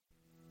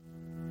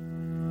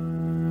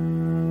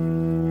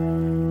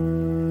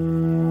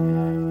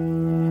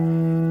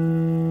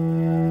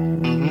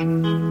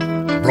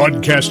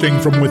Broadcasting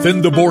from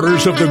within the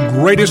borders of the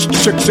greatest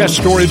success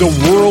story the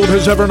world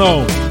has ever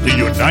known, the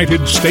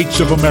United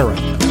States of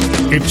America.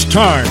 It's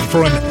time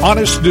for an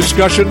honest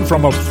discussion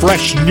from a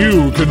fresh,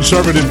 new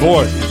conservative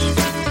voice.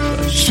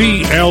 The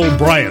C.L.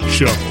 Bryant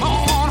Show.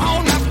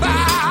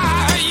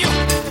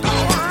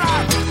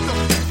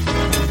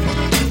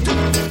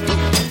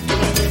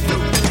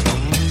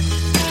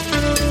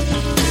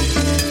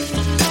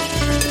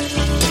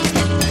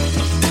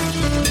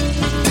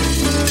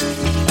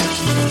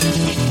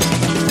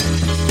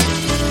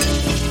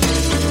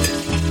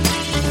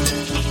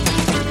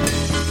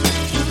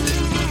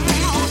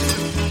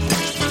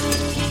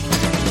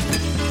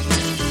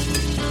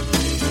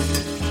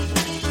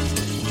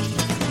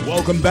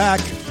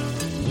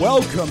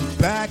 Welcome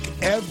back,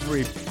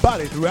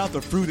 everybody, throughout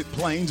the fruited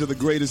plains of the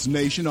greatest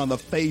nation on the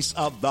face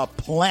of the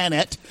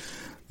planet.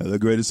 The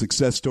greatest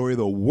success story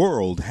the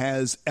world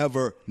has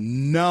ever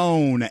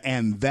known,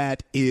 and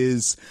that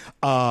is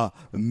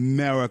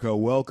America.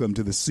 Welcome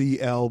to the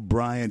C.L.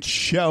 Bryant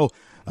Show.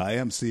 I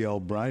am C.L.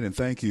 Bryant, and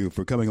thank you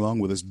for coming along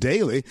with us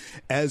daily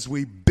as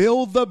we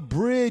build the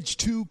bridge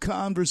to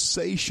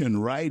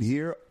conversation right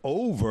here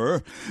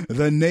over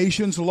the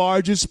nation's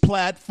largest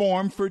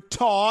platform for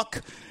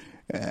talk.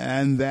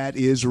 And that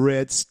is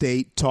Red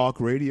State Talk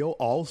Radio,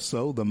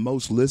 also the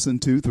most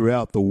listened to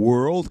throughout the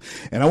world.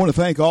 And I want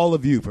to thank all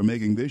of you for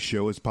making this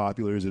show as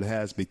popular as it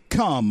has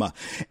become.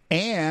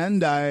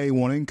 And I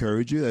want to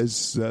encourage you,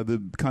 as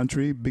the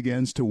country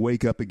begins to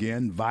wake up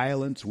again,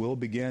 violence will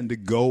begin to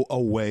go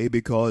away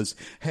because,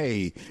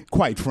 hey,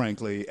 quite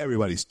frankly,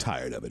 everybody's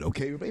tired of it,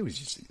 okay? We're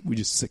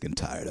just sick and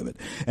tired of it.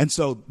 And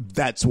so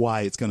that's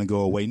why it's going to go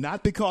away.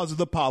 Not because of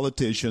the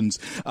politicians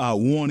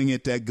wanting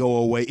it to go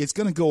away. It's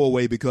going to go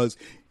away because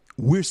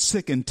we're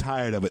sick and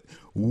tired of it.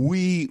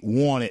 We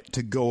want it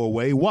to go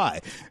away. Why?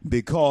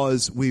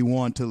 Because we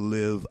want to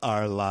live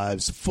our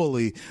lives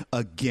fully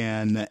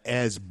again,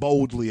 as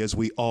boldly as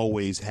we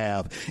always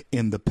have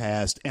in the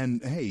past.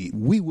 And hey,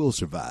 we will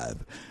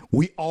survive.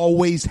 We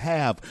always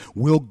have.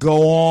 We'll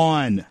go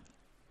on.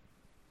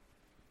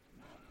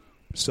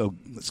 So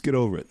let's get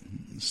over it.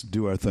 Let's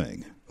do our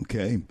thing,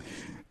 okay?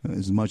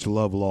 There's much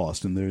love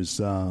lost, and there's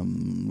a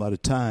lot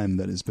of time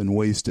that has been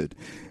wasted.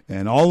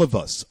 And all of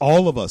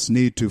us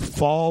need to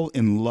fall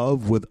in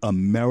love with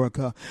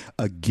America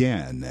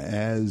again,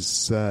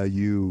 as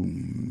you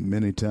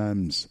many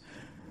times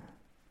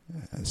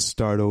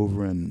start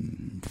over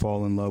and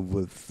fall in love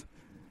with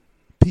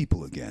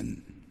people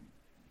again.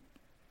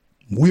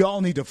 We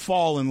all need to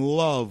fall in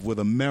love with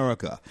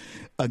America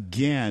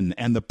again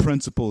and the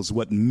principles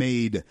what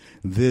made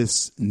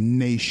this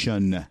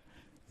nation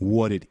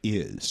what it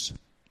is.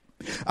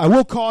 I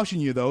will caution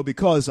you, though,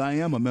 because I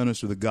am a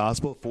minister of the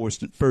gospel,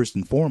 first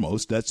and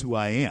foremost. That's who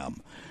I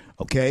am,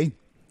 okay?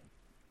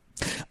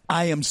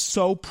 I am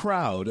so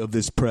proud of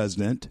this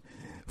president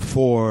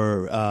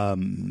for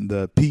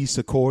the peace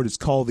accord. It's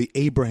called the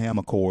Abraham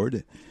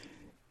Accord,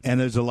 and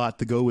there's a lot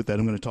to go with that.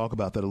 I'm going to talk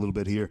about that a little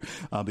bit here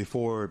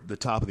before the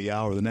top of the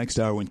hour, the next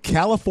hour, when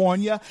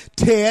California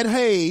Ted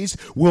Hayes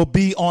will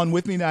be on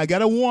with me. Now, I got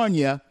to warn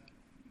you,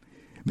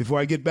 before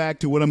I get back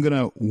to what I'm going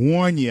to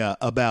warn you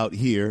about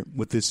here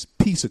with this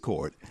peace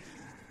accord,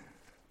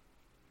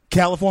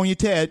 California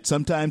Ted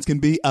sometimes can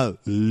be a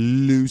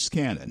loose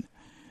cannon.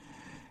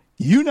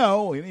 You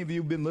know, any of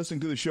you who've been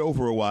listening to the show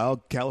for a while,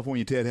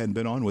 California Ted hadn't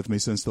been on with me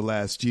since the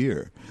last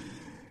year.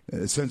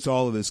 Since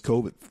all of this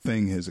COVID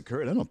thing has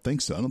occurred, I don't think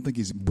so. I don't think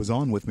he was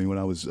on with me when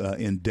I was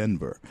in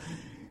Denver.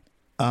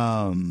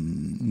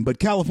 But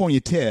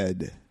California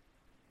Ted,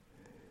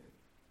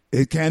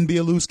 it can be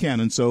a loose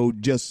cannon, so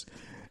just...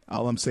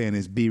 all I'm saying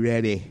is be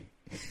ready.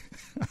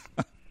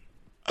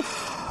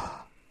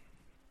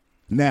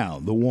 Now,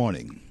 the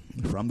warning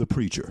from the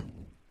preacher.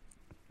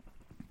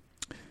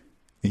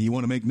 And you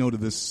want to make note of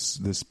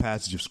this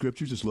passage of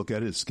Scripture, just look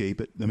at it,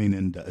 escape it,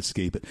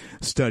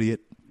 study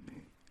it.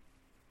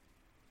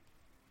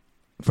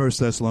 1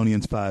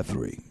 Thessalonians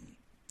 5:3.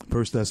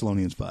 1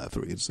 Thessalonians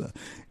 5:3. It's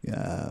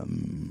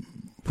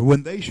for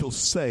when they shall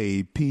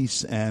say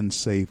peace and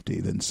safety,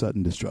 then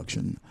sudden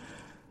destruction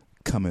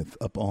cometh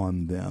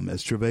upon them,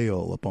 as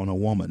travail upon a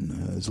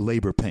woman, as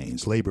labor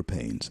pains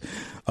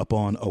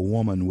upon a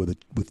woman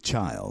with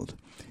child,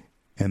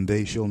 and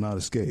they shall not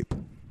escape.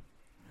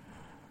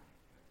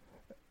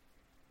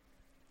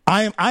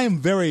 I am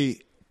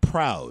very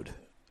proud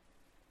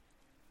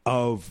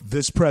of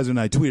this president.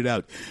 I tweeted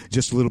out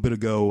just a little bit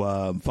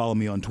ago. Follow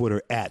me on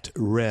Twitter at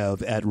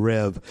Rev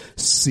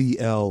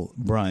CL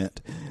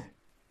Bryant.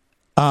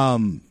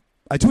 I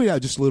tweeted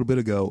out just a little bit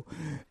ago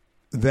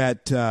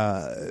that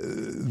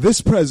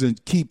this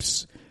president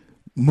keeps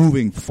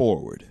moving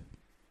forward.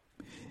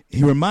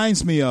 He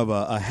reminds me of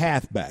a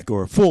halfback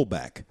or a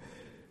fullback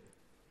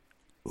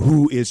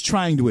who is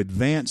trying to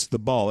advance the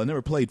ball. I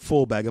never played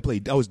fullback.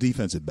 I was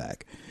defensive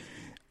back.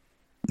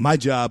 My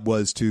job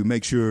was to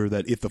make sure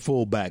that if the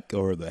fullback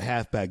or the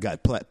halfback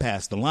got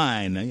past the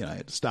line, I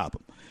had to stop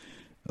him.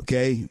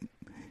 Okay?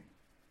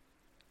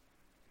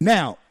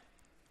 Now,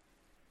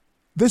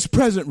 this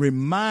president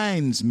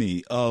reminds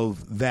me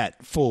of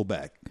that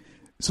fullback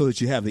so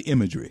that you have the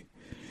imagery.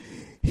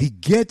 He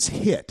gets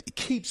hit. He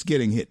keeps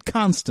getting hit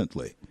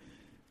constantly.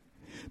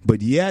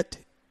 But yet,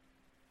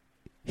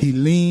 he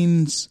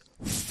leans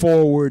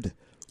forward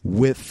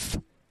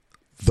with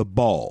the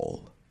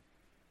ball.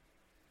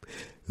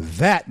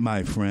 That,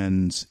 my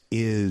friends,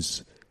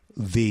 is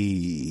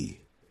the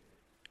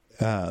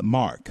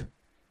mark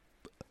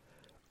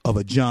of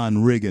a John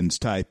Riggins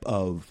type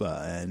of,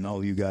 and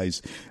all you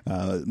guys,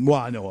 well,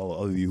 I know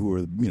all of you who are,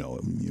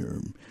 in your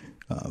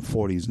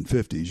 40s and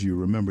 50s, you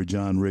remember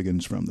John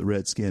Riggins from the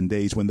Redskin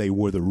days when they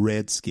were the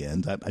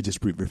Redskins. I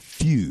just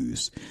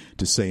refuse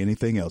to say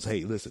anything else.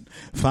 Hey, listen,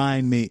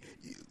 find me.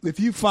 If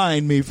you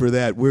find me for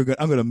that,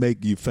 I'm going to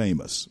make you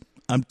famous.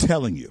 I'm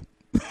telling you.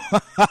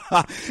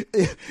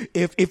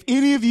 if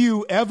any of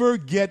you ever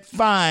get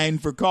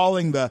fined for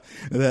calling the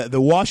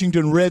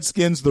Washington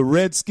Redskins the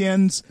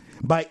Redskins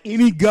by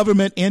any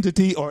government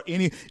entity or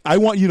any, I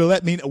want you to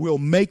let me know. We'll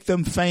make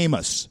them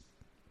famous.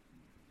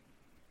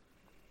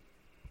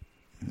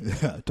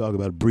 Talk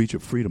about a breach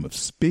of freedom of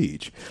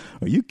speech.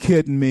 Are you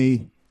kidding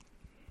me?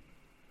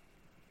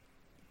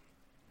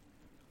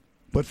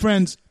 But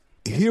friends,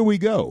 here we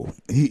go.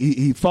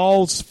 He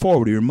falls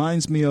forward. He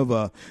reminds me of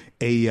a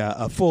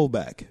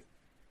fullback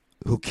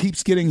who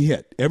keeps getting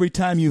hit. Every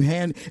time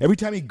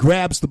he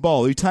grabs the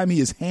ball, every time he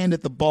is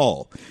handed the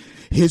ball,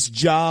 his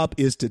job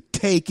is to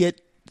take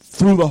it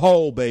through the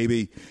hole,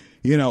 baby.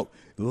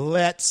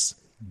 Let's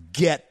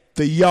get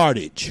the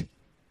yardage.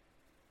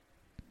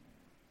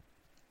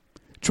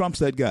 Trump's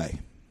that guy.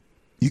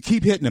 You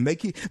keep hitting him.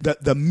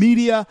 The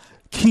media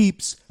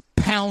keeps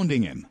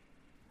pounding him.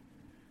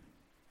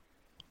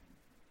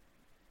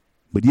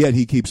 But yet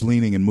he keeps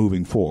leaning and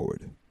moving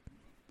forward.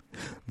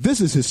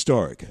 This is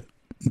historic.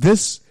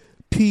 This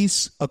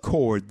peace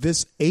accord,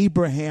 this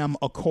Abraham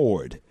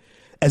Accord,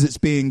 as it's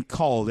being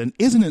called. And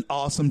isn't it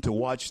awesome to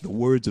watch the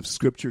words of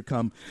Scripture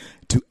come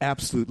to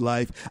absolute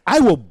life? I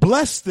will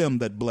bless them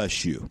that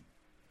bless you.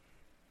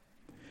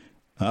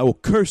 I will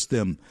curse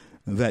them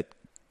that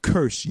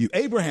curse you.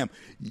 Abraham,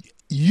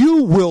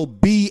 you will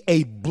be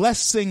a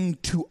blessing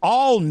to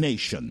all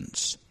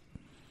nations.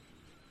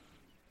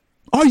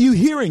 Are you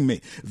hearing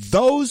me?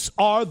 Those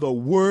are the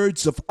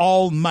words of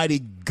Almighty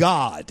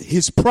God,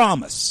 his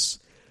promise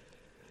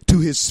to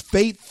his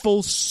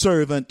faithful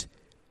servant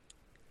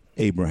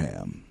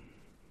Abraham,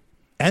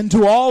 and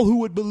to all who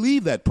would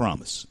believe that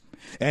promise.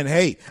 And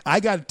hey, I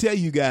got to tell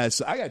you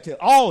guys, I got to tell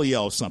all of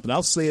y'all something.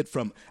 I'll say it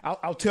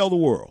I'll tell the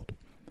world.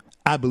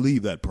 I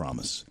believe that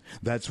promise.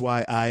 That's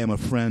why I am a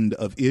friend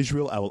of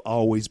Israel. I will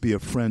always be a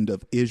friend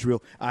of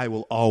Israel. I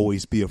will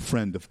always be a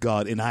friend of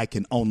God. And I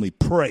can only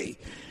pray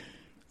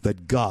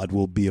that God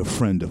will be a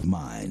friend of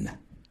mine.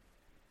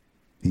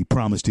 He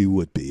promised he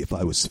would be if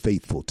I was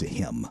faithful to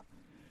him.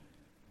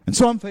 And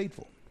so I'm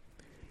faithful.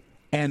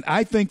 And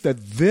I think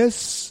that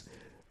this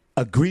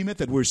agreement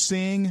that we're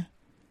seeing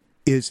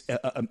is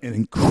an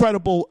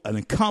incredible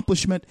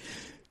accomplishment.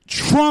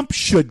 Trump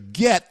should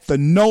get the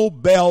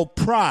Nobel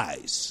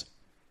Prize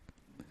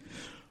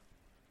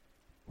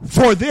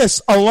for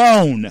this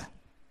alone.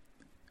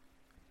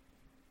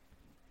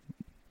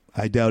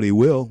 I doubt he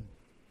will,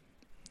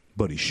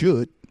 but he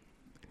should.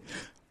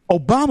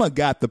 Obama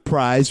got the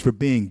prize for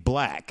being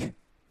black.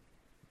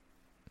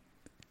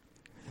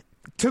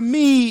 To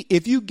me,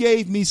 if you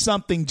gave me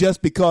something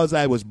just because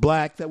I was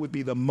black, that would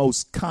be the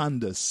most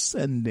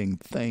condescending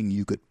thing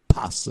you could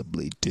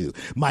possibly do.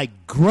 My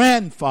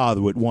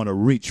grandfather would want to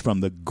reach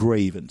from the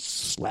grave and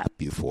slap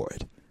you for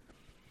it.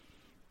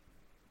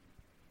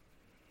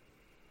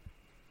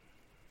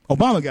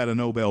 Obama got a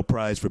Nobel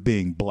Prize for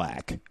being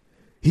black.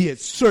 He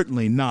had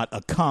certainly not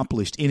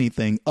accomplished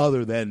anything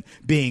other than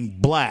being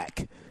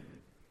black,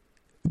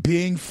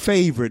 being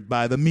favored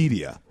by the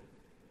media,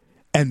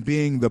 and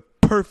being the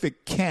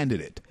perfect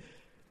candidate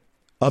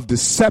of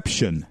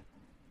deception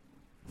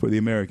for the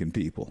American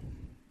people.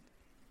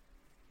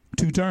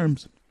 2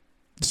 terms.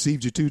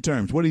 Deceived you 2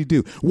 terms. What did he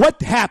do?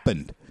 What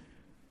happened?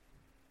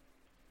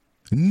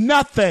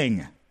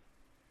 Nothing.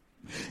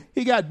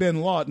 He got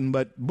bin Laden,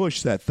 but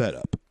Bush set that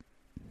up.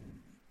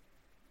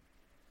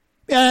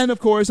 And, of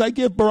course, I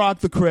give Barack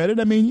the credit.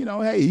 I mean,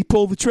 hey, he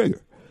pulled the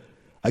trigger.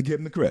 I give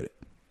him the credit.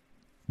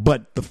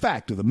 But the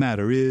fact of the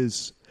matter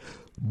is,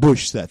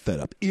 Bush set that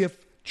up.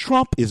 If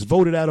Trump is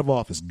voted out of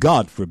office,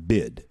 God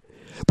forbid.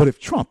 But if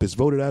Trump is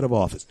voted out of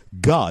office,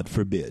 God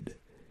forbid,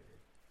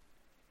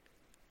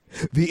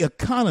 the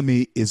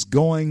economy is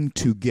going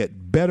to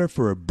get better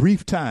for a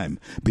brief time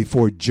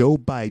before Joe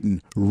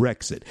Biden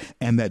wrecks it.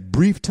 And that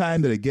brief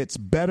time that it gets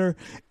better,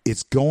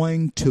 it's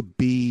going to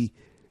be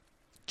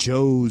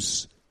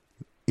Joe's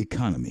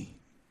economy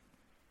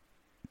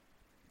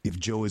if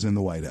Joe is in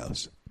the White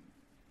House.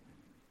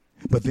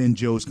 But then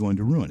Joe's going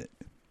to ruin it.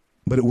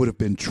 But it would have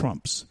been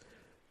Trump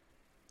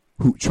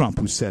who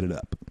set it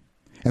up.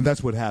 And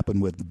that's what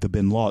happened with the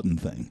bin Laden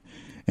thing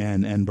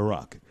and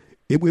Barack.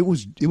 It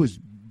was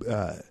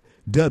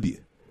W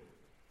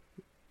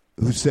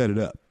who set it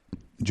up.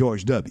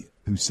 George W.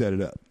 who set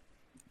it up.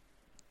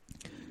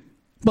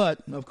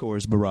 But, of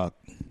course, Barack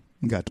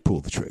got to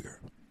pull the trigger.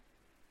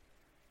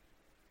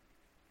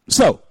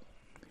 So,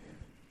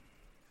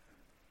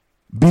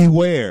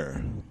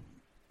 beware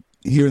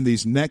here in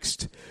these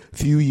next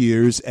few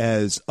years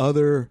as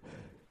other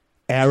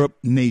Arab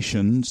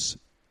nations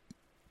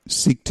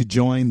seek to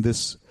join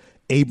this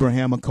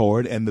Abraham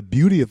Accord. And the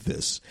beauty of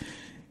this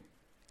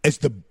is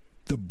the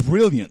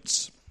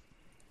brilliance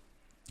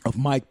of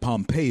Mike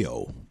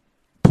Pompeo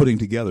putting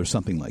together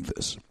something like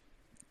this,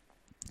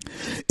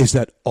 is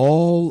that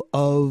all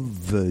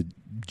of the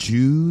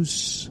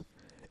Jews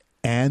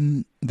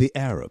and the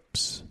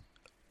Arabs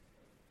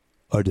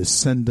are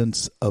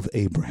descendants of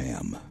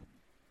Abraham.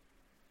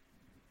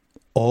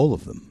 All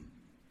of them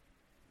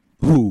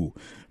who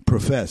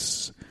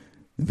profess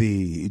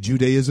the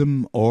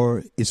Judaism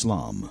or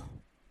Islam.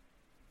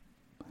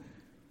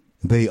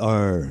 They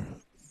are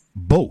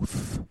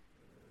both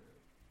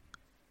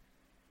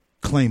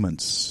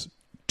claimants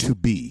to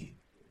be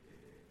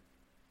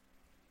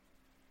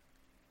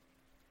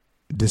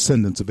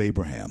descendants of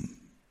Abraham.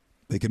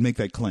 They can make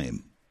that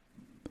claim.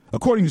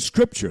 According to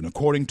Scripture and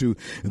according to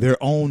their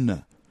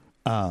own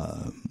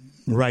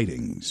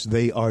writings,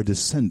 they are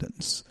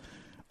descendants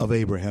of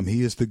Abraham.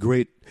 He is the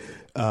great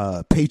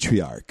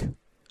patriarch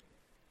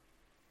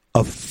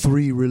of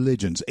three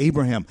religions.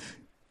 Abraham,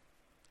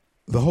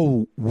 the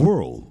whole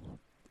world,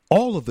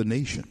 all of the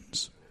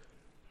nations.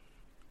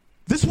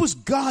 This was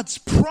God's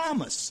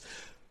promise.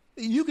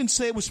 You can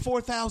say it was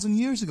 4,000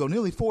 years ago,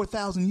 nearly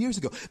 4,000 years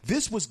ago.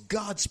 This was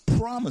God's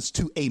promise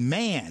to a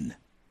man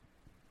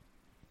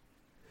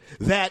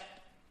that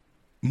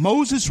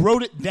Moses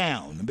wrote it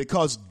down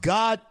because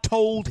God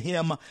told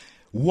him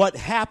what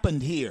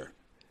happened here.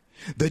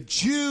 The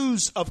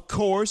Jews, of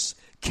course,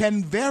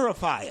 can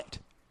verify it.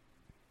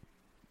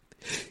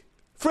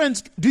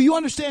 Friends, do you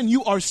understand?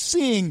 You are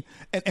seeing,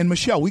 and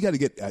Michelle, we got to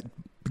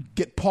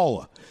get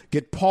Paula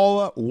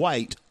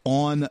White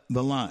on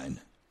the line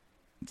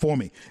for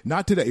me.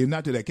 Not today.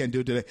 I can't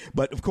do it today.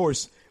 But of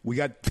course, we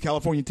got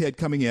California Ted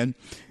coming in.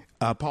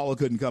 Paula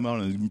couldn't come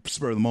on in the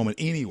spur of the moment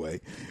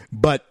anyway.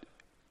 But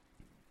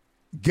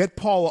get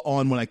Paula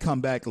on when I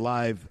come back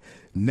live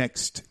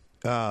next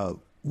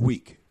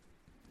week,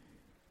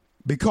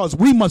 because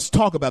we must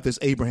talk about this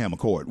Abraham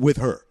Accord with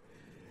her.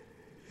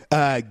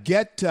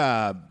 Get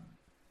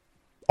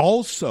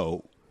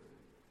also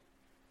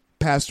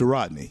Pastor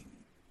Rodney.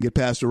 Get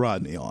Pastor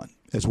Rodney on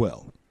as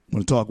well. I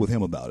want to talk with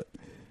him about it.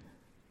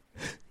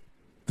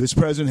 This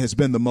president has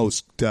been the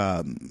most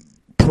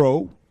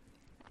pro-faith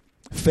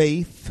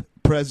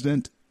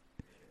president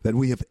that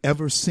we have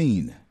ever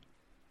seen.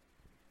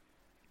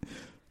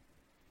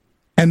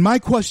 And my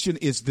question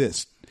is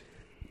this,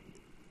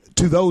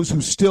 to those who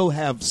still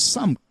have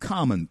some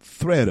common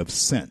thread of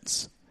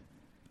sense.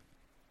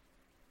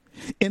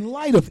 In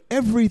light of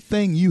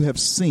everything you have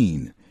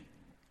seen,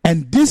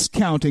 and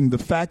discounting the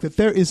fact that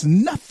there is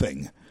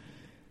nothing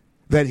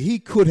that he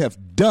could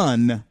have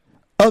done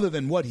other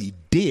than what he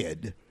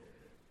did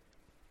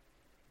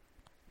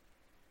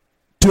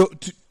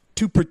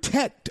to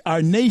protect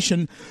our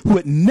nation, who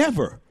had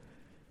never,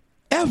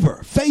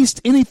 ever faced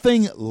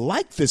anything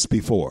like this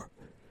before.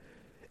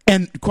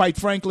 And quite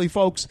frankly,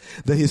 folks,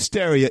 the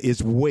hysteria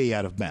is way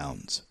out of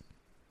bounds.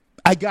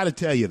 I got to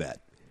tell you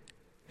that.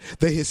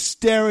 The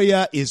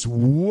hysteria is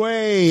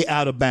way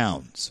out of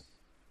bounds.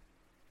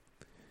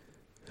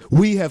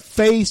 We have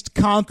faced,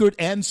 conquered,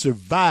 and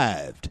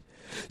survived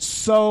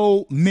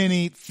so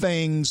many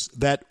things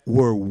that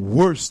were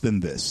worse than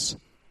this.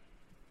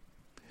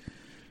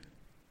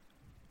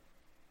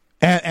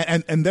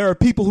 And there are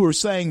people who are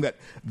saying that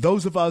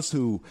those of us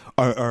who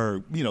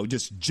are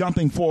just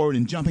jumping forward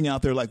and jumping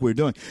out there like we're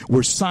doing,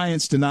 we're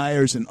science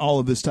deniers and all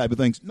of this type of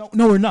things. No,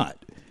 we're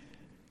not.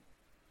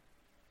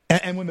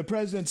 And when the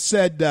president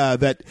said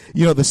that,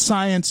 the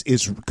science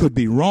could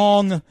be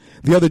wrong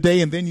the other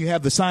day, and then you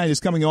have the scientists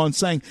coming on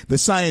saying the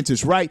science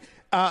is right.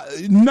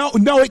 No,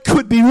 it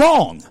could be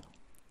wrong.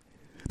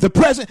 The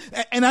president,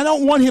 and I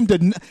don't want him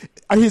to,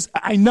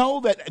 I know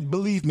that,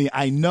 believe me,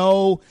 I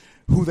know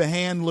who the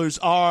handlers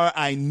are.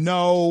 I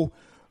know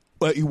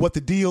what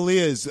the deal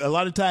is. A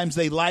lot of times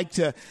they like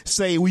to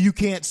say, well, you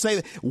can't say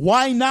that.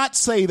 Why not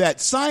say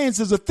that? Science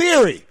is a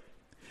theory.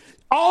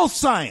 All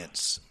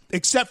science,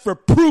 except for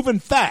proven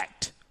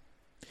fact,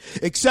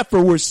 except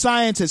for where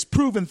science has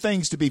proven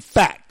things to be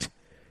fact,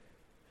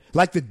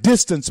 like the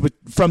distance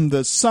from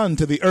the sun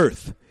to the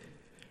earth,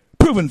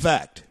 proven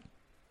fact.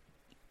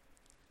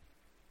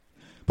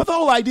 But the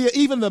whole idea,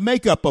 even the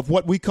makeup of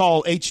what we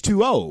call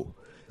H2O,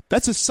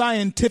 that's a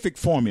scientific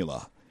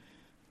formula.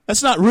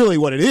 That's not really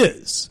what it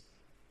is.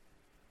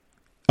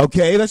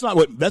 Okay,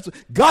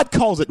 God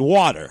calls it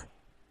water.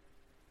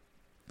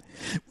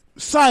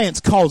 Science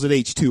calls it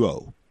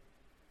H2O.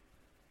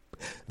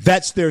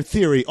 That's their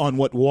theory on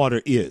what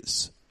water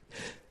is.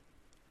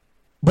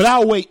 But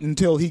I'll wait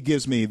until he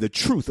gives me the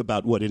truth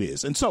about what it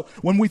is. And so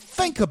when we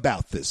think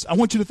about this, I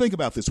want you to think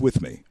about this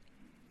with me.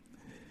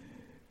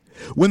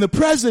 When the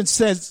president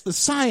says the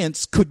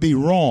science could be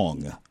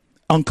wrong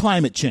on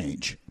climate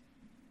change,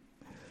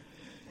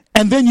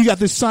 And then you got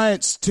the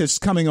scientists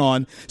coming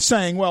on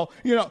saying, well,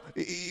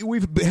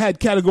 we've had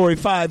Category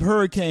 5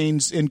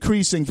 hurricanes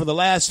increasing for the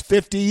last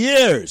 50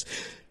 years.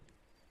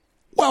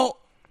 Well,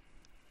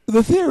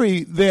 the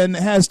theory then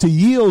has to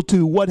yield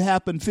to what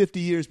happened 50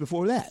 years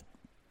before that.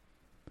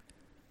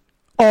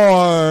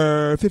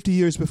 Or 50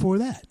 years before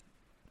that.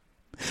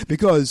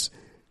 Because,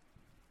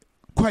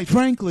 quite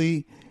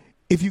frankly,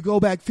 if you go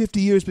back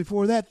 50 years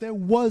before that, there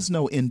was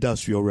no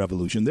industrial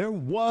revolution. There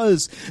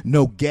was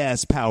no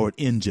gas-powered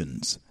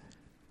engines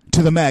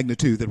to the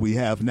magnitude that we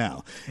have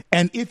now.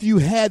 And if you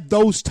had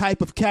those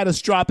type of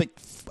catastrophic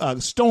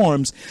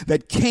storms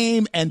that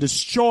came and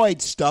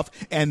destroyed stuff,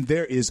 and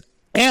there is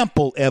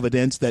ample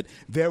evidence that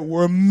there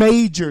were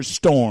major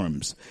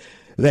storms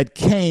that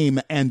came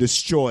and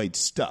destroyed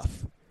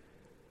stuff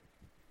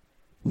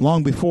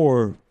long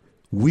before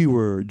we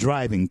were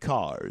driving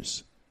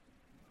cars.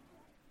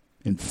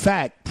 In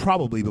fact,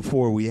 probably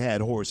before we had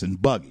horse and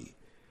buggy.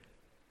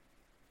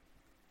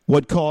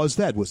 What caused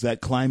that? Was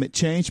that climate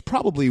change?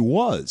 Probably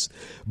was.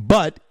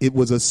 But it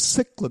was a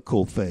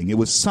cyclical thing. It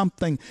was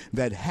something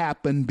that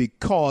happened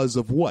because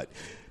of what?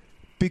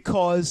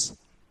 Because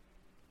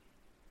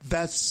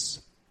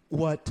that's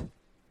what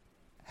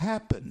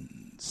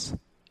happens.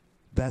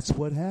 That's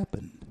what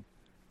happened.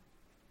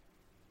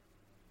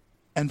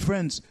 And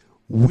friends,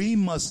 we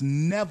must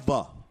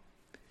never,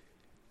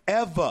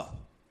 ever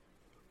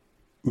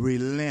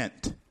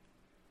relent.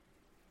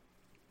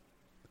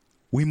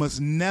 We must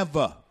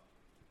never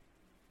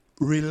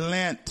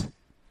relent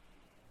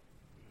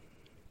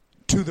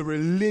to the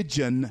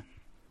religion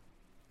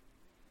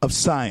of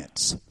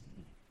science.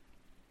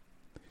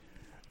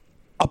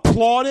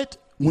 Applaud it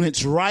when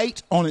it's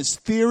right on its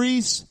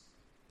theories,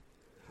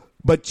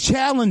 but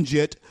challenge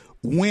it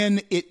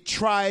when it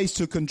tries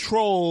to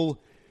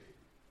control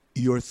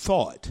your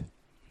thought.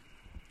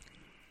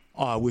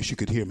 Oh, I wish you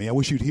could hear me. I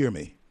wish you'd hear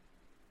me.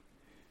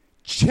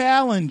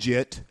 Challenge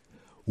it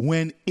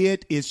when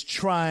it is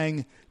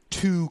trying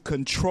to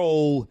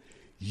control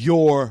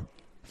your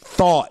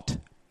thought.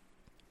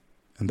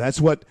 And that's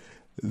what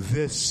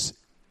this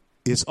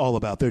is all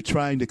about. They're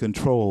trying to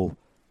control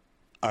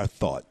our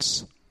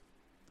thoughts.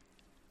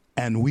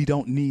 And we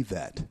don't need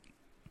that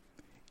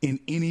in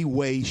any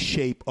way,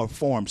 shape, or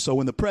form. So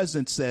when the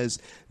president says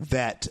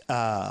that,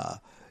 the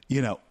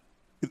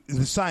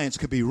science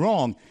could be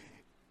wrong,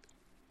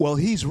 well,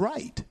 he's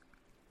right.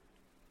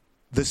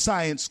 The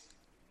science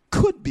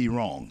could be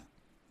wrong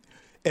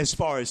as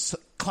far as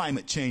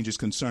climate change is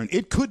concerned.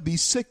 It could be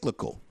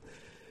cyclical,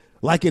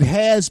 like it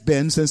has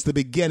been since the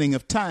beginning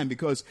of time,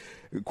 because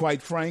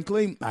quite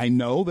frankly, I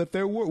know that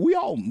we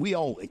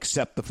all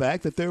accept the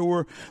fact that there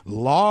were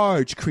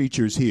large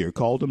creatures here,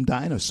 called them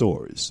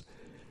dinosaurs,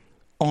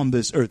 on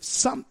this earth.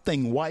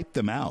 Something wiped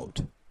them out.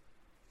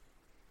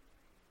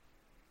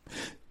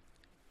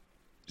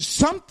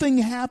 Something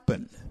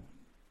happened.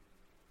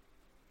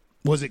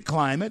 Was it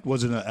climate?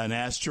 Was it an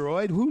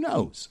asteroid? Who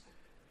knows?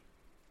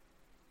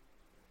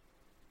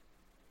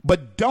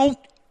 But don't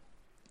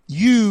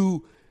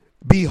you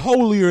be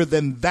holier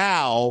than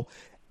thou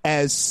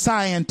as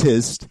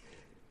scientists,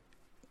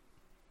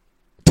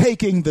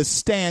 taking the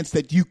stance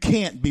that you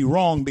can't be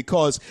wrong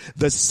because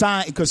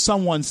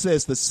someone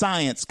says the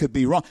science could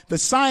be wrong. The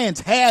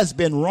science has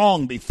been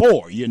wrong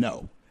before,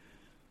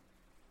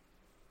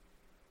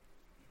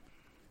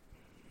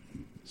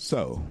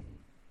 So,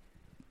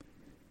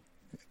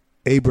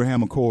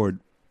 Abraham Accord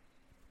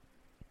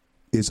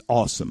is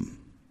awesome.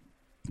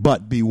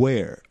 But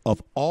beware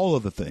of all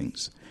of the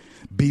things.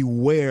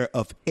 Beware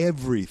of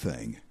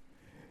everything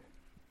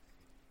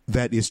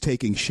that is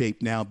taking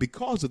shape now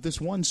because of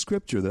this one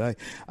scripture that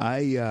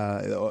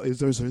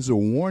there's a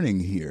warning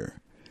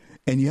here.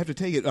 And you have to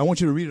take it. I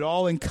want you to read it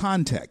all in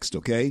context,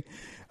 okay?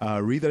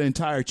 Read that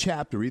entire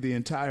chapter. Read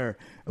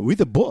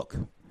the book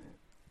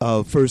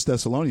of 1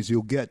 Thessalonians.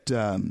 You'll get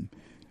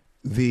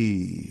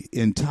the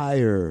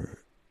entire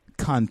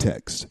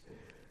context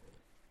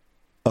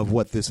of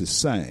what this is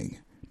saying.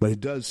 But it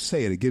does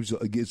say it.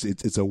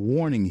 It's a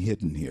warning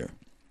hidden here.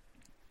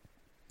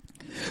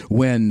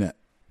 When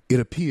it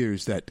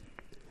appears that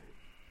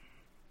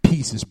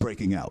peace is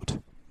breaking out.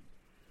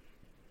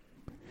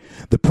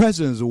 The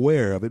president is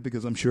aware of it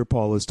because I'm sure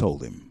Paula has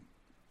told him.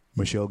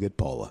 Michelle, get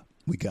Paula.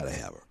 We got to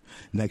have her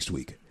next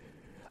week.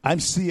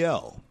 I'm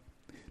CL.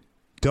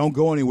 Don't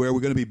go anywhere. We're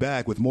going to be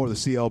back with more of the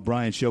CL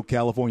Bryant Show.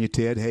 California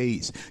Ted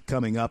Hayes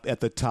coming up at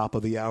the top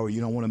of the hour. You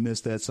don't want to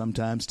miss that.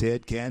 Sometimes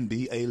Ted can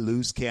be a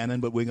loose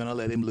cannon, but we're going to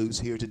let him loose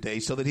here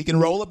today so that he can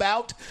roll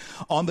about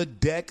on the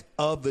deck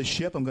of the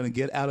ship. I'm going to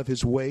get out of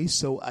his way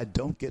so I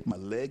don't get my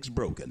legs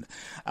broken.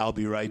 I'll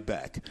be right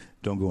back.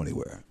 Don't go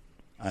anywhere.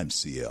 I'm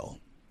CL.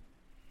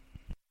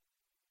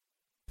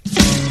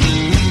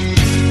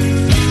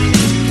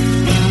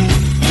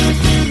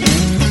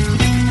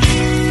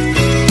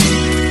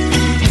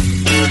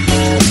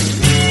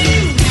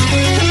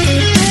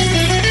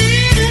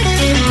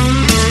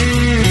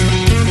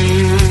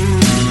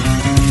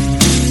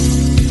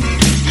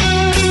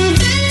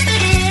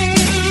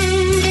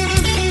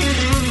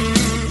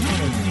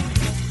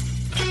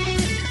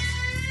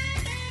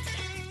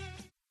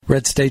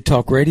 Red State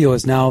Talk Radio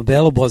is now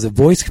available as a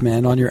voice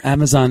command on your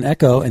Amazon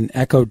Echo and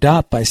Echo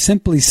Dot by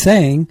simply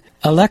saying,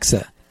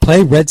 Alexa,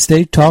 play Red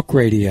State Talk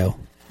Radio.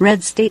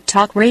 Red State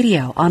Talk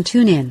Radio on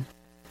TuneIn.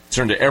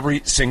 Concern to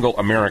every single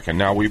American.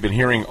 Now, we've been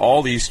hearing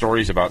all these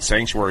stories about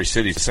sanctuary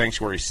cities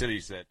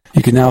that...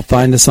 You can now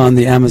find us on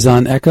the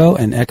Amazon Echo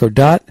and Echo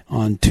Dot,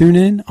 on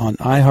TuneIn, on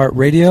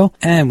iHeartRadio,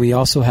 and we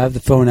also have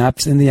the phone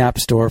apps in the App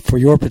Store for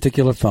your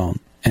particular phone.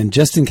 And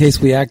just in case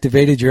we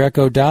activated your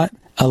Echo Dot,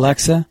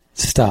 Alexa,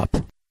 stop.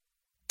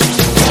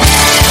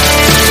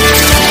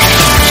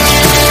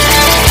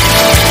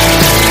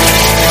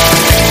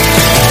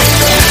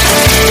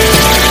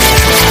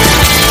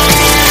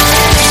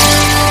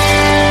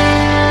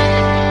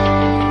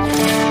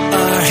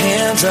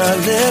 Are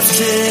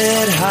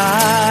lifted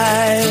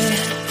high.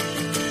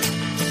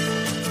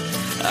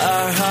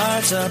 Our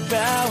hearts are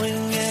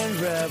bowing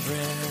in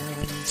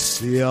reverence.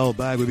 CL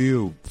back with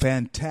you.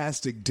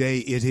 Fantastic day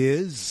it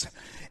is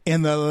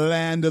in the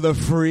land of the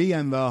free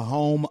and the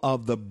home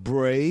of the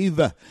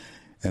brave.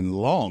 And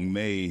long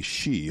may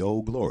she,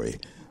 oh glory,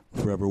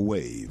 forever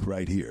wave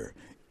right here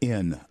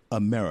in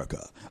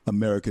America.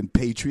 American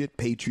patriot,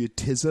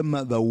 patriotism,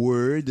 the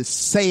word.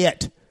 Say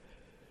it.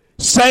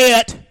 Say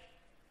it.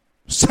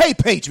 Say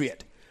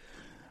patriot.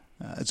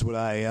 That's what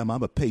I am.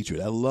 I'm a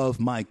patriot. I love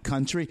my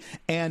country.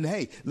 And,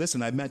 hey,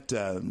 listen, I met,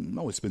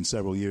 it's been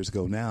several years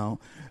ago now,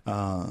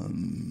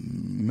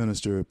 Prime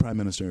Minister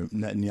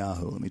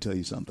Netanyahu. Let me tell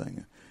you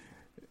something.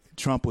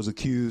 Trump was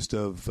accused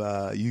of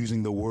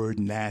using the word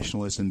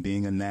nationalist and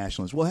being a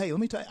nationalist. Well, hey,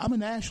 let me tell you, I'm a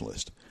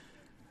nationalist.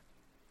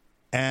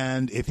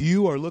 And if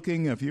you're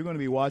going to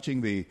be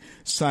watching the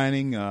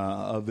signing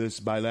of this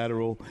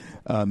bilateral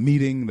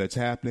meeting that's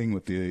happening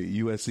with the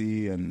USE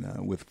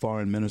and with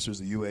foreign ministers,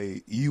 the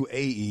UAE,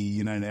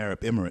 United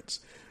Arab Emirates,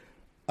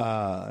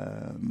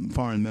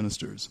 foreign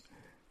ministers,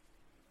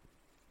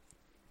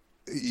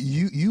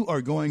 you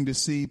are going to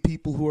see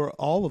people who are,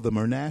 all of them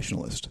are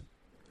nationalist.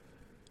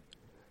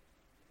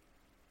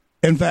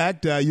 In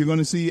fact, you're going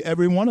to see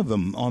every one of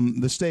them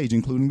on the stage,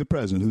 including the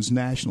president, who's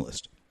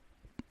nationalist.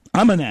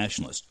 I'm a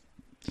nationalist.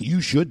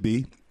 You should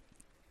be.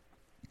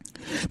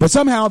 But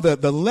somehow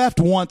the left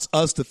wants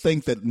us to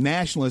think that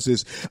nationalist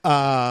is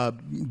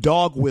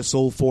dog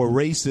whistle for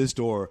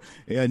racist or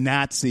a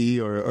Nazi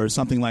or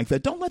something like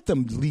that. Don't let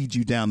them lead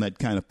you down that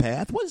kind of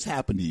path. What has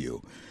happened to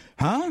you?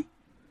 Huh?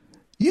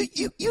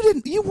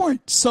 You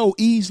weren't so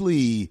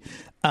easily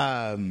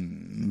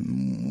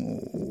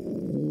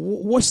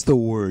what's the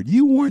word?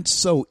 You weren't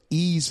so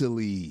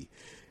easily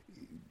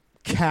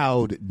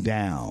cowed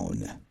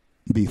down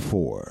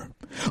before.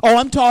 Oh,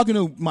 I'm talking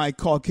to my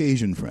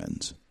Caucasian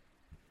friends.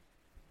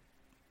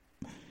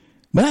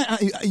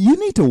 But you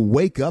need to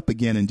wake up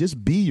again and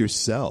just be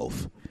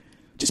yourself.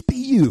 Just be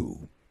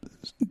you.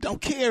 Don't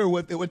care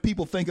what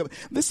people think of.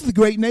 This is the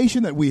great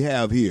nation that we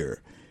have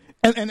here.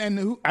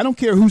 And I don't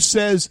care who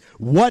says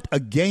what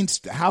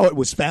against how it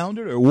was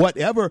founded or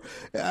whatever.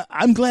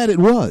 I'm glad it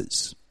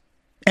was.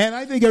 And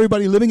I think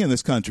everybody living in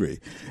this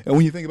country, and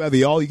when you think about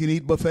the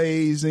all-you-can-eat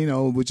buffets,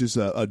 which is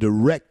a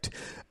direct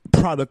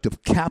product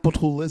of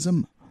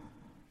capitalism.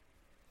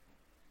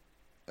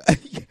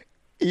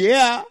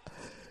 Yeah.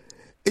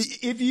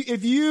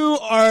 If you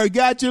are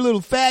got your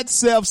little fat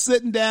self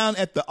sitting down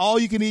at the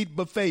all-you-can-eat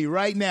buffet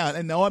right now,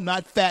 and no, I'm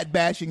not fat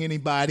bashing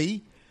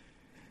anybody,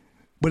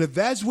 but if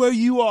that's where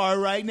you are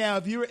right now,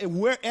 if you're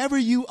wherever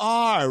you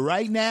are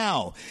right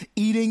now,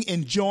 eating,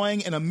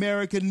 enjoying an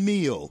American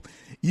meal,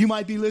 you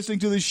might be listening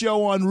to the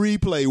show on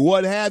replay,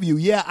 what have you.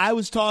 Yeah, I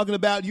was talking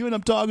about you, and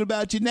I'm talking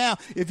about you now.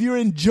 If you're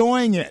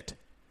enjoying it,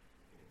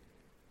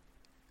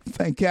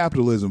 thank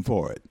capitalism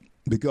for it.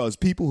 Because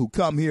people who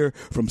come here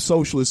from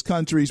socialist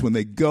countries, when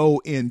they go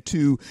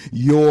into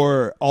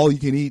your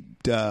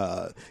all-you-can-eat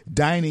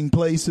dining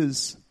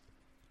places,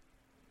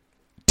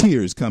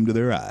 tears come to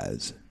their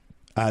eyes.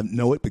 I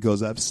know it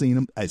because I've seen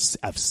them.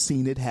 I've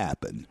seen it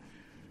happen.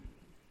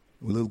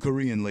 A little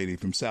Korean lady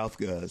from South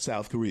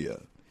Korea.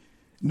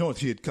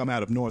 She had come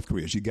out of North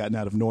Korea. She'd gotten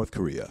out of North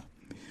Korea.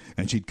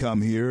 And she'd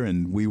come here,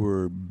 and we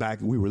were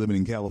living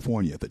in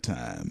California at the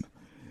time.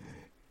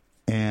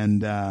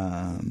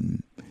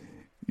 And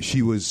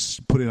she was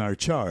put in our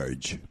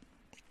charge.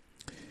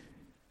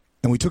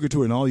 And we took her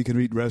to an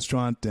all-you-can-eat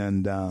restaurant,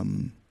 and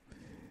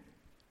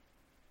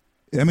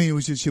it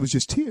was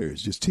just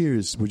tears. Just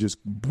tears were just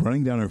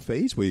running down her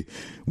face. We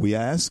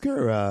asked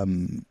her,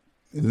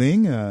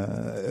 Ling,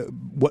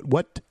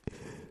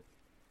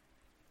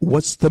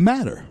 what's the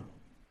matter?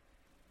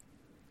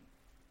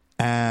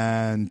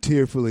 And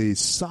tearfully,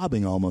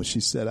 sobbing almost, she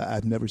said,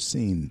 I've never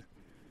seen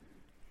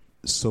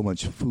so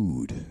much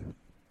food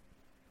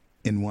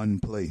in one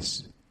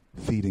place,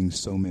 feeding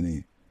so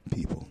many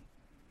people.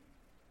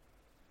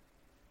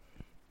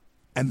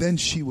 And then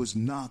she was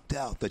knocked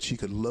out that she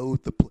could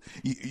load the plate.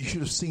 You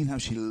should have seen how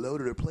she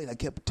loaded her plate. I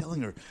kept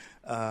telling her,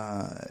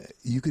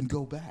 you can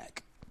go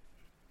back.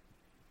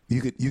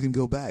 You can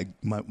go back.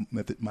 My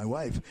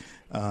wife,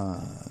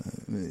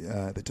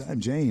 at the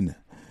time, Jane,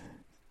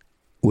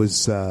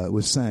 was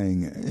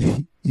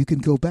saying, you can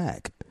go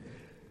back.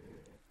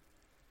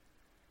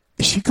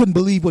 She couldn't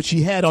believe what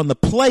she had on the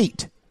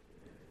plate,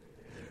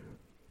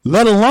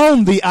 let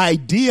alone the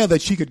idea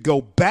that she could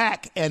go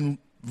back and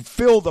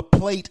fill the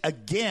plate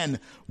again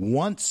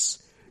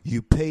once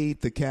you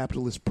paid the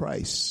capitalist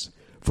price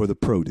for the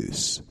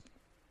produce.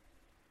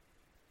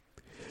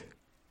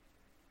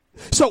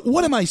 So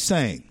what am I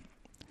saying?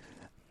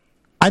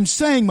 I'm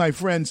saying, my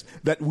friends,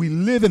 that we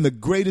live in the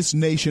greatest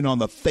nation on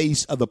the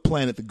face of the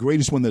planet, the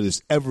greatest one that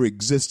has ever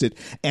existed,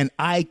 and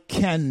I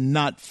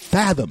cannot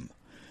fathom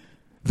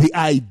the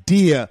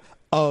idea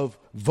of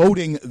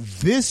voting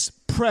this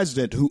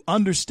president who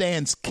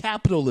understands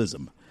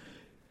capitalism,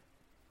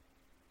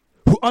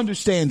 who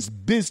understands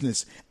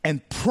business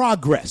and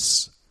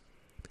progress,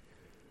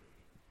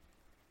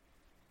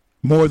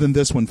 more than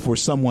this one for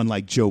someone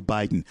like Joe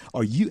Biden.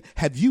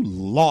 Have you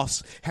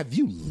lost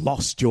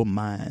your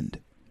mind?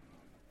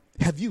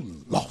 Have you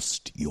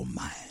lost your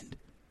mind?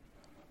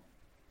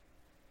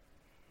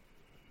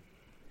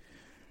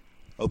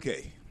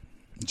 Okay,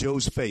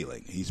 Joe's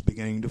failing. He's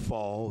beginning to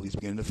fall. He's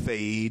beginning to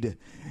fade.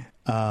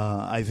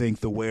 I think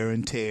the wear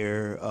and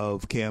tear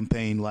of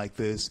campaign like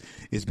this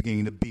is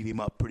beginning to beat him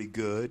up pretty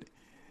good.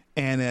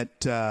 And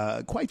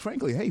at, quite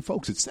frankly, hey,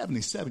 folks, at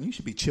 77, you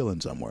should be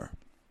chilling somewhere.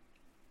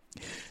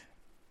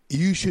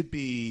 You should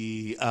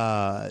be,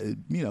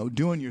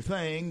 doing your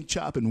thing,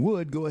 chopping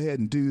wood. Go ahead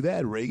and do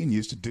that. Reagan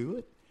used to do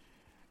it.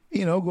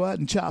 Go out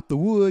and chop the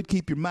wood,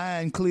 keep your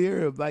mind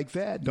clear like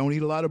that. Don't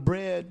eat a lot of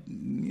bread,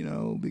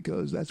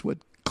 because that's what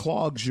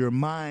clogs your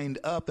mind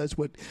up. That's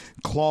what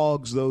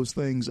clogs those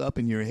things up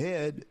in your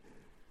head.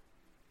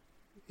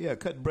 Yeah,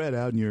 cut bread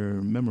out and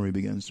your memory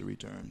begins to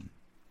return.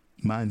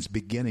 Mine's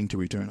beginning to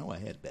return. Oh, I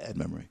had bad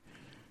memory.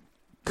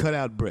 Cut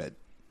out bread.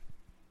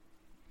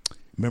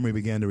 Memory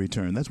began to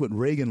return. That's what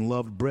Reagan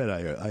loved bread,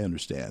 I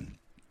understand.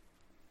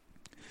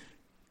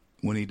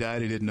 When he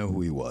died, he didn't know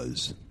who he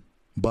was.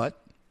 But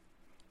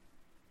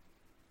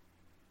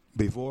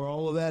before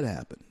all of that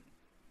happened,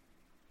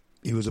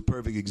 he was a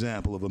perfect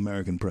example of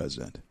American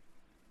president.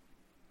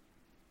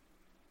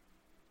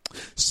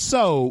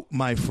 So,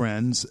 my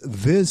friends,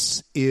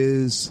 this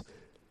is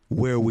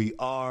where we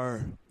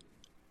are.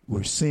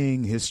 We're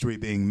seeing history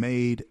being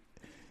made.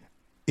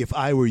 If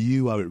I were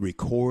you, I would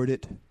record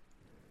it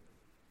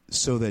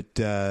so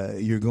that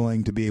you're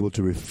going to be able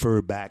to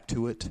refer back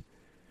to it.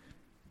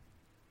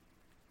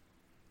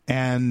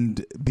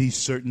 And be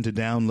certain to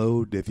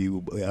download, if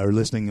you are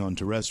listening on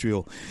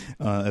terrestrial,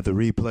 at the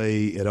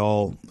replay at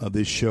all of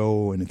this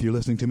show. And if you're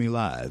listening to me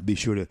live, be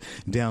sure to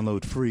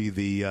download free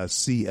the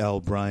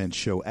CL Bryant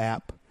Show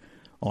app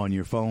on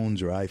your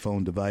phones or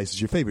iPhone devices,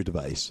 your favorite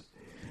device.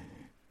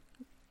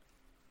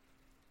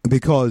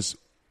 Because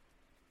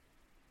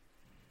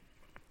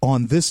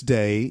on this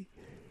day,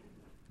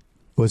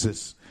 was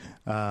this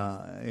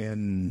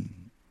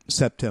in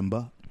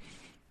September,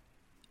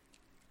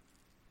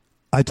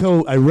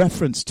 I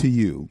referenced to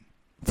you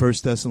 1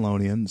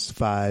 Thessalonians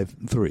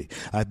 5:3.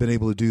 I've been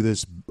able to do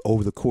this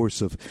over the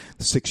course of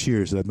 6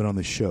 years that I've been on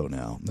this show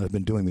now. I've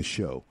been doing this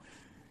show.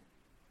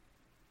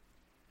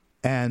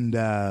 And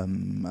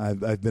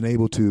I've been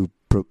able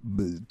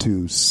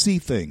to see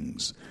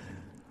things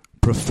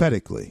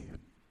prophetically,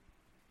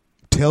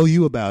 tell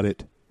you about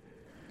it,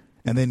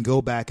 and then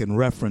go back and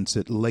reference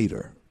it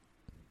later,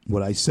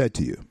 what I said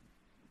to you.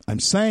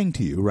 I'm saying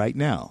to you right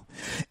now,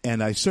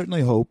 and I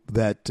certainly hope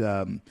that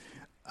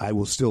I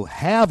will still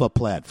have a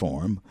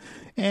platform.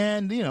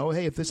 And,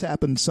 hey, if this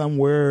happens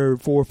somewhere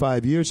 4 or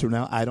 5 years from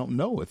now, I don't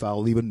know if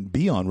I'll even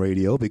be on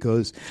radio,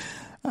 because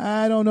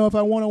I don't know if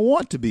I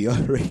want to be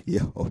on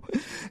radio,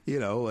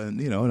 in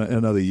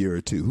another year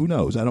or two. Who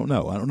knows? I don't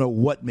know. I don't know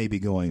what may be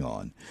going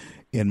on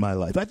in my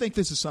life. I think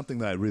this is something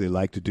that I really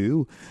like to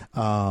do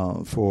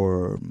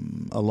for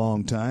a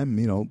long time,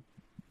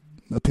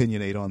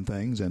 opinionate on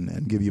things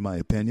and give you my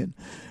opinion,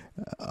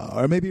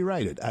 or maybe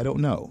write it. I don't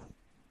know.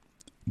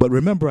 But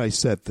remember, I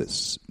said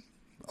this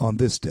on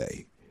this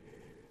day.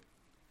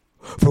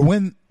 For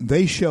when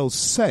they shall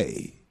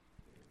say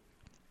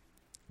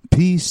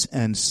peace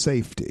and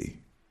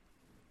safety,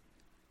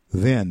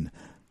 then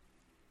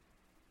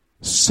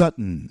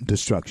sudden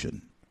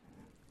destruction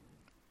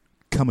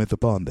cometh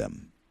upon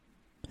them,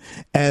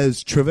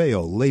 as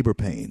travail, labor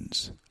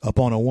pains,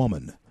 upon a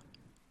woman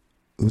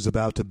who's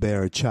about to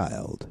bear a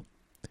child.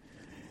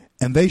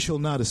 And they shall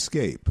not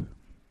escape.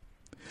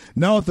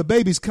 Now, if the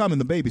baby's coming,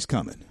 the baby's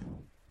coming.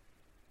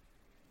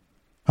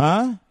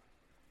 Huh?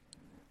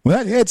 When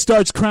that head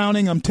starts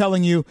crowning, I'm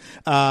telling you,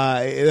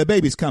 the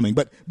baby's coming.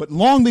 But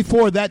long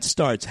before that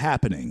starts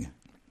happening,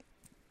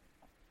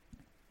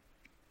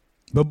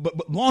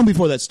 but long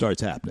before that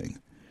starts happening,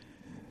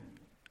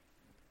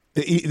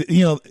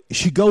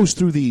 she goes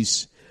through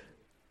these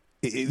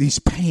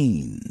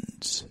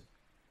pains.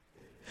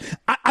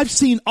 I've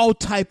seen all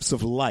types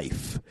of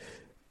life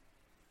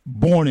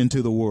born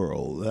into the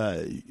world.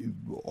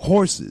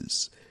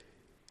 Horses,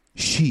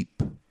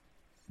 sheep,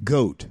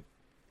 goat,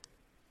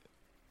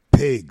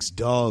 pigs,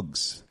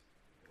 dogs.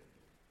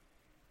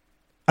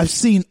 I've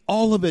seen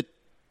all of it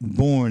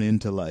born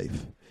into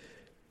life,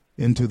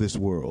 into this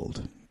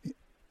world.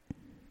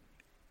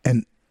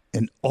 And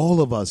And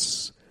all of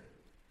us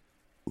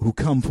who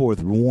come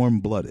forth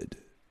warm-blooded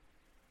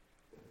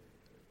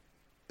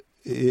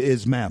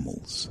is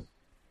mammals.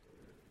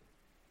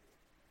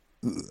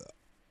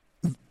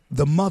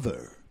 The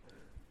mother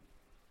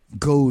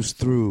goes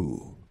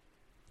through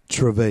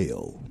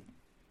travail,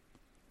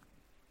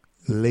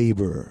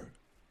 labor,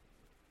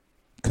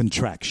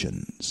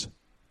 contractions.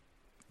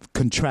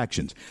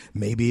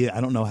 Maybe,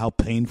 I don't know how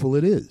painful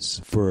it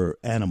is for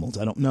animals.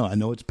 I don't know. I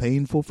know it's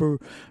painful for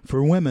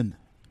women.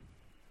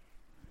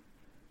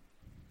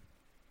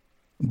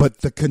 But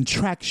the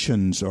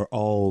contractions are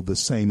all the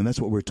same, and that's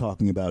what we're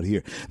talking about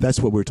here.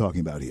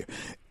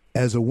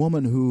 As a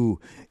woman who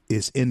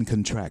is in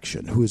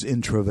contraction, who is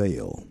in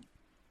travail,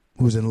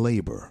 who is in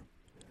labor,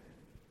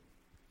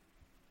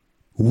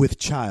 with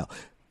child,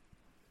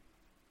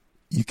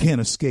 you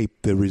can't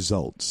escape the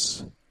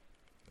results,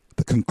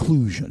 the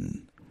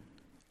conclusion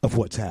of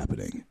what's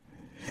happening.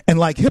 And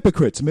like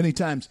hypocrites, many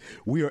times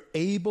we are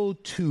able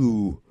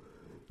to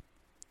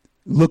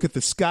look at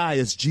the sky,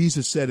 as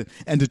Jesus said,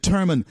 and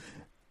determine,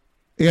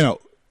 the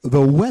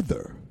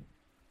weather.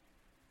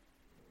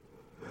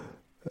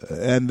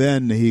 And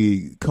then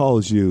he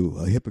calls you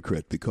a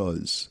hypocrite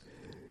because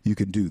you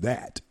can do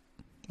that.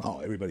 Oh,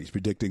 everybody's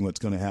predicting what's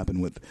going to happen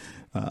with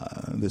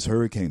this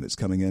hurricane that's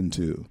coming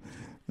into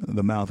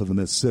the mouth of the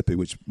Mississippi,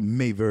 which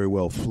may very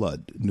well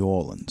flood New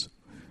Orleans.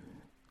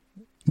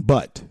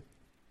 But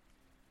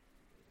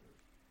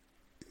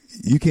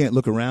you can't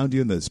look around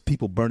you and there's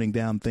people burning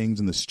down things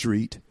in the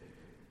street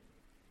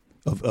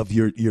of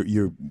your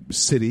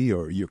city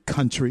or your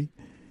country.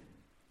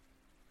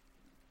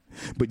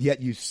 But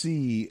yet you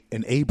see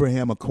an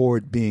Abraham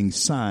Accord being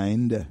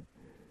signed.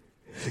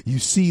 You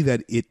see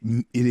that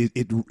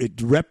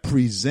it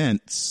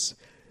represents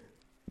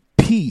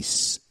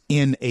peace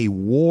in a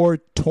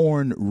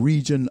war-torn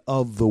region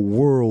of the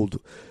world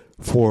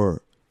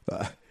for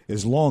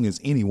as long as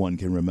anyone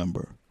can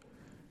remember.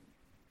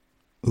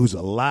 Who's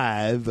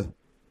alive?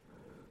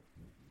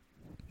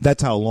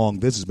 That's how long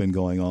this has been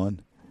going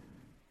on.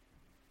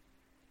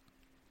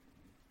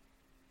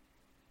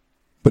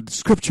 But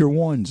Scripture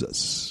warns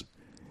us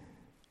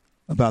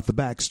about the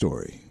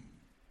backstory.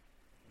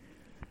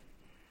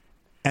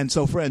 And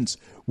so, friends,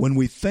 when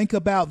we think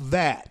about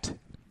that,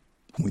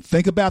 when we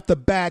think about the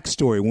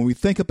backstory, when we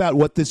think about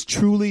what this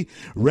truly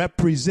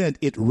represents,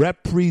 it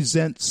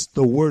represents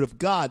the Word of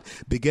God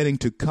beginning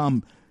to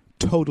come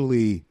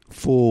totally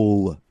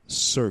full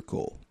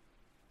circle.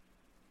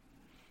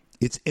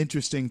 It's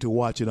interesting to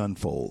watch it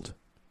unfold.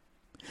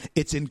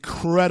 It's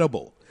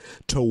incredible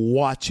to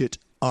watch it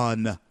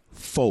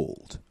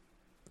unfold.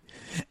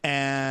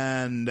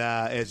 And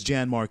as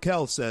Jan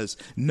Markell says,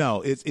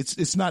 no,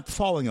 it's not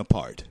falling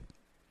apart.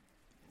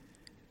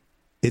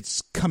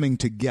 It's coming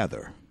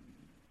together.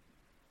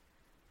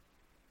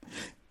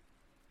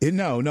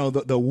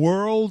 The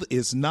world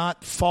is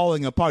not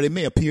falling apart. It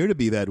may appear to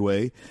be that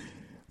way,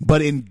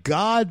 but in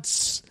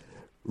God's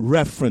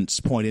reference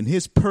point, in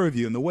his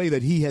purview, in the way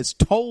that he has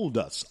told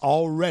us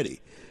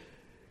already,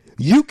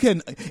 you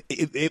can,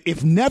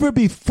 if never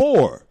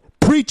before,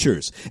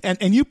 preachers,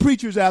 and you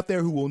preachers out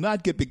there who will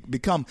not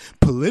become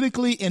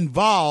politically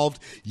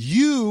involved,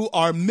 you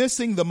are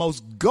missing the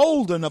most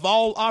golden of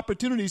all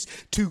opportunities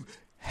to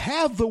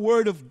have the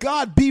Word of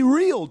God be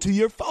real to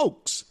your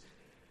folks.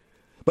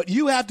 But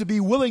you have to be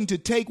willing to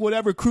take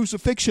whatever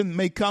crucifixion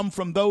may come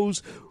from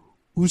those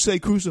who say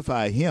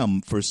crucify him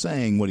for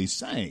saying what he's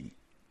saying.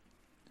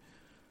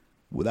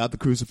 Without the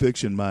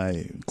crucifixion,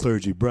 my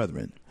clergy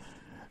brethren,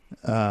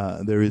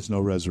 there is no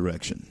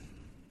resurrection.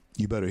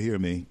 You better hear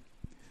me.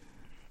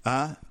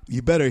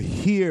 You better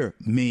hear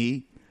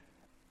me.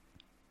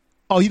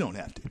 Oh, you don't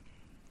have to.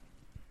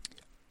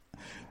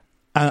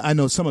 I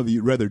know some of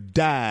you would rather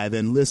die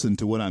than listen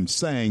to what I'm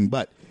saying,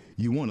 but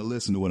you want to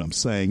listen to what I'm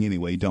saying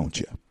anyway, don't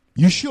you?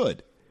 You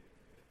should.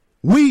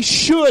 We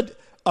should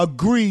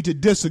agree to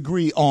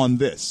disagree on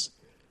this.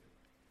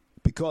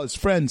 Because,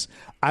 friends,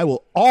 I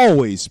will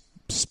always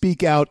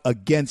speak out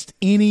against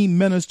any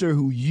minister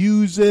who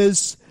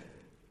uses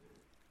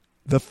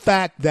the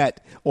fact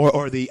that,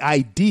 or the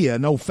idea,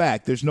 no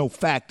fact, there's no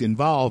fact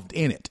involved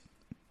in it,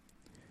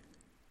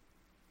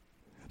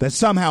 that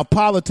somehow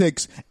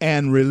politics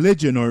and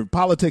religion, or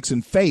politics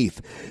and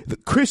faith, the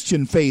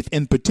Christian faith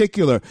in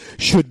particular,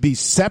 should be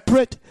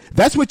separate.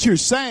 That's what you're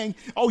saying.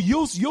 Oh,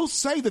 you'll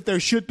say that there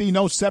should be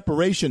no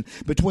separation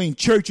between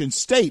church and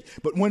state.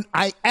 But when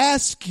I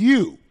ask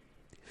you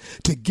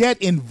to get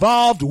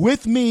involved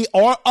with me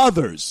or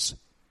others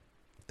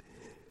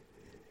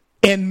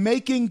in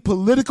making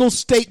political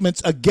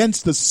statements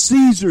against the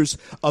Caesars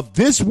of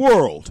this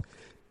world,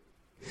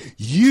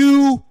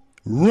 you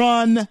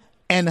run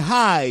and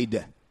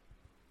hide.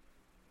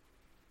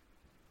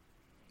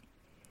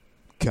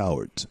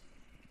 Cowards.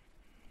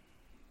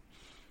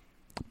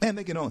 Man,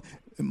 they can only.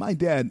 My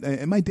dad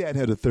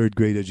had a third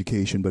grade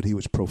education, but he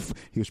was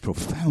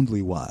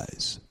profoundly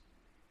wise.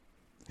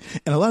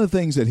 And a lot of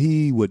things that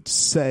he would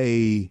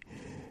say,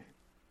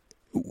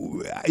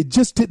 it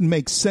just didn't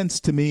make sense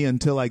to me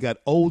until I got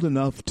old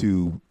enough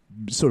to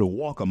sort of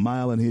walk a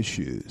mile in his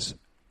shoes.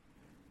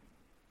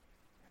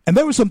 And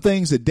there were some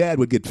things that Dad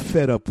would get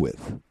fed up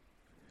with.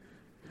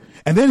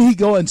 And then he'd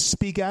go and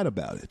speak out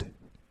about it.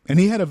 And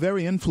he had a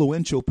very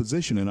influential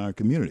position in our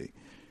community,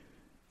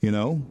 you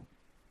know.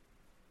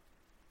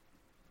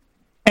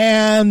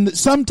 And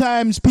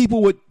sometimes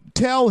people would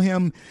tell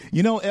him,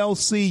 you know,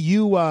 LC,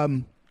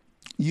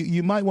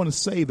 you might want to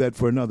save that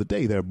for another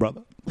day there,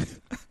 brother.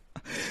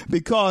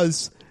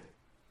 Because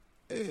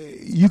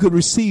you could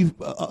receive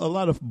a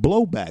lot of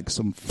blowback,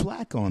 some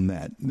flack on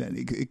that.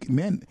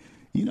 Man,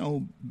 you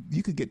know,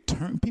 you could get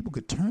people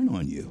could turn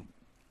on you.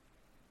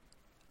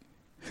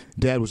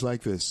 Dad was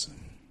like this.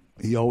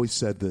 He always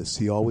said this.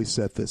 He always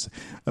said this.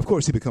 Of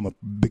course, he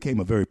became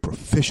a very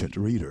proficient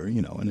reader,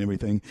 you know, and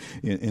everything.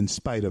 In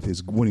spite of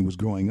when he was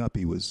growing up,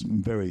 he was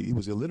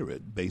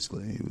illiterate.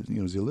 Basically, he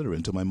was illiterate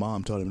until my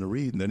mom taught him to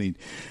read, and then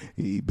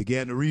he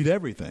began to read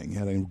everything.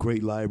 Had a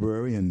great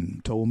library,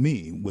 and told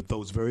me with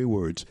those very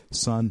words,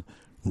 "Son,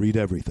 read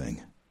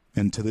everything."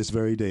 And to this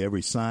very day,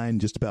 every sign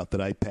just about that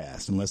I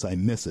pass, unless I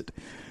miss it,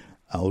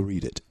 I'll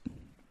read it.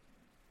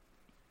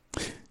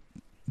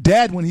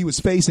 Dad, when he was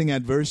facing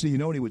adversity, you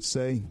know what he would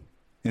say?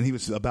 And he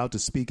was about to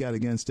speak out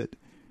against it.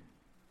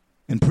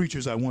 And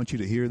preachers, I want you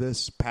to hear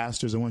this.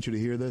 Pastors, I want you to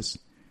hear this.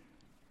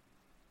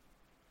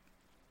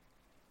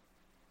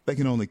 They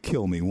can only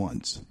kill me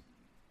once.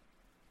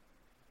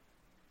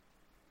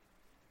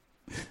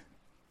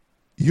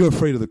 You're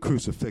afraid of the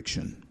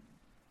crucifixion,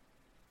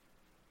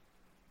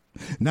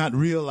 not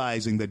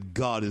realizing that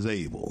God is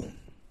able.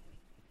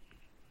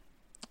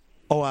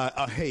 Oh,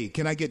 hey,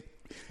 can I get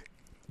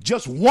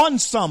just one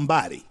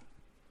somebody?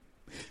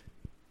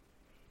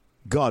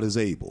 God is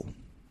able.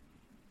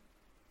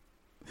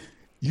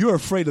 You're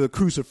afraid of the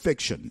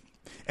crucifixion.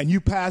 And you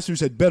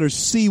pastors had better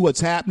see what's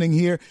happening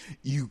here.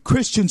 You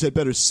Christians had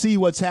better see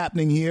what's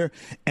happening here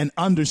and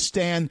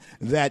understand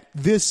that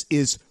this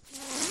is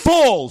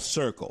full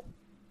circle.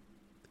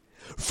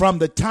 From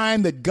the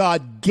time that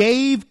God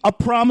gave a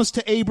promise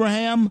to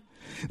Abraham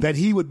that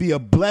he would be a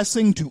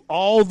blessing to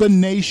all the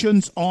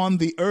nations on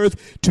the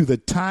earth, to the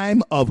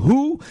time of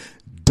who?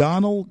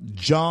 Donald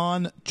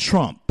John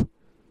Trump,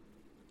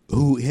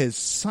 who is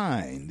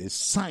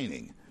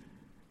signing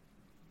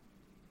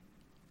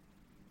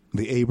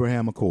the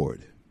Abraham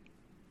Accord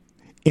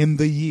in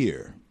the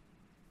year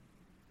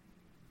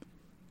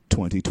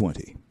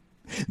 2020.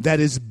 That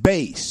is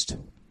based,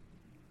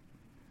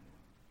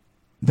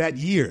 that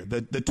year,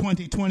 the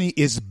 2020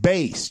 is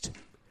based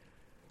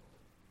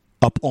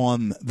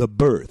upon the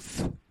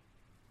birth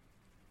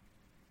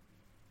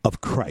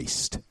of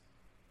Christ.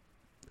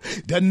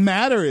 Doesn't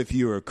matter if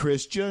you're a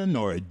Christian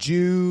or a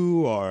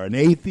Jew or an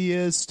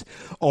atheist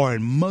or a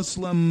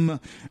Muslim,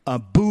 a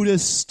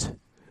Buddhist,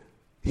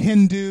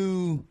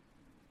 Hindu,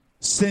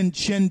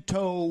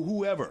 Shinto,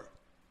 whoever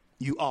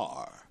you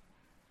are,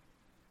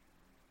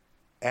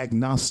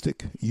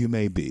 agnostic you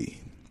may be.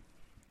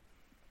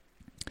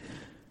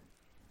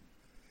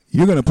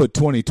 You're going to put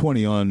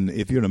 2020 on,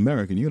 if you're an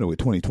American, you're going to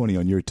put 2020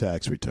 on your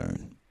tax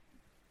return.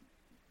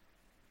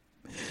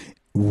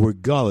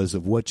 Regardless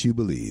of what you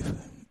believe,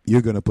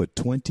 you're going to put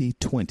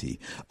 2020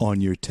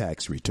 on your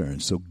tax return.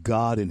 So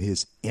God in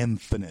his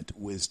infinite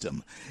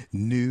wisdom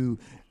knew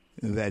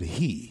that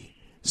he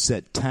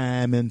set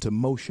time into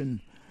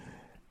motion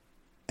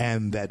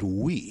and that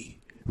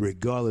we,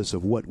 regardless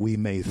of what we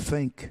may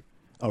think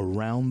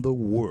around the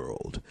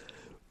world,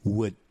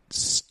 would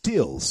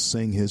still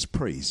sing his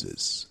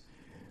praises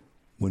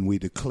when we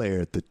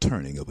declare the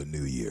turning of a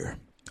new year.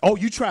 Oh,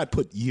 you try to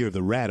put Year of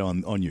the Rat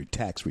on your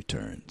tax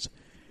returns.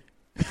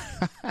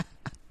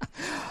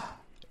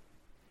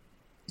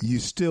 You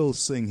still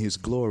sing his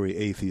glory,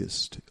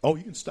 atheist. Oh,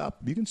 you can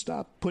stop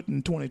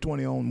putting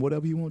 2020 on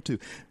whatever you want to.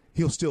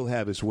 He'll still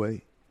have his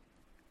way.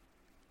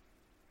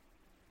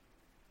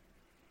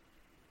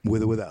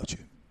 With or without you.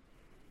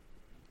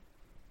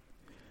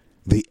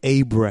 The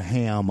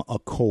Abraham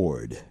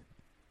Accord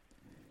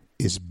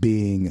is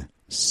being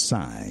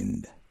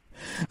signed.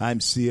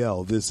 I'm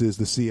CL. This is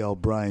the CL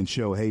Bryant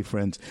Show. Hey,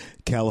 friends,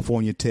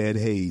 California Ted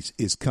Hayes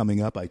is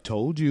coming up. I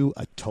told you.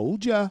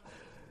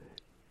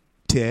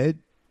 Ted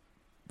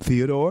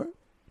Theodore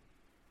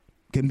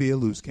can be a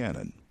loose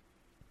cannon.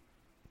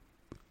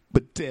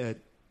 But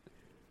Ted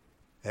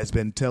has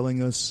been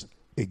telling us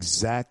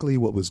exactly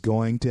what was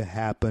going to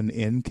happen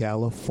in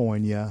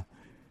California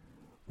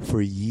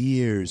for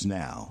years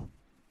now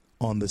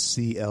on the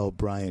CL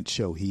Bryant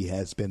Show. He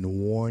has been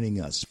warning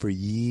us for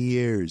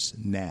years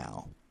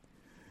now.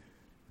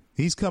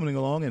 He's coming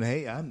along, and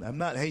hey,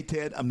 hey,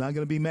 Ted, I'm not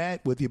going to be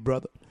mad with you,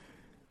 brother.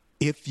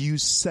 If you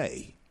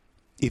say,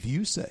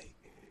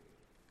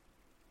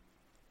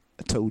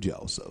 I told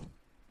y'all so.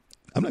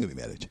 I'm not going to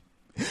be mad at you.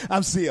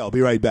 I'm CL. I'll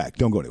be right back.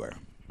 Don't go anywhere.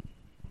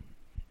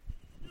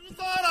 You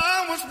thought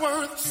I was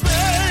worth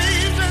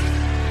saving,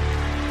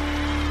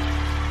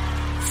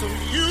 so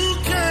you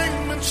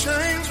came and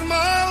changed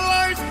my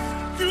life.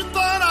 You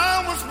thought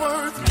I was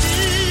worth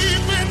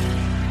keeping,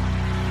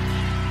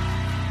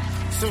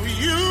 so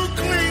you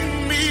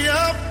cleaned me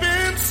up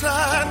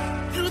inside.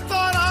 You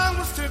thought I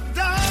was to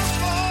die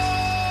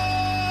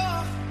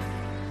for,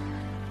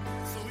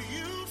 so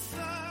you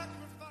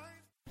sacrificed.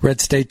 Red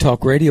State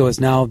Talk Radio is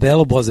now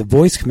available as a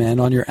voice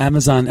command on your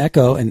Amazon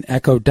Echo and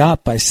Echo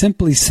Dot by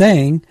simply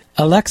saying,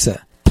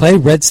 Alexa, play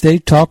Red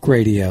State Talk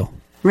Radio.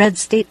 Red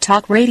State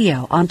Talk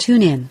Radio on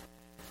TuneIn.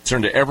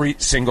 Concern to every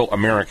single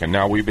American.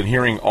 Now, we've been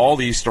hearing all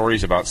these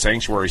stories about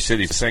sanctuary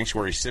cities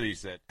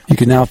that... You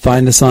can now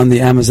find us on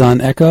the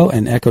Amazon Echo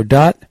and Echo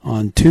Dot,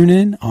 on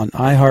TuneIn, on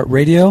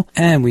iHeartRadio,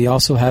 and we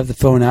also have the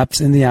phone apps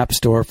in the App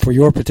Store for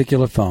your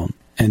particular phone.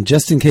 And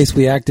just in case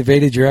we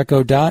activated your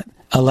Echo Dot,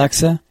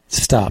 Alexa,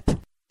 stop.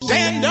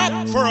 Stand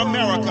up for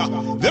America.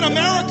 Then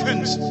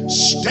Americans,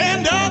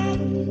 stand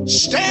up,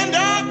 stand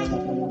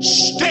up,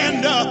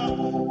 stand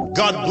up.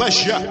 God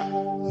bless you.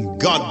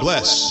 God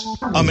bless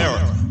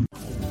America.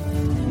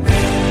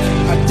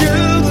 I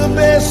do the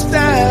best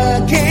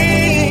I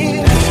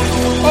can.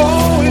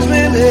 Always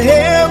lend a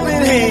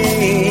helping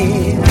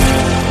hand.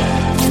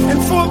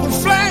 And for the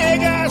flag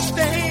I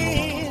stand.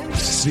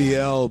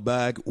 CL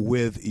back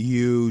with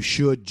you.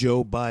 Should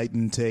Joe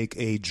Biden take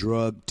a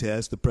drug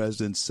test? The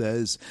president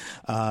says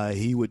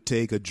he would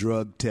take a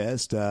drug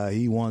test.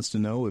 He wants to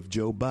know if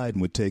Joe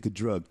Biden would take a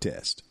drug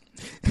test.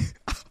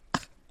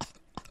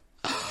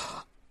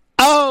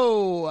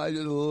 Oh, I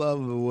just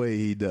love the way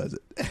he does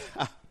it.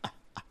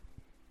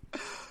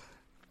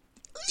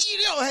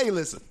 Hey,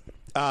 listen.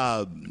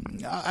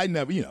 I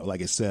never,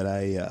 like I said,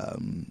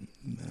 I'm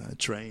a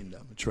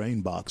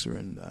trained boxer,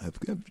 and have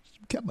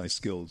kept my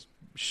skills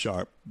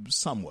sharp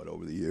somewhat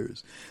over the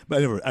years.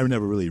 But I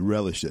never really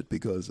relished it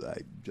because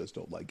I just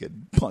don't like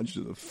getting punched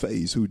in the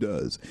face. Who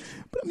does?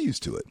 But I'm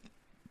used to it.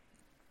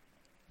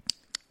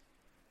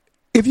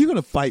 If you're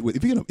gonna fight with,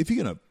 if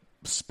you're gonna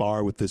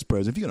spar with this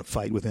president, if you're gonna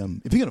fight with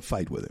him,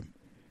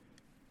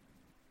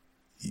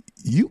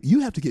 you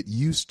have to get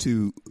used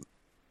to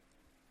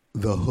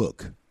the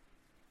hook.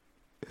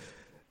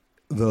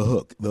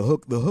 The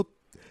hook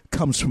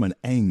comes from an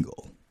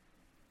angle.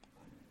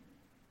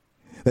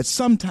 That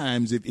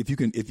sometimes if you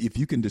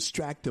can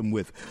distract them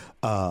with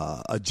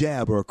a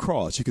jab or a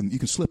cross, you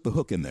can slip the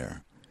hook in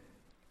there.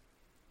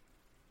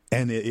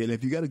 And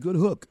if you got a good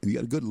hook, you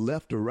got a good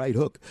left or right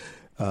hook,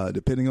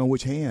 depending on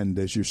which hand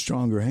is your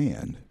stronger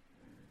hand,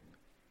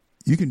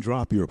 you can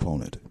drop your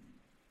opponent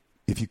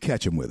if you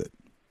catch him with it.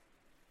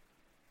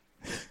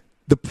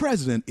 The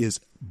president is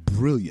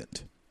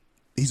brilliant.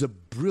 He's a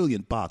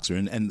brilliant boxer,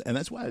 and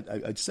that's why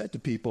I said to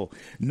people,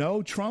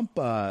 no, Trump,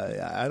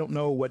 I don't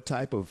know what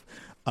type of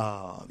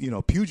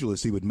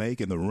pugilist he would make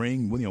in the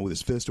ring, with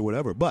his fist or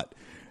whatever, but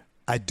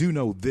I do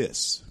know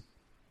this.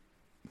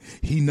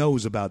 He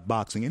knows about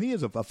boxing, and he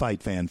is a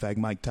fight fan. In fact,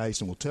 Mike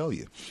Tyson will tell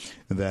you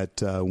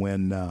that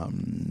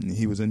when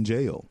he was in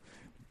jail,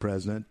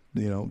 President,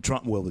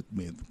 Trump,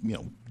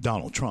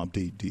 Donald Trump,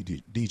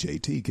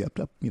 DJT, kept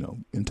up,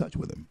 in touch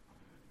with him.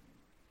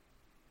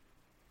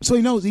 So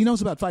he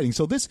knows about fighting.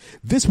 So this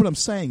what I'm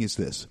saying is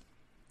this.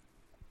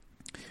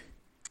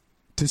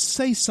 To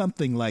say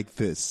something like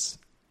this,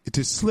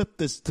 to slip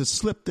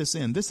this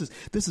in, this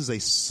is a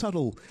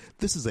subtle,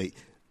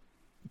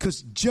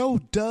 because Joe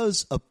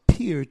does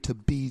appear to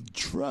be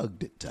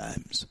drugged at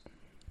times.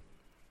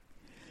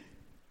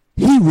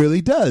 He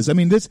really does. I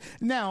mean,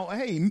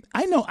 hey,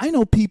 I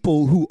know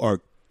people who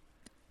are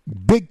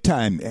big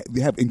time,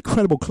 they have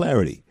incredible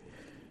clarity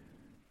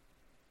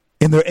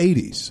in their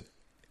 80s.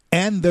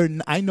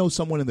 And I know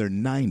someone in their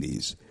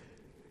 90s.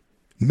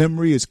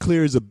 Memory is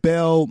clear as a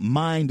bell.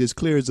 Mind is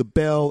clear as a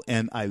bell.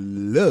 And I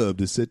love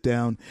to sit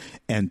down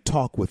and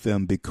talk with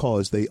them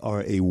because they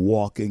are a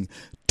walking,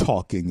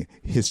 talking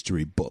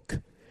history book.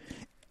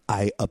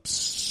 I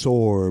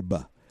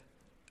absorb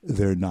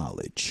their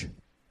knowledge.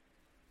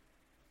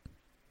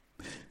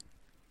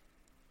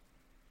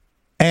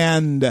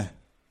 And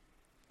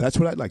that's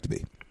what I'd like to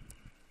be.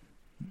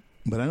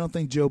 But I don't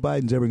think Joe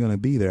Biden's ever going to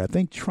be there. I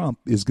think Trump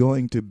is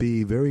going to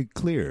be very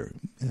clear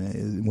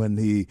when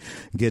he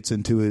gets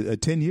into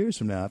 10 years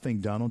from now. I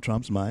think Donald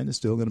Trump's mind is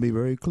still going to be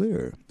very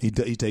clear. He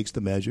takes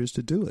the measures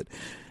to do it.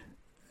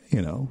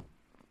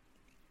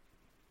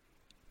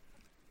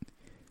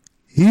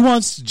 He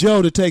wants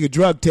Joe to take a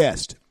drug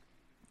test.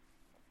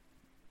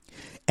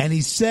 And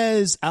he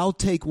says, I'll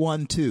take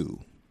one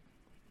too.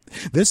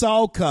 This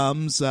all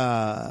comes in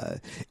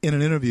an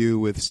interview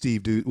with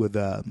Peter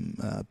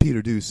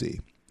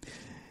Doocy.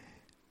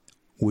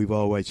 We've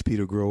all watched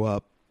Peter grow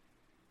up.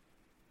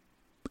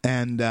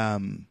 And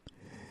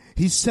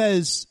he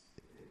says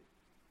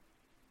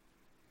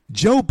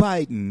he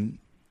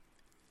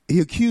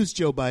accused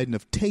Joe Biden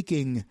of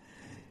taking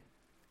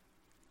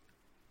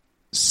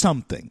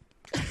something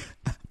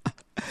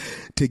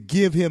to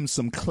give him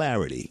some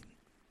clarity,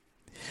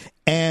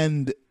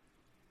 and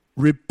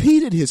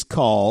repeated his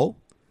call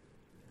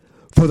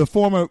for the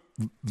former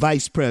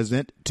vice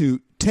president to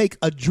take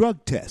a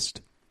drug test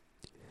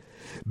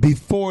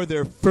before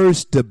their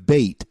first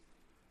debate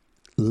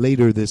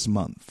later this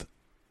month.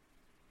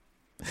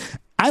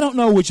 I don't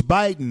know which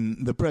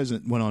Biden, the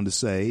president went on to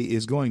say,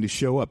 is going to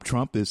show up.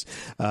 Trump is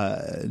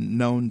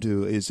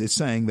is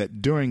saying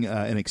that during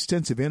an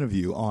extensive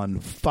interview on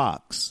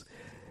Fox,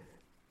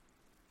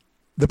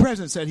 the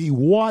president said he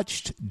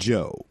watched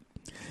Joe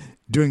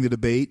during the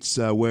debates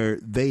where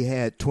they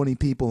had 20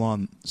 people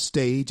on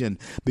stage. And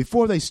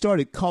before they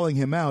started calling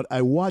him out,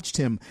 I watched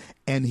him,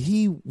 and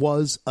he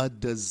was a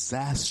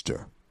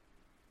disaster.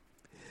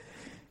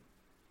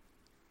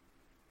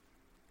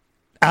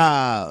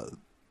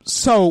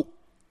 So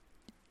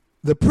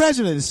the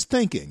president is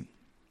thinking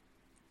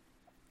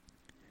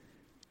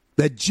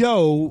that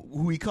Joe,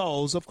 who he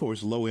calls, of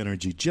course, low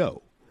energy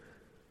Joe,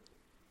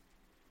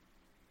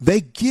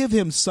 they give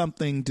him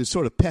something to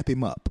sort of pep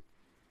him up.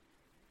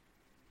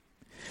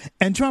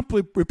 And Trump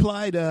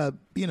replied,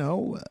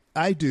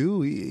 I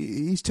do.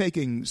 He's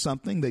taking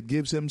something that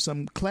gives him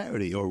some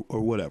clarity or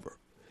whatever.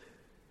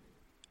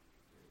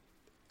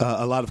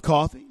 A lot of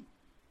coffee,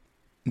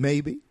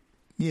 maybe.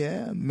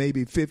 Yeah,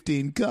 maybe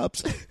 15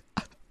 cups.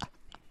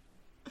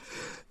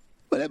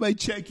 But that might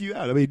check you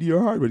out. I mean,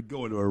 your heart would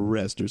go into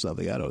arrest or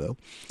something. I don't know.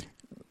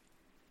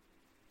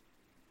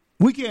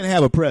 We can't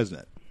have a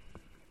president.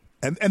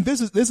 And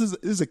this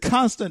is a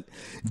constant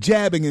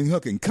jabbing and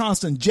hooking,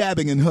 constant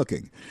jabbing and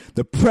hooking.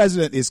 The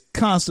president is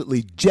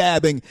constantly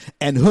jabbing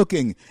and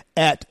hooking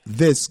at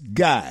this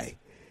guy.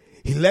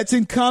 He lets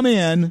him come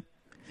in.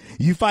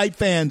 You fight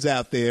fans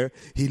out there.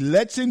 He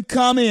lets him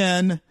come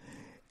in,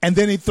 and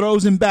then he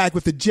throws him back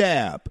with the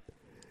jab.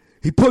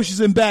 He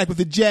pushes him back with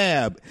the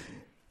jab.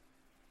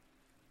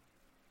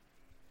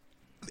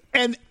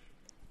 And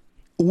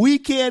we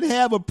can't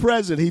have a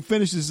president, he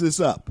finishes this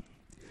up,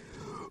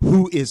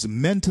 who is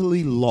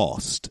mentally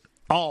lost.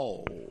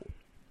 Oh,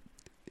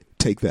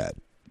 take that.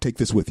 Take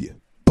this with you.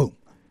 Boom.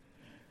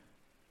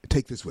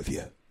 Take this with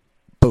you.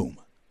 Boom.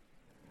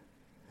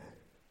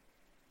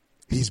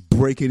 He's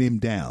breaking him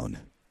down.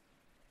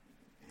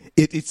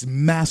 It's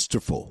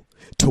masterful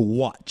to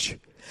watch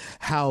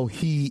how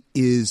he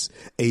is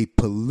a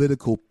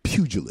political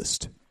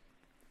pugilist.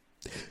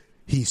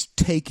 He's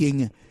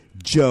taking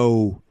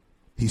Joe,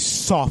 he's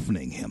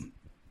softening him.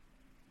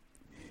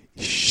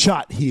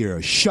 Shot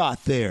here,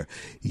 shot there.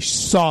 He's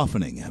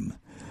softening him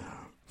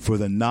for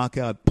the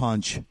knockout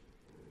punch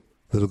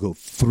that'll go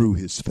through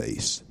his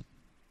face.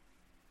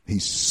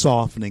 He's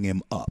softening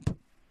him up.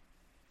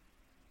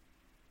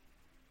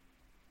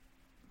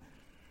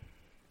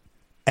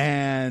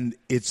 And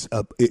it's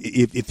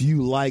if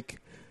you like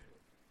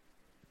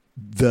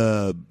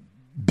the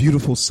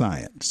beautiful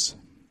science,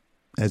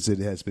 as it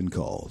has been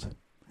called,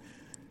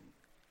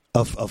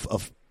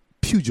 of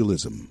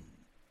pugilism,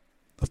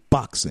 of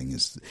boxing,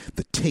 is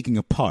the taking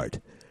apart,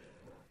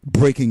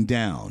 breaking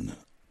down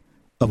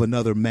of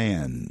another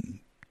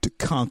man to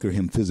conquer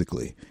him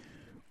physically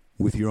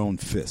with your own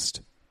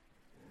fist.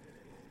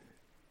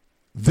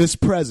 This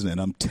president,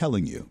 I'm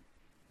telling you,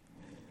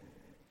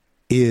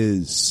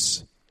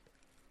 is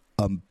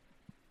a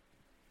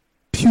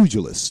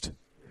pugilist,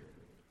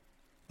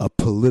 a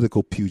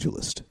political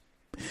pugilist.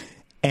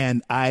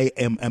 And I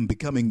am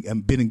beginning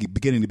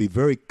to be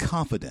very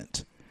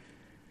confident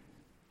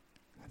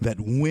that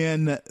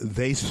when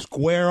they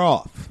square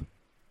off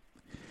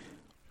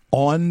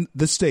on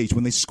the stage,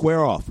 when they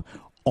square off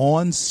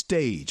on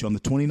stage on the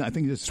 29th, I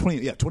think it's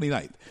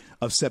 29th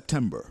of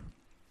September,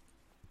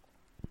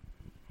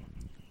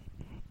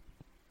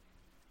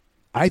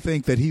 I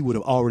think that he would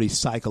have already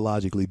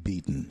psychologically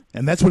beaten.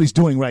 And that's what he's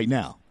doing right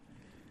now.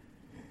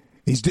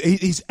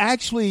 He's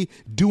actually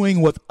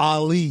doing what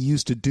Ali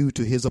used to do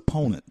to his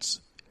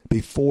opponents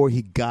before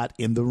he got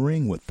in the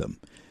ring with them.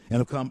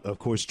 And, of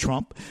course,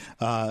 Trump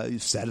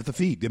sat at the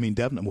feet. I mean,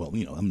 definitely.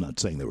 Well, I'm not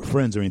saying they were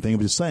friends or anything. I'm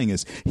just saying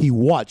is he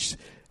watched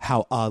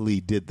how Ali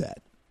did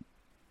that.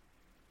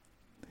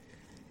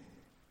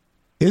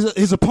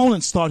 His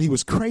opponents thought he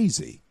was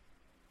crazy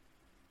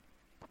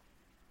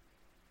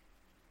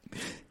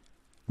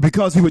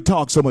because he would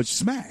talk so much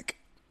smack.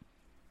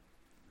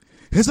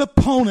 His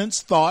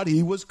opponents thought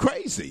he was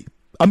crazy.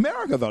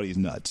 America thought he's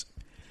nuts.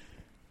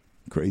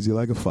 Crazy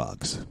like a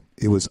fox.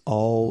 It was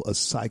all a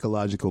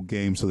psychological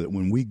game so that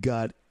when we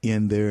got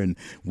in there and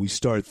we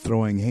started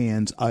throwing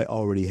hands, I'm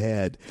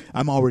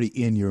already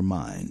in your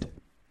mind.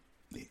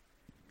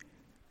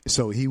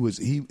 So and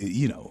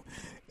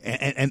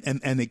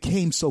it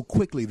came so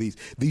quickly.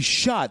 These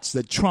shots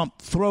that Trump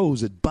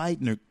throws at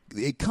Biden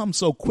it comes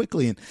so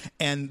quickly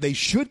and they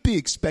should be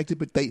expected,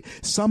 but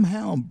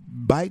somehow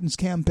Biden's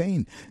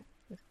campaign,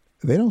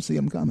 they don't see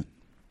them coming.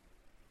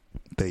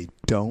 They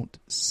don't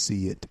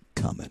see it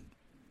coming.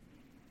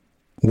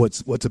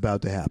 What's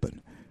about to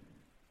happen?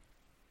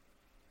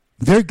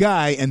 Their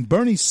guy, and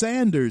Bernie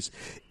Sanders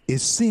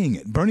is seeing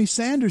it. Bernie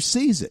Sanders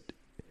sees it.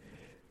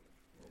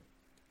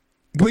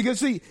 Because,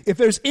 see, if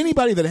there's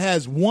anybody that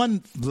has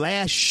one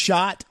last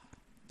shot,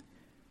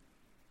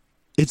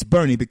 it's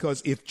Bernie.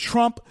 Because if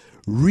Trump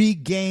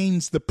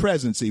regains the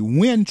presidency,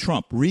 when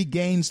Trump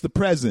regains the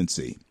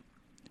presidency,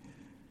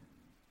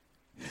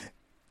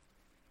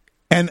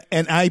 and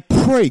I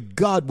pray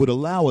God would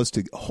allow us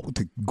to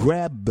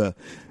grab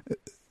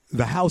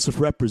the House of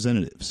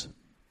Representatives.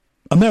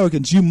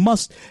 Americans, you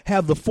must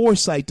have the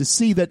foresight to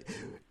see that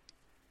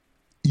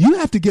you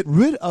have to get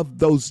rid of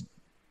those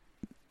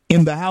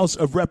in the House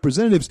of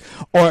Representatives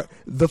or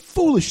the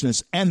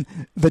foolishness and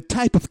the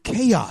type of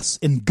chaos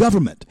in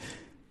government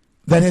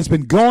that has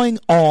been going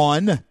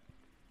on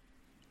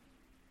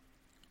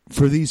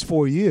for these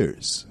 4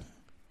 years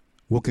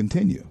will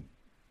continue.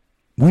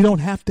 We don't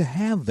have to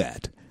have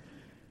that.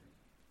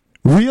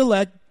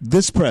 Reelect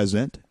this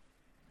president,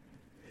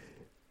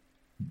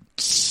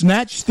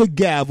 snatch the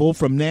gavel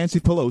from Nancy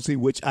Pelosi,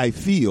 which I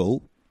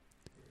feel,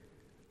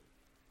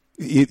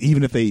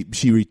 even if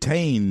she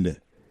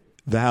retained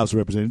the House of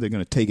Representatives, they're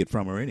going to take it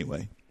from her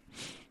anyway.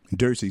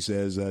 Dursey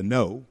says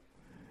no.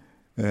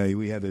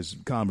 We had this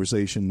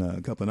conversation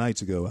a couple of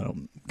nights ago.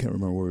 Can't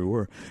remember where we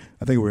were.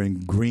 I think we were in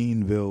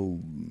Greenville,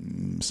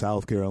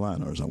 South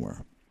Carolina or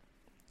somewhere.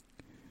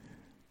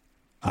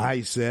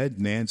 I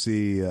said,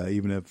 Nancy,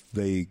 even if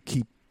they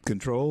keep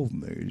control,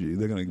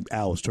 they're going to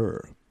oust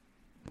her.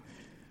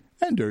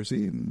 And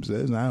Dursey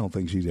says, I don't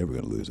think she's ever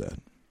going to lose that.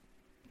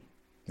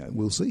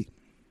 We'll see.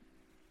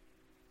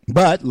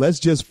 But let's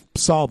just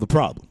solve the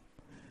problem.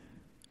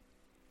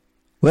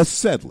 Let's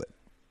settle it.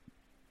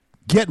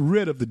 Get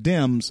rid of the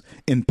Dems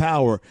in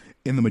power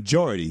in the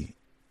majority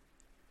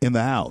in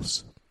the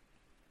House.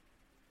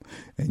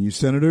 And you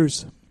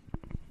senators,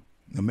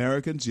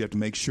 Americans, you have to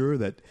make sure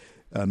that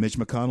Mitch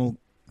McConnell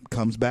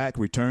comes back,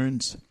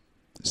 returns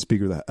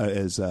speaker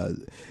as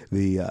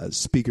the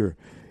speaker,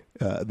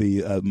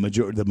 the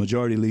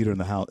majority leader in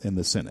the House, in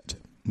the Senate,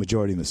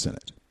 majority in the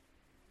Senate.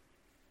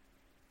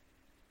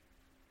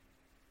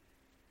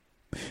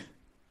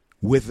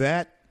 With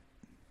that,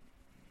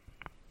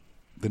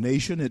 the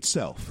nation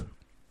itself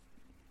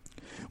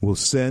will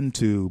send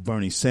to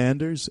Bernie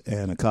Sanders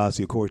and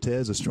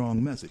Ocasio-Cortez a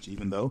strong message,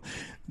 even though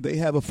they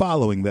have a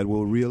following that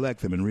will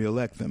reelect them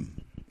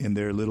in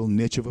their little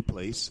niche of a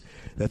place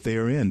that they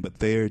are in. But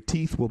their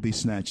teeth will be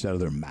snatched out of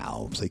their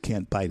mouths. They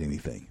can't bite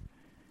anything.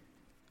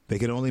 They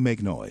can only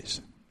make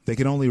noise. They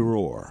can only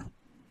roar.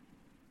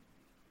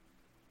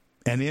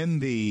 And in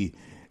the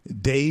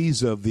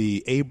days of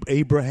the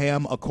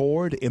Abraham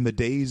Accord,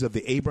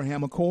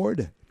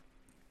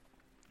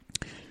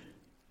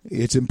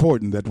 it's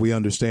important that we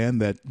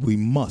understand that we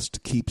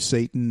must keep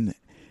Satan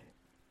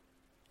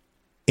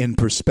in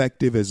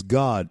perspective as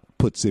God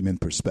puts him in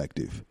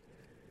perspective,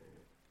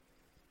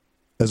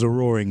 as a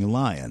roaring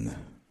lion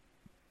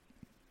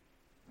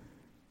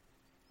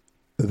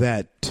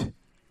that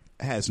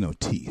has no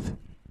teeth.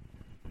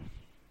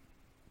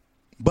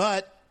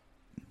 But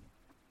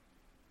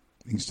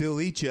he can still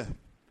eat you,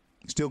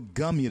 still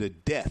gum you to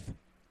death.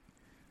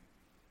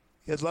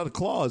 He has a lot of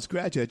claws,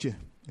 scratch at you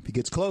if he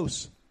gets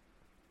close.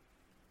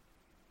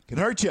 Can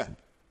hurt you.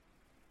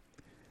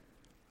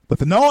 But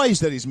the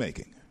noise that he's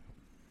making,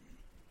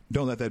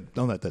 don't let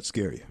that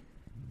scare you.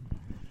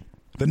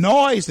 The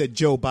noise that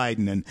Joe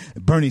Biden and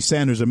Bernie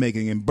Sanders are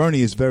making, and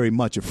Bernie is very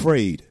much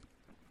afraid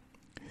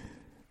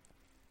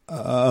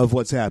of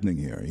what's happening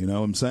here. You know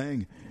what I'm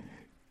saying?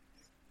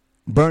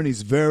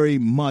 Bernie's very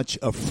much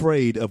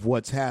afraid of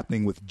what's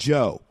happening with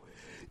Joe.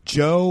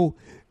 Joe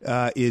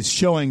is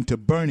showing to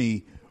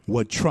Bernie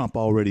what Trump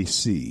already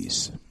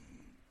sees.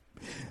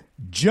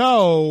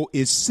 Joe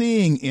is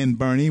seeing in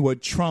Bernie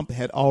what Trump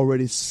had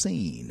already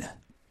seen.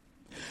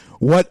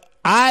 What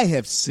I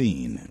have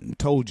seen and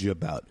told you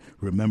about.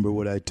 Remember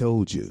what I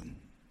told you.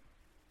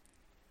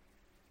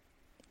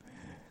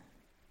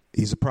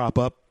 He's a prop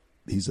up.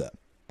 He's a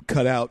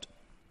cutout,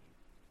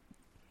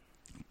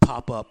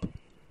 pop up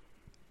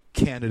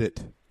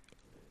candidate.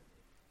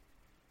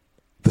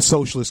 The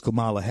socialist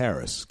Kamala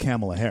Harris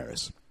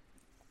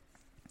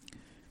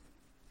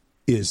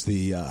is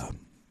the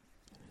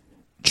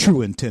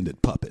true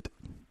intended puppet.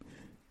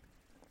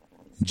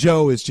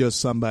 Joe is just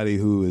somebody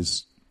who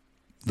is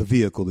the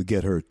vehicle to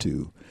get her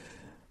to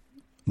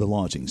the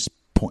launching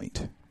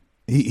point.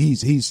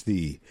 He's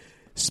the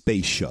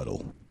space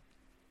shuttle.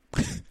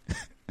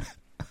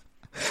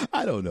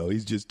 I don't know.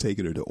 He's just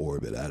taking her to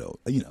orbit.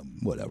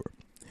 Whatever.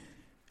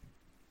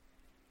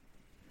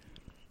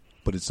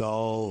 But it's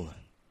all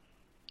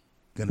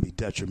going to be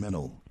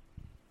detrimental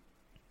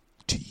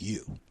to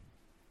you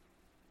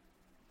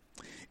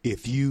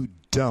if you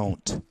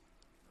don't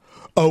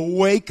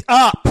wake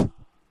up.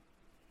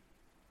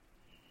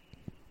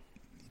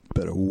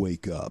 Better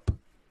wake up.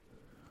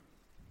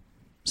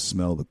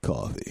 Smell the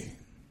coffee.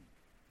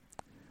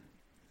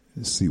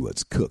 See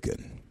what's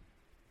cooking.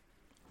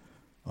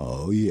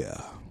 Oh,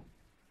 yeah.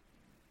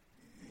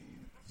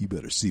 You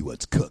better see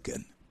what's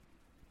cooking.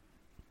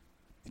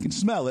 You can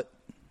smell it,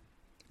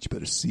 but you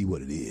better see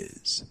what it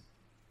is.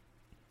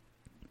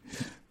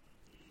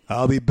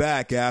 I'll be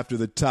back after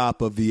the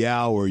top of the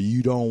hour.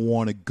 You don't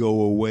want to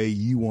go away.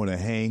 You want to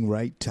hang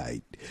right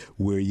tight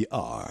where you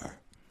are.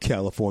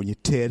 California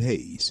Ted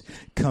Hayes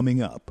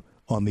coming up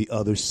on the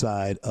other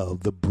side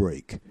of the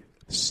break.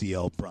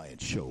 C.L.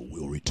 Bryant Show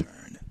will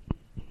return.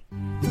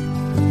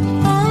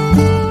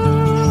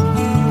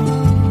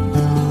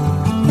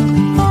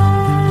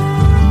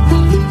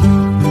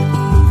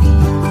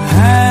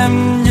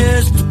 I'm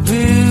just a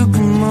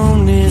pilgrim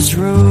on this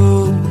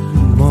road,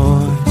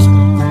 boys.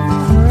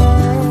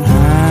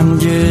 I'm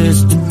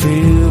just a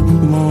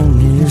pilgrim on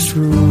this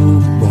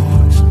road,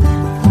 boys.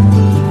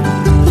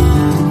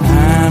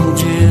 I'm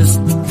just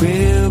a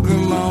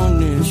pilgrim on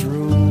this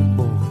road,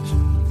 boys.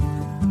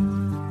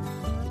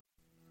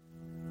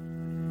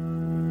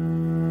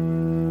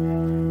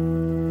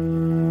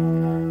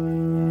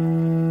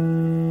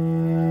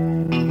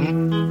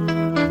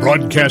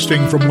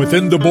 Broadcasting from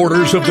within the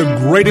borders of the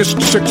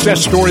greatest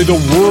success story the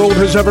world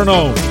has ever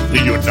known,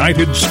 the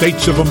United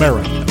States of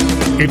America.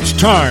 It's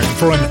time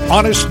for an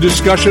honest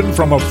discussion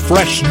from a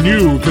fresh,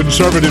 new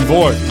conservative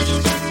voice.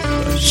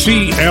 The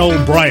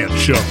C.L. Bryant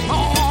Show.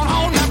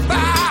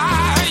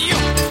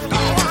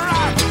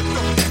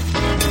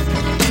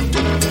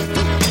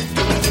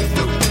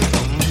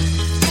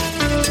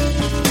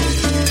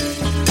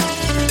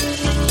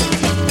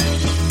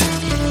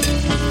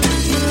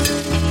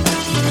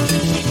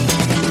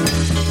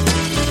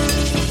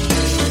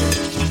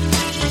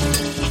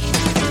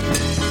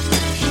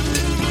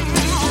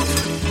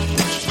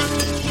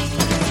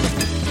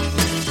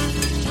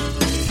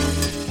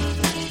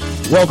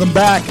 Welcome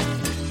back.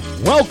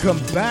 Welcome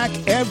back,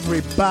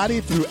 everybody,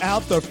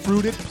 throughout the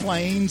fruited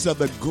plains of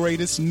the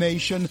greatest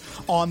nation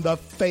on the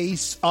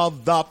face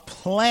of the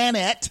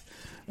planet.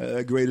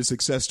 Greatest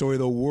success story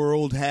the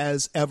world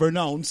has ever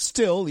known,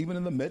 still, even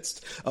in the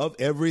midst of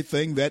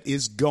everything that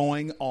is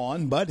going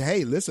on. But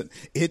hey, listen,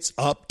 it's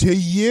up to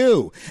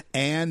you,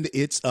 and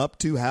it's up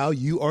to how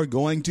you are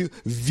going to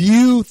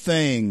view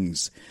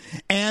things.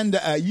 And,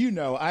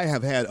 I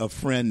have had a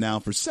friend now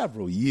for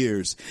several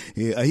years.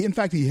 In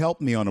fact, he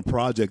helped me on a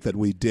project that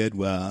we did,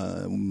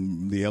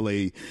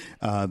 the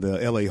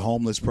LA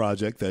homeless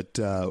project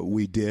that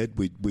we did.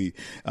 We're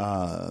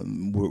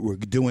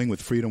doing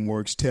with Freedom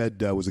Works.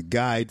 Ted was a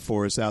guide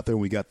for us out there.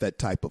 We got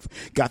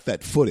that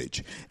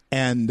footage.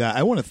 And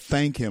I want to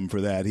thank him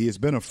for that. He has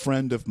been a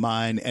friend of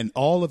mine, and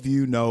all of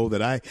you know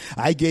that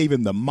I gave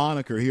him the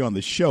moniker here on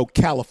the show,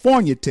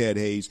 California Ted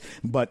Hayes,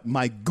 but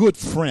my good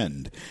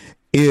friend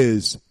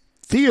is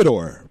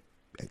Theodore.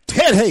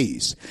 Ted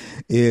Hayes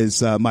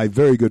is my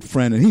very good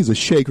friend, and he's a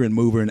shaker and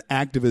mover, an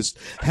activist,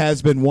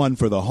 has been one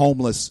for the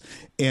homeless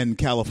in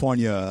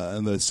California,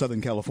 in the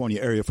Southern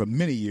California area for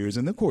many years,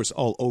 and of course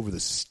all over the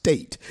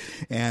state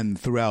and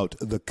throughout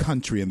the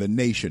country and the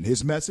nation.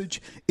 His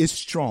message is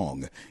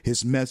strong.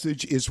 His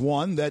message is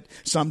one that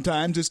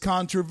sometimes is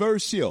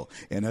controversial.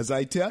 And as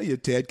I tell you,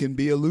 Ted can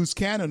be a loose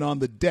cannon on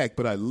the deck,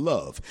 but I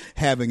love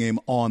having him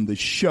on the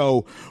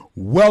show.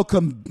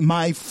 Welcome,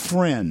 my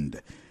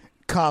friend,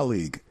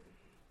 colleague,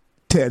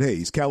 Ted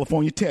Hayes.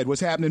 California Ted,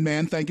 what's happening,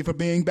 man? Thank you for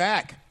being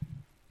back.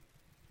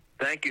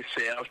 Thank you,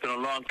 Sal. It's been a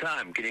long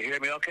time. Can you hear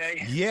me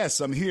okay? Yes,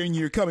 I'm hearing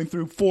you're coming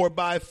through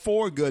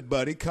 4x4, good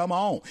buddy. Come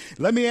on.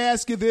 Let me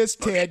ask you this,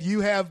 Ted. Okay.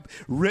 You have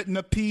written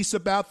a piece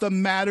about the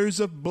matters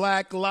of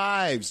black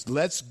lives.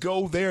 Let's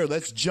go there.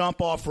 Let's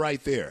jump off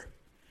right there.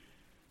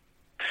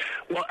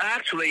 Well,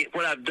 actually,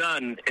 what I've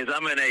done is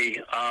I'm in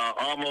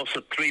almost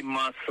a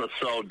 3-month or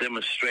so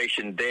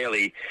demonstration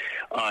daily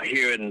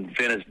here in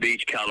Venice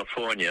Beach,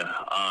 California.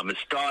 It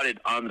started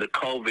on the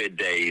COVID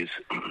days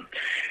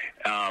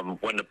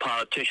when the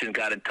politicians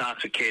got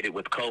intoxicated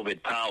with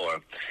COVID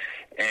power,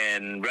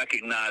 and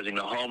recognizing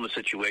the homeless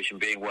situation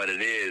being what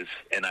it is.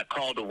 And I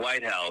called the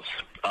White House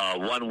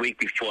 1 week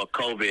before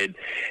COVID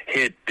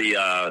hit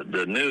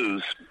the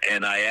news,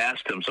 and I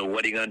asked them, so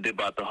what are you going to do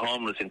about the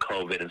homeless and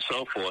COVID and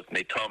so forth? And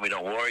they told me,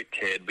 don't worry,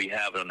 Ted, we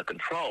have it under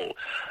control.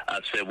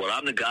 I said, well,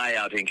 I'm the guy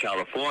out here in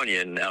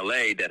California, in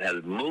L.A., that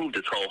has moved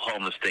this whole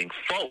homeless thing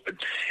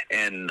forward,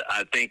 and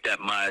I think that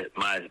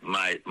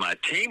my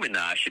team and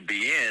I should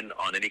be in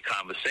on any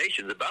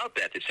conversations about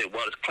that. They said,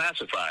 well, it's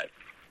classified.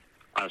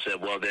 I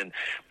said, well, then,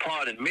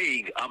 pardon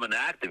me, I'm an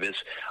activist.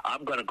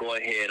 I'm going to go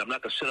ahead. I'm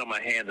not going to sit on my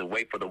hands and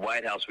wait for the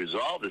White House to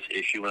resolve this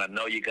issue, and I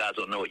know you guys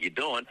don't know what you're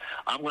doing.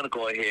 I'm going to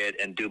go ahead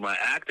and do my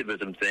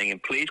activism thing,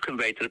 and please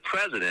convey to the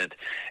president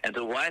and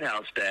to the White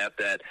House staff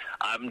that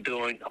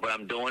what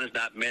I'm doing is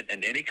not meant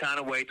in any kind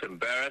of way to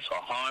embarrass or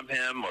harm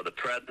him or the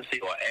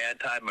presidency or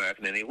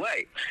anti-American in any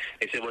way.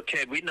 They said, well,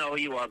 Ted, we know who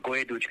you are. Go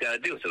ahead and do what you got to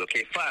do. I said,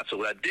 okay, fine. So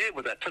what I did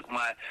was I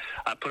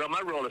put on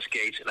my roller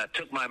skates, and I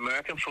took my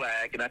American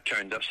flag, and I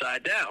turned it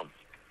upside down.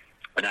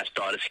 And I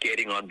started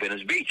skating on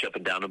Venice Beach up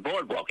and down the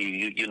boardwalk.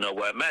 You know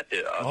where I'm at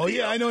there.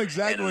 Yeah, I know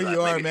exactly where you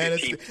are, man.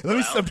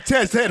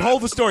 Ted,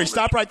 hold the story.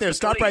 Stop right there.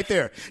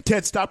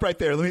 Ted, stop right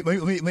there. Let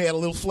me add a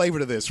little flavor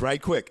to this right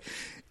quick.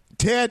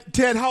 Ted,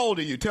 how old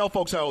are you? Tell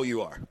folks how old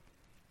you are.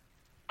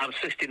 I'm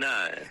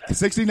 69.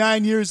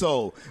 69 years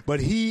old. But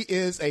he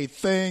is a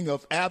thing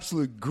of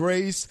absolute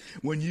grace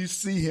when you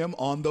see him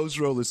on those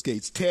roller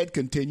skates. Ted,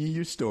 continue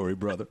your story,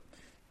 brother.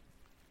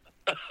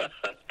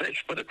 Thanks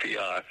for the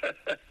PR.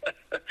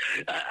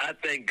 I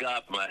thank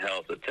God for my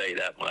health, to tell you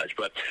that much.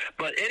 But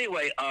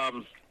anyway,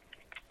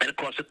 and, of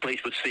course, the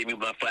police would see me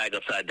with my flag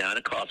upside down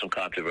and cause some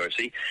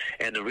controversy.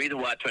 And the reason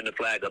why I turned the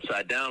flag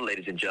upside down,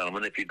 ladies and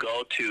gentlemen, if you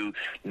go to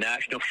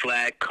National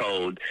Flag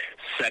Code,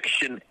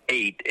 Section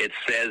 8, it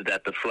says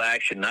that the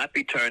flag should not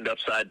be turned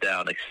upside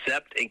down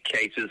except in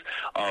cases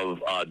of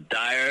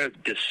dire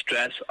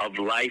distress of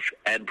life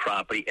and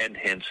property, and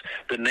hence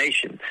the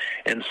nation.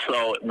 And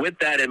so with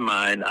that in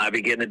mind, I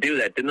began to do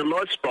that. Then the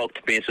Lord spoke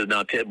to me and said,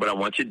 now, Ted, what I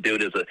want you to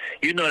do,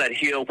 you know that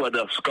hill where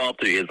the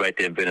sculpture is right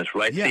there in Venice,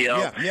 right,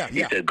 Theo? Yeah.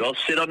 He said, go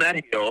sit on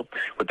that hill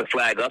with the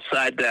flag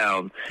upside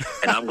down,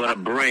 and I'm going to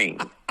bring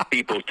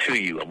people to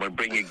you. I'm going to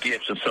bring you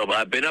gifts. And so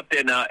I've been up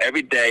there now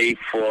every day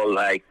for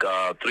like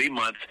 3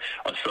 months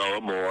or so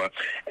or more,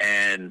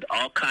 and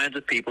all kinds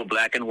of people,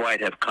 black and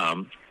white, have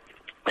come.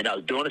 And I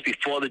was doing this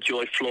before the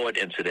George Floyd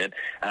incident.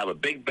 I have a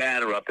big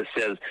banner up that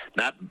says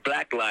not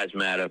Black Lives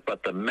Matter,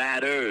 but the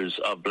matters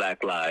of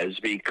Black Lives,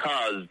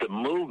 because the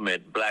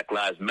movement Black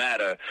Lives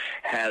Matter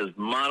has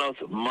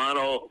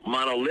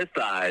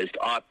monolithized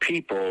our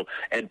people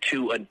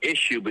into an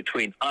issue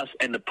between us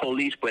and the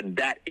police when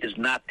that is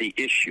not the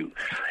issue.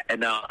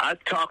 And now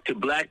I've talked to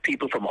black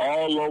people from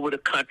all over the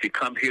country,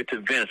 come here to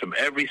Venice, from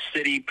every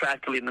city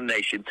practically in the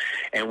nation,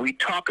 and we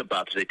talk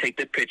about this. They take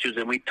their pictures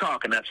and we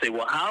talk, and I say,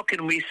 well, how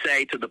can we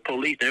say to the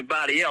police and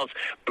everybody else,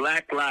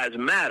 Black Lives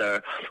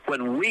Matter,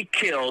 when we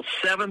kill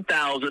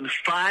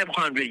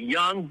 7,500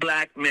 young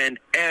black men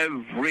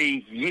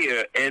every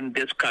year in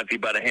this country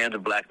by the hands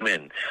of black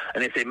men?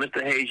 And they say,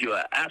 Mr. Hayes, you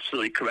are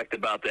absolutely correct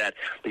about that.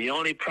 The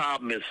only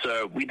problem is,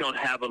 sir, we don't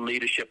have a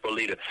leadership or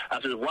leader. I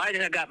said, why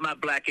did I got my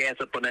black ass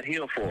up on that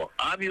hill for?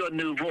 I'm your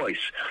new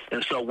voice.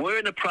 And so we're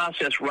in the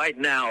process right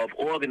now of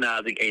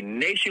organizing a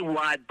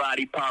nationwide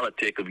body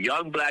politic of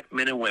young black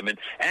men and women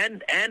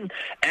and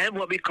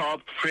what we call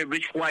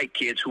privileged white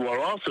kids who are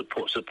also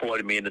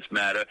supporting me in this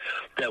matter,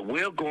 that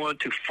we're going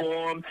to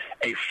form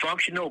a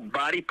functional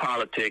body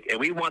politic, and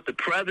we want the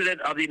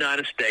President of the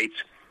United States,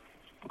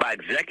 by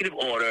executive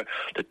order,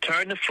 to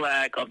turn the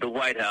flag of the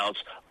White House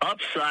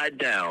upside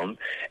down,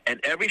 and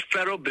every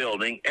federal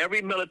building,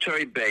 every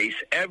military base,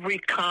 every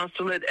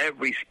consulate,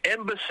 every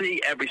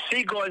embassy, every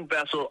seagoing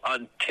vessel,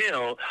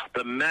 until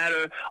the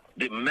matters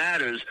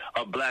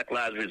of Black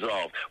Lives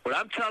resolved. What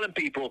I'm telling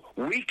people,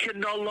 we can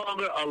no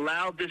longer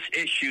allow this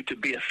issue to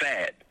be a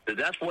fad.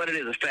 That's what it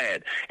is, a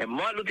fad. And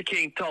Martin Luther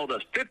King told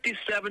us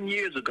 57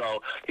 years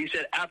ago, he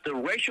said, after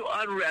racial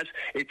unrest,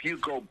 if you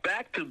go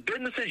back to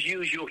business as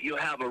usual, you'll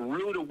have a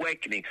rude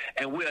awakening.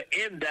 And we're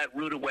in that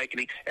rude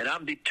awakening, and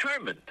I'm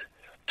determined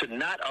to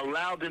not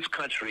allow this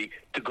country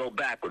to go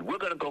backward. We're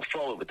going to go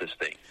forward with this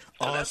thing.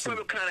 So awesome. That's where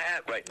we're kind of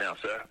at right now,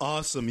 sir.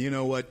 Awesome. You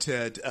know what,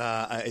 Ted?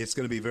 It's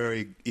going to be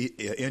very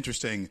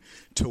interesting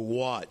to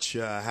watch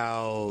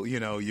how,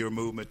 your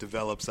movement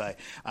develops. I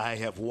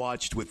have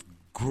watched with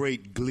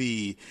great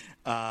glee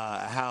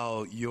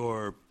how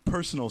your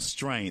personal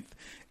strength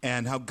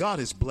and how God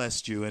has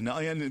blessed you. And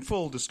in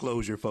full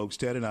disclosure, folks,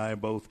 Ted and I are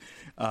both,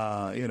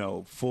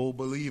 full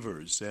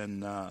believers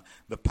in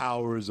the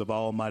powers of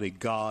Almighty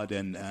God.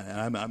 And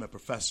I'm a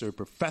professor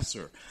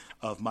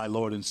of my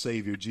Lord and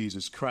Savior,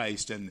 Jesus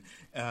Christ. And,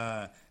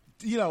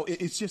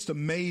 it's just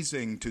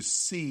amazing to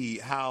see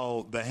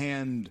how the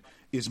hand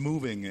is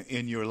moving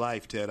in your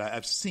life, Ted.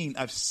 I've seen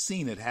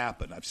it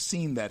happen. I've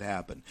seen that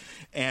happen.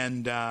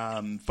 And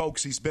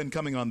folks, he's been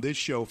coming on this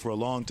show for a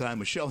long time.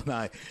 Michelle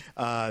and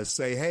I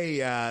say, hey,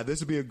 this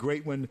would be a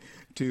great one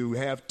to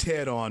have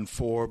Ted on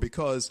for,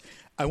 because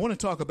I want to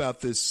talk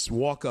about this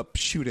walk-up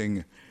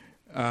shooting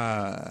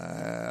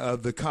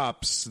of the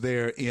cops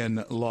there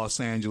in Los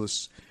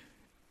Angeles,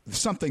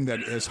 something that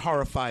has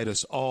horrified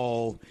us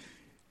all.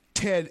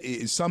 Ted,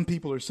 some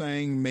people are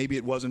saying maybe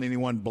it wasn't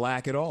anyone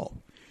black at all.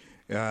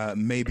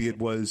 Maybe it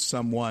was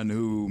someone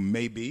who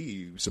may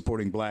be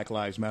supporting Black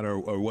Lives Matter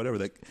or whatever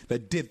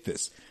that did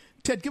this.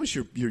 Ted, give us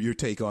your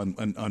take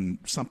on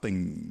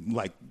something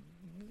like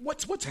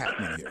what's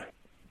happening here.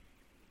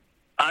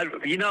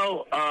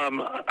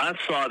 I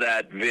saw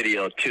that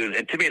video too,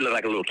 and to me it looked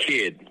like a little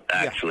kid,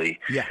 actually.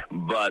 Yeah.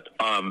 But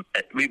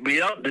we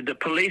don't. The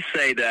police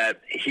say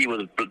that he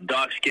was a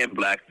dark-skinned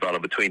black fellow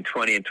between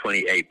 20 and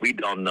 28. We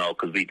don't know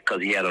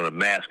because he had on a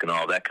mask and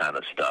all that kind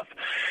of stuff.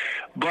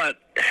 But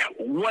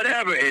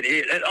whatever it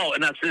is,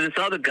 and I see this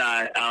other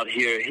guy out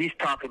here, he's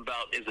talking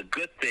about it's a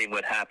good thing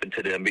what happened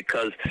to them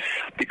because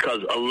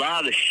a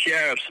lot of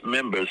sheriff's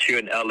members here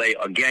in L.A.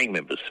 are gang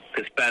members,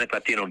 Hispanic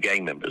Latino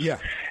gang members. Yeah.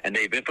 And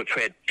they've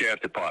infiltrated the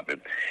sheriff's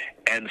department.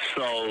 And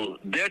so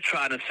they're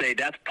trying to say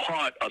that's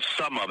part of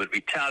some of it,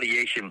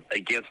 retaliation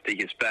against the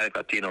Hispanic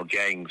Latino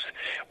gangs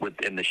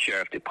within the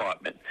sheriff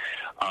department.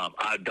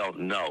 I don't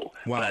know.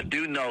 Wow. But I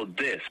do know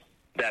this,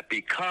 that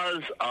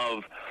because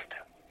of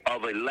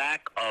a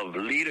lack of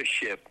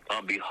leadership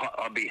on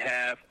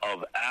behalf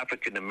of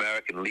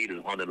African-American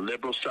leaders on the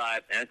liberal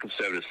side and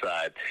conservative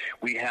side,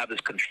 we have this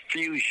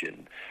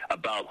confusion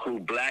about who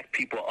black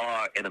people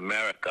are in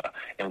America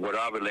and what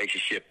our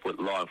relationship with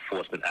law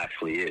enforcement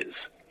actually is.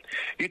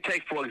 You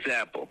take, for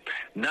example,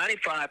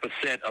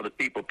 95% of the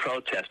people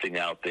protesting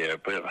out there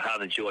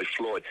behind George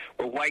Floyd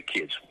were white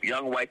kids,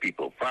 young white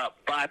people,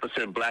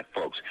 5% black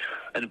folks.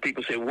 And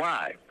people say,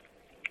 why?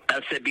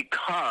 I said,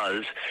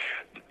 because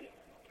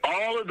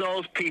all of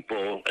those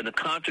people and the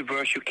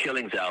controversial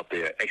killings out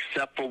there,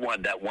 except for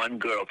that one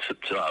girl,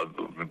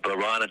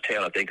 Bryant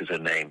Taylor, I think is her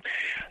name,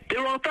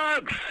 they're all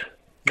thugs.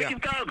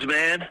 Freaking thugs,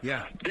 man.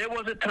 Yeah. There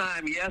was a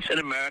time, yes, in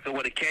America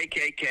where the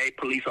KKK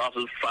police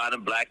officers find a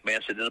black man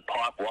sitting in the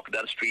park, walking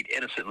down the street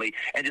innocently,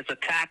 and just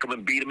attack him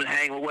and beat him and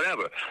hang him or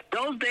whatever.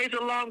 Those days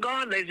are long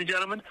gone, ladies and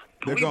gentlemen.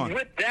 They're gone.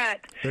 With that,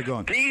 they're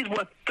gone. These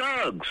were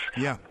thugs.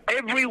 Yeah.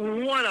 Every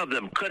one of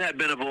them could have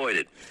been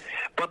avoided.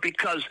 But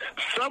because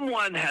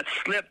someone had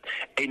slipped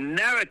a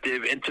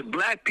narrative into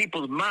black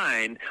people's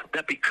mind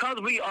that because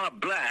we are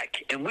black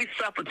and we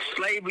suffered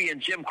slavery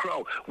and Jim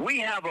Crow, we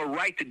have a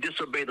right to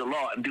disobey the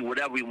law and do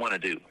whatever we want to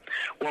do.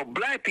 Well,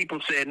 black people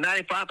said,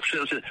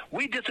 95% said,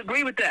 we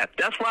disagree with that.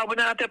 That's why we're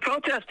not out there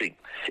protesting.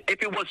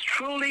 If it was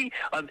truly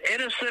an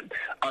innocent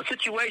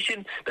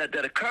situation that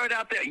occurred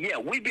out there, yeah,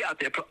 we'd be out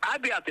there.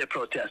 I'd be out there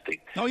protesting.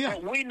 Oh, yeah.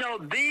 But we know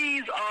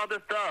these are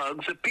the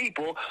thugs, the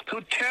people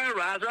who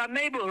terrorize our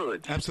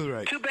neighborhoods. Absolutely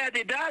right. Too bad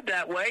they died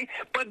that way,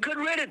 but good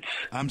riddance.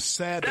 I'm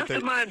sad That's the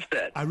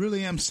mindset. I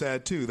really am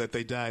sad, too, that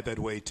they died that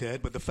way,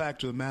 Ted. But the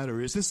fact of the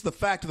matter is, this is the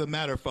fact of the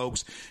matter,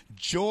 folks.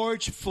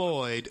 George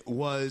Floyd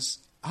was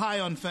high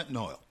on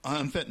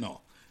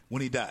fentanyl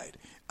when he died.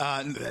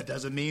 That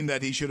doesn't mean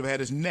that he should have had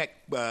his neck,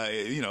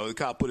 the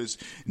cop put his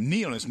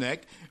knee on his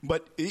neck.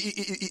 But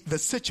the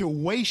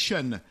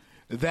situation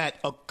that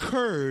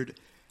occurred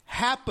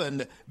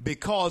happened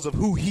because of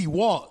who he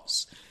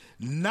was,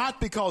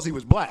 not because he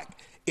was black.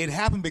 It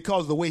happened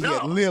because of the way he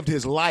had lived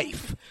his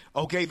life.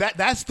 Okay,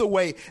 that's the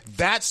way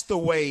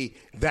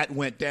that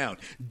went down.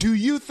 Do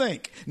you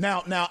think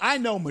now? I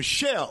know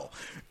Michelle.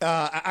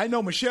 I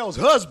know Michelle's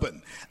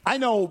husband. I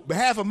know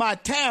half of my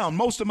town,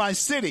 most of my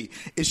city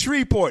is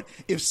Shreveport.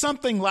 If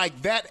something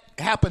like that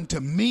happened to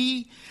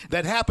me,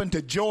 that happened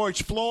to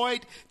George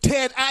Floyd,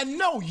 Ted, I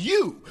know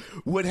you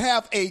would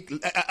have a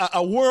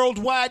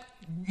worldwide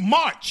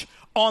march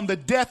on the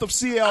death of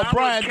C.L.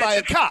 Bryant by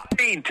a cop.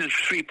 To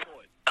Shreveport.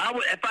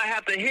 If I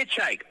have to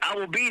hitchhike, I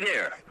will be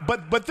there.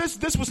 But this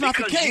was not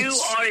the case. Because you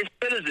are a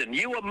citizen.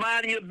 You are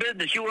minding your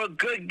business. You are a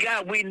good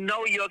guy. We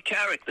know your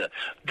character.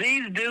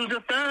 These dudes are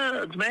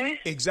thugs, man.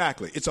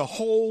 Exactly. It's a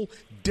whole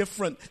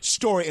different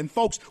story. And,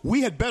 folks,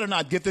 we had better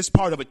not get this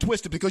part of it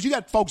twisted because you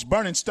got folks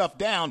burning stuff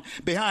down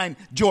behind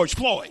George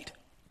Floyd.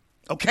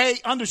 Okay?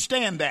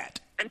 Understand that.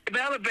 And they've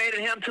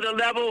elevated him to the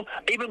level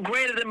even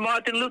greater than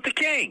Martin Luther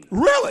King.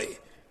 Really?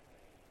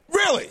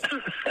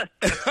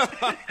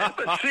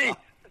 But see,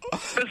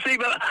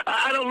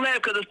 I don't laugh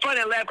because it's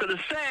funny. I laugh because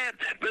it's sad.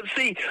 But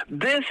see,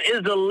 this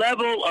is the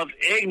level of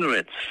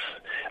ignorance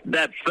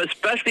that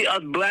especially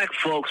us black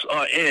folks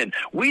are in.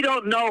 We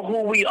don't know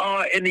who we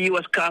are in the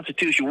U.S.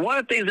 Constitution. One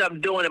of the things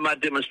I'm doing in my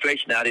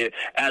demonstration out here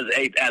as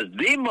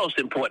the most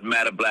important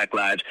matter, Black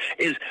Lives,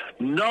 is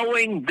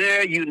knowing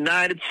their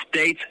United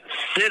States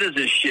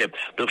citizenship.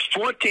 The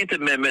 14th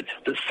Amendment,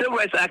 the Civil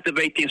Rights Act of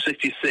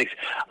 1866.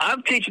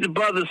 I'm teaching the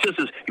brothers and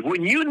sisters,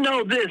 when you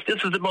know this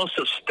is the most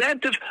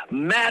substantive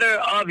matter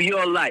of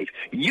your life.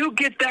 You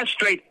get that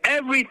straight,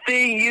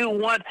 everything you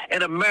want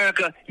in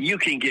America, you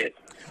can get.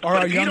 Are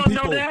our young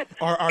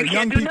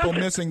people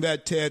missing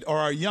that, Ted? Are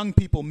our young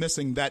people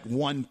missing that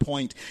one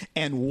point?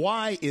 And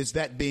why is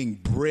that being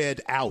bred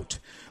out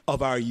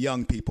of our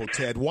young people,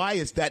 Ted? Why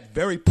is that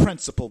very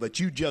principle that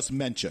you just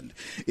mentioned?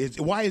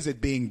 Why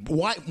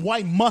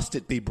must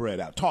it be bred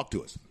out? Talk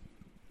to us.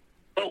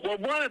 Well,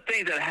 one of the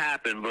things that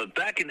happened was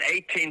back in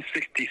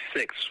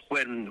 1866,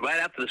 right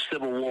after the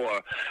Civil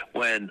War,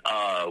 when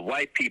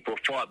white people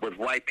fought with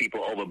white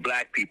people over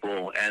black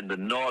people, and the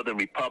Northern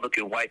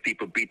Republican white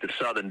people beat the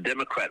Southern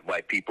Democrat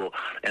white people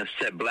and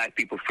set black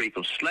people free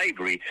from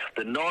slavery,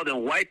 the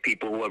Northern white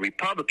people, who were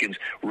Republicans,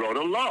 wrote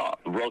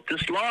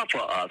this law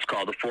for us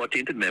called the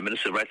 14th Amendment,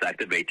 the Civil Rights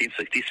Act of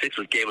 1866,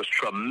 which gave us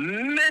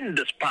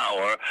tremendous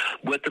power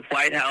with the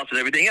White House and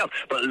everything else,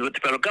 but with the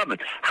federal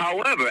government.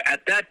 However,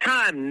 at that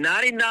time,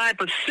 99%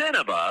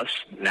 of us,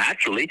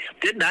 naturally,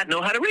 did not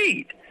know how to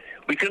read.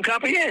 We couldn't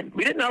comprehend.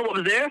 We didn't know what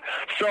was there.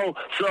 So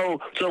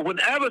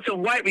whenever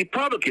some white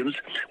Republicans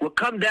would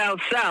come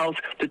down south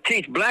to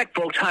teach black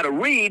folks how to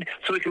read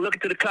so we can look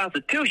into the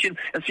Constitution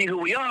and see who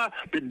we are,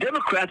 the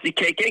Democrats, the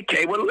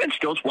KKK, would lynch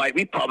those white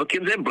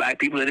Republicans and black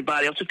people and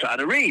anybody else who's trying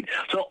to read.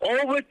 So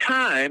over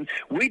time,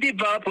 we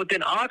developed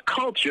within our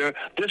culture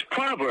this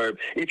proverb: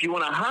 if you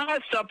want to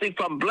hide something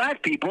from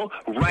black people,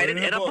 write it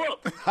in a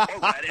book or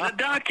write it in a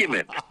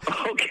document.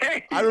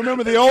 Okay? I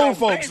remember the old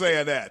folks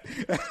saying that.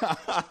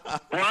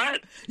 What?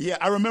 Yeah,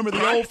 I remember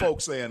the old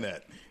folks saying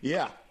that.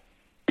 Yeah.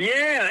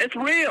 Yeah, it's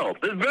real.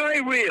 It's very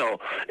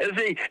real. And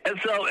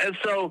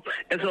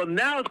so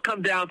now it's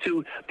come down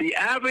to the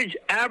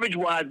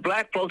average-wise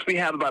black folks. We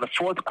have about a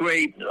fourth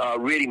grade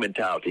reading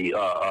mentality,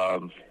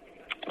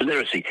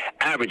 literacy,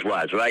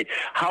 average-wise, right?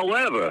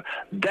 However,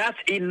 that's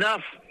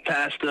enough,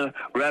 Pastor,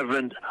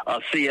 Reverend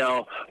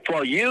CL,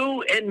 for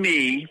you and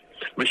me,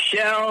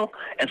 Michelle,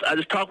 and I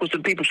just talked with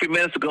some people 3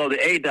 minutes ago, the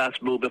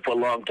ADOS movement for a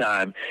long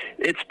time.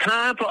 It's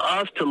time for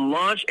us to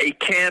launch a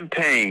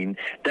campaign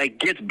that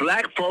gets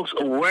black folks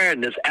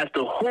awareness as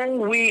to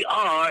who we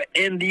are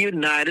in the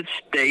United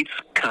States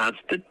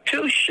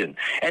Constitution.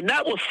 And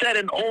that will set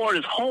in order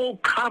this whole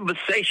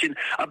conversation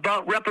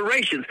about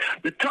reparations.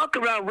 The talk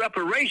around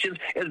reparations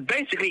is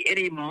basically an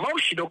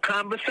emotional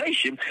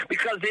conversation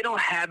because they don't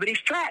have any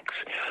facts.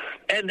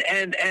 And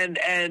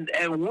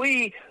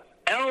we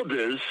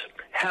elders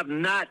have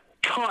not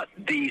taught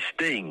these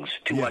things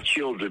to our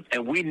children,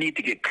 and we need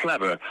to get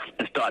clever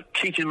and start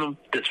teaching them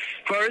this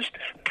first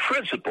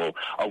principle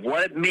of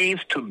what it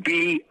means to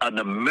be an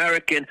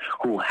American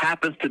who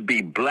happens to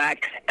be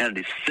black and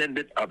a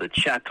descendant of the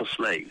chattel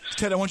slaves.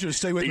 Ted, I want you to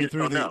stay with me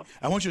through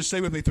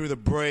the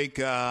break,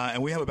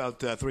 and we have about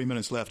 3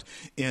 minutes left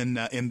in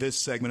this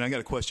segment. I got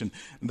a question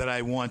that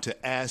I want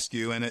to ask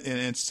you, and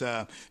it's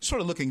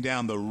sort of looking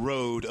down the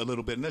road a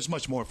little bit, and there's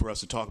much more for us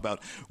to talk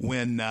about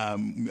when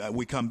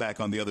we come back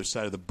on the other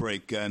side of the break.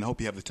 And I hope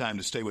you have the time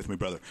to stay with me,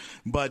 brother.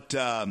 But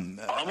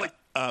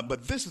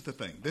this is the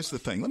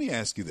thing. Let me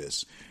ask you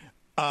this: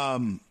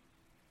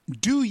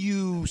 do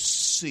you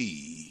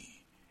see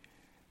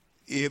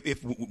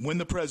if when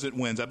the president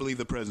wins? I believe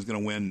the president's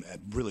going to win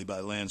really by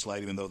a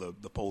landslide, even though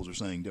the polls are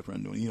saying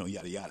different.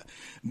 Yada yada.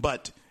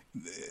 But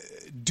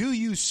do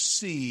you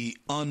see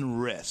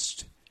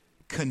unrest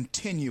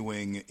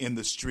continuing in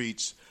the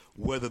streets,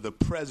 whether the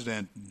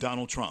president,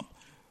 Donald Trump,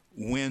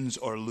 wins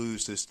or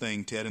lose this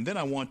thing, Ted? And then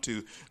I want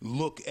to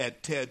look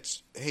at Ted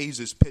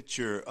Hayes'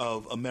 picture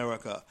of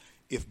America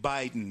if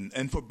Biden,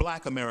 and for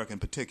black America in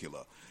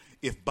particular,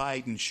 if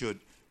Biden should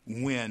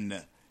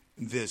win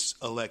this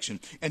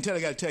election. And Ted, I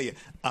got to tell you,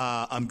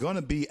 I'm going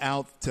to be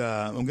out.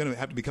 I'm going to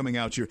have to be coming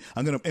out here.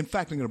 I'm going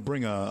to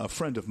bring a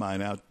friend of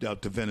mine out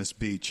to Venice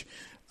Beach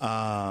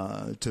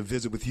to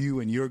visit with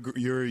you and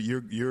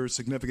your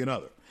significant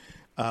other.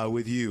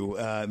 With you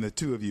and the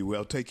two of you,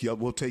 we'll take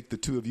the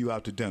two of you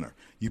out to dinner.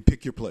 You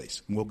pick your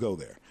place, and we'll go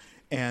there.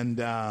 And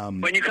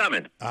when you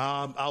coming?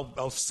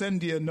 I'll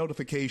send you a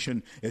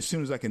notification as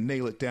soon as I can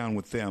nail it down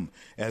with them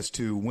as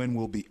to when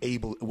I'll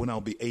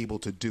be able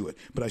to do it.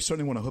 But I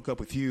certainly want to hook up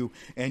with you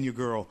and your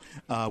girl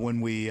when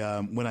we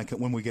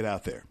get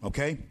out there.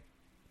 Okay?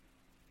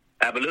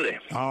 Absolutely.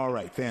 All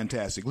right,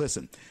 fantastic.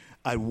 Listen,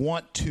 I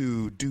want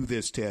to do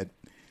this, Ted.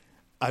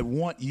 I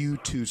want you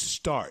to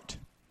start.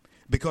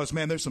 Because,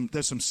 man, there's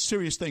some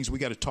serious things we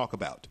got to talk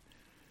about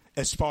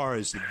as far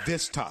as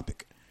this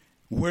topic.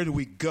 Where do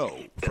we go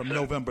from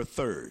November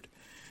 3rd?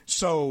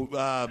 So,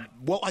 I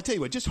tell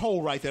you what, just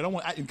hold right there.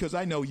 Because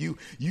I know you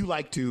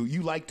like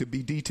to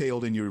be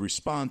detailed in your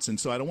response, and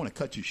so I don't want to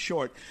cut you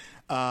short.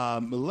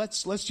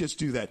 Let's just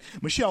do that.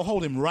 Michelle,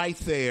 hold him right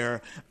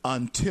there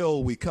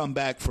until we come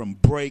back from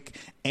break.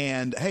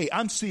 And hey,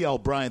 I'm C.L.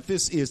 Bryant.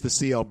 This is the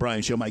C.L.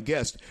 Bryant Show. My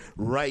guest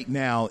right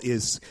now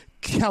is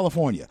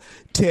California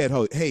Ted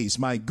Hayes,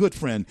 my good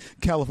friend,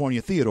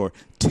 California Theodore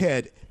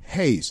Ted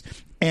Hayes.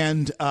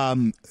 And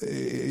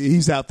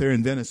he's out there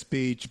in Venice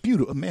Beach.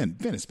 Beautiful, man.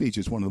 Venice Beach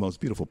is one of the most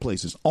beautiful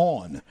places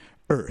on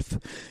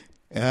earth.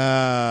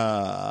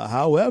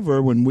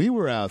 However, when we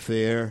were out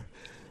there,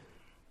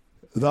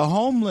 the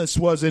homeless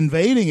was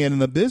invading it, and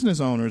the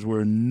business owners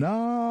were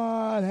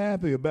not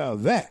happy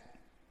about that.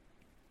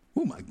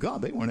 Oh, my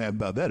God, they weren't happy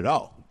about that at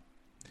all.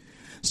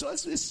 So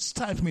it's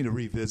time for me to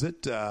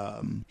revisit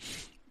Southern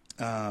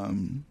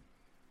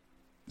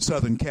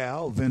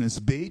Cal, Venice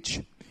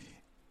Beach,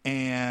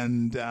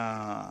 and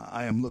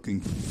I am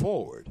looking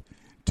forward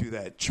to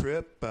that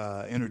trip,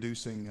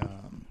 introducing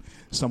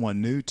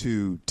someone new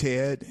to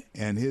Ted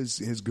and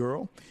his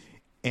girl.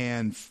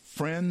 And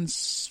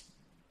friends,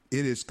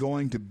 it is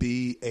going to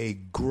be a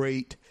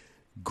great,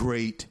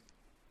 great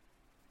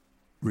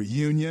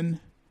reunion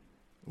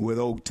with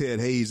old Ted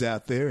Hayes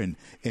out there in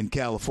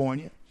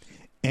California.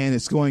 And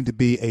it's going to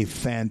be a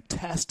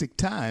fantastic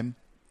time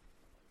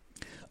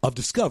of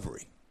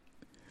discovery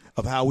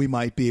of how we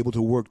might be able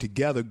to work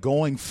together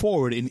going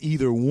forward in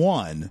either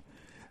one.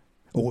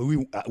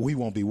 We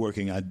won't be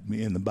working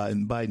in the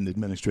Biden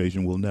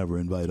administration. Will never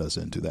invite us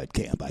into that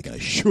camp. I can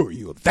assure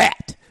you of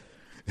that.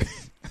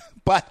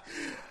 But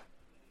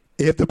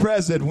if the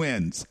president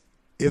wins,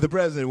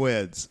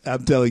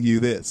 I'm telling you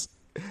this,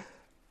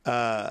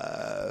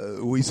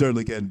 we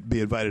certainly can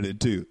be invited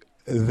into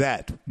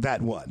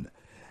that one.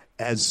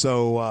 And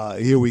so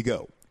here we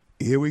go.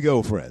 Here we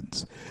go,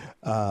 friends.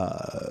 Keep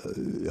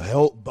your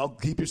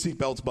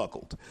seatbelts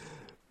buckled.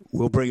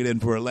 We'll bring it in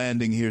for a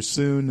landing here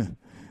soon.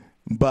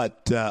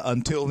 But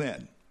until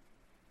then,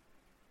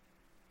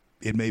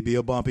 it may be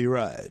a bumpy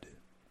ride.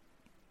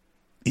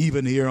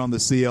 Even here on the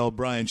C.L.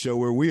 Bryant Show,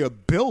 where we are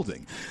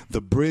building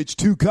the bridge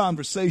to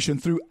conversation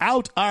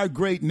throughout our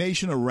great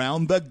nation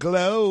around the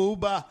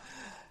globe.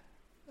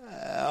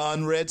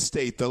 On Red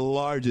State, the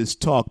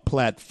largest talk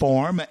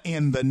platform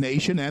in the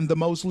nation and the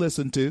most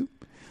listened to.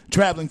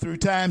 Traveling through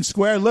Times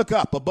Square, look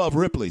up above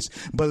Ripley's.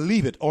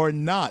 Believe it or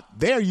not,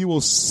 there you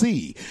will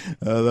see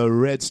the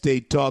Red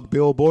State Talk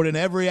billboard, and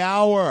every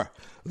hour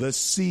the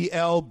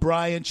C.L.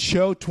 Bryant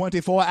Show,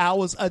 24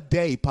 hours a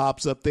day,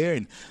 pops up there,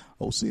 and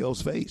old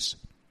C.L.'s face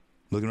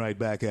looking right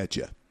back at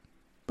you,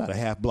 about a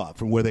half block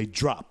from where they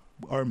drop,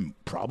 or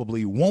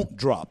probably won't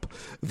drop,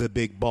 the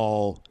big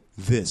ball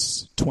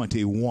this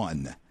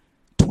 2021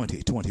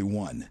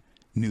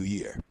 New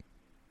Year.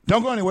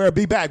 Don't go anywhere.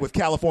 Be back with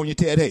California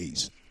Ted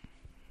Hayes.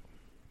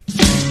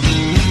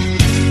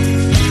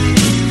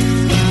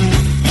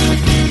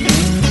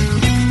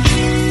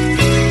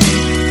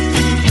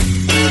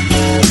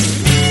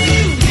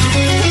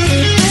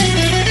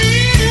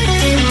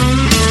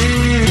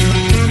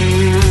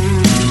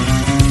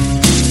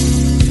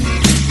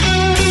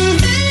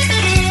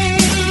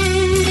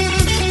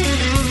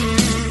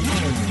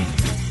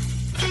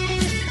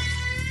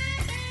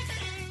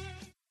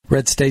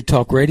 Red State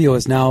Talk Radio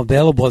is now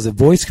available as a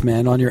voice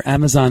command on your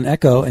Amazon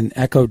Echo and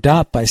Echo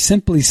Dot by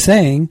simply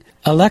saying,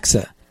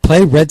 Alexa,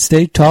 play Red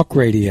State Talk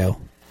Radio.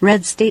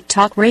 Red State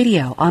Talk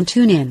Radio on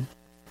TuneIn.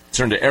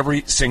 Concern to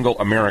every single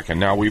American.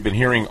 Now, we've been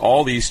hearing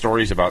all these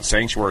stories about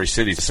sanctuary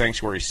cities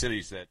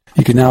that...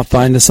 You can now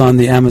find us on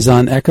the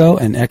Amazon Echo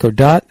and Echo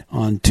Dot,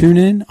 on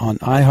TuneIn, on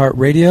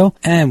iHeartRadio,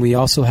 and we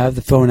also have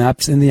the phone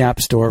apps in the App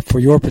Store for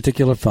your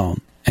particular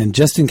phone. And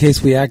just in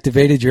case we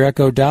activated your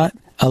Echo Dot,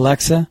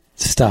 Alexa,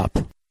 stop.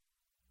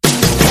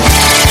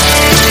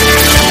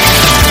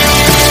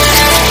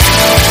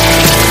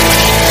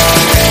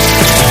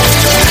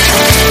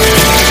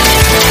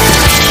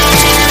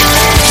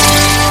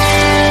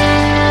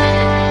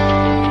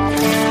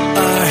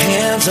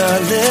 Are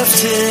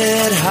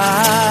lifted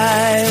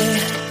high.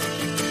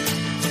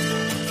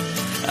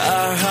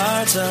 Our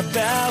hearts are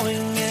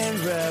bowing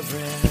in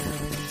reverence.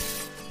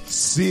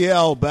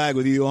 CL back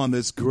with you on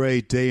this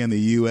great day in the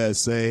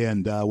USA,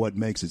 and what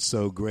makes it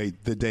so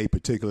great, the day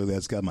particularly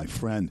that's got my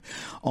friend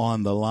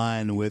on the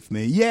line with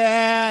me.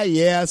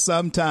 Yeah,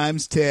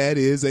 sometimes Ted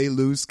is a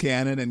loose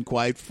cannon, and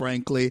quite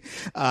frankly,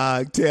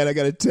 Ted, I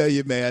got to tell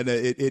you, man,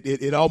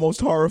 it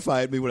almost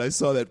horrified me when I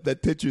saw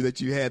that picture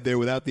that you had there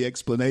without the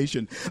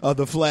explanation of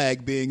the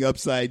flag being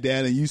upside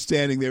down and you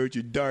standing there with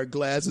your dark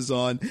glasses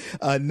on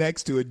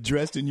next to it,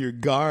 dressed in your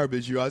garb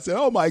as you are. I said,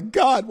 oh my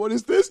God, what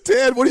is this,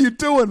 Ted? What are you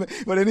doing?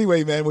 But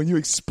anyway, man, when you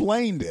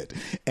explained it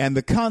and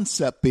the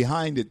concept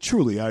behind it,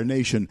 truly our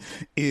nation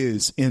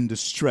is in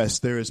distress.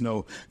 There is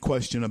no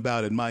question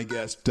about it. My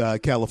guest,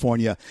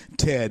 California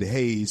Ted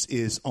Hayes,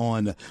 is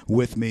on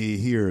with me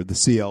here, the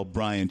CL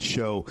Bryant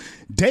Show,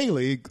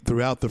 daily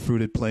throughout the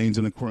Fruited Plains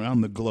and around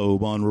the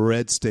globe on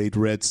Red State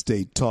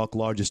Talk,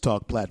 largest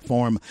talk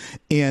platform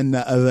in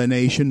the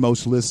nation,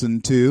 most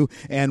listened to.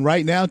 And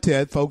right now,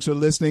 Ted, folks are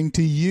listening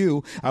to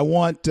you. I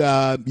want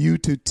you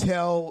to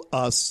tell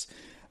us.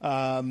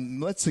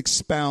 Let's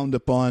expound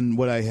upon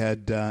what I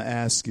had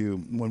asked you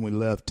when we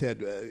left.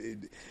 Ted,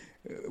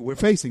 we're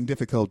facing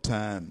difficult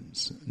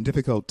times.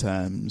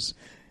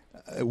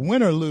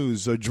 Win or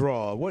lose or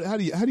draw. How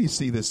do you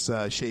see this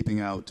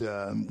shaping out?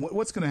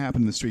 What's going to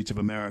happen in the streets of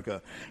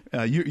America?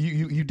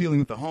 You're dealing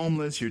with the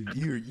homeless. You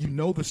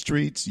know the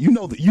streets. You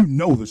know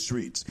the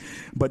streets.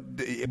 But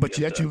yes,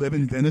 yet sir. You live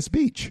in Venice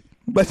Beach.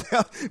 But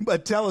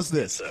tell us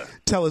this. Yes,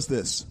 tell us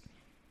this.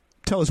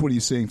 Tell us what are you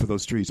seeing for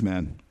those streets,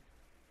 man.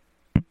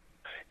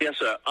 Yes,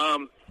 sir.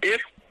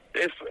 If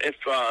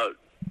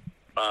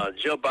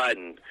Joe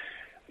Biden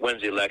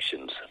wins the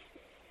election,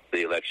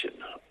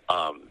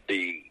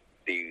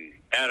 the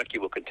anarchy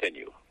will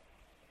continue.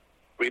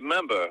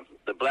 Remember,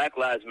 the Black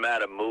Lives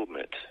Matter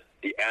movement,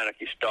 the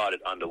anarchy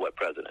started under what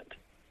president?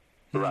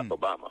 Barack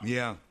Obama.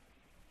 Yeah.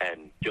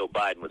 And Joe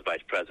Biden was vice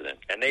president,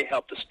 and they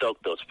helped to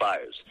stoke those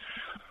fires.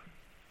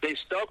 They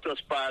stoked those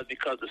fires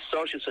because the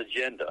socialist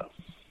agenda,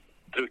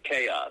 through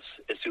chaos,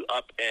 is to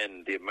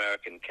upend the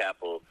American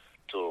capital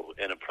to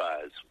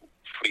enterprise,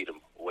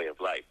 freedom, way of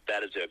life.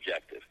 That is their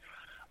objective.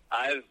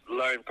 I've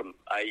learned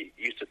I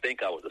used to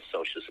think I was a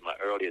socialist in my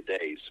earlier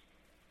days.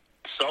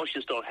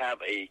 Socialists don't have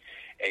a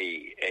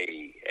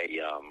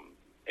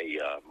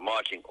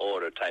marching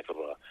order type of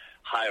a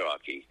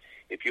hierarchy.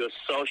 If you're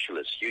a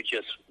socialist, you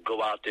just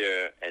go out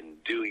there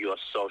and do your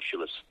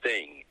socialist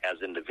thing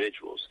as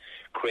individuals,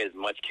 create as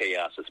much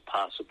chaos as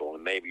possible,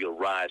 and maybe you'll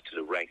rise to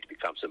the rank to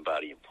become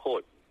somebody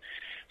important.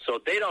 So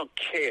they don't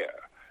care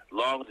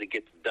long as it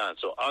gets done.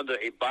 So under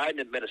a Biden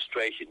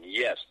administration,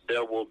 yes,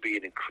 there will be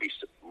an increase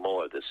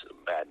more of this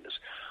madness.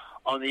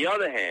 On the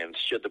other hand,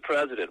 should the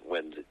president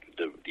win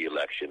the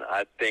election,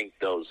 I think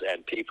those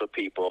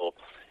people,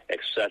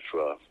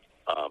 etc.,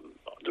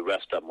 the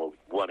rest of them will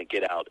want to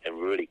get out and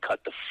really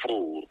cut the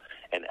fool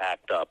and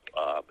act up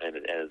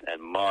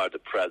and mar the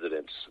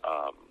president's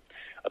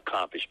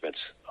accomplishments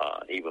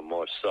even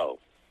more so.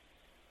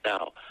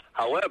 Now,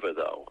 however,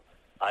 though,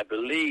 I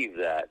believe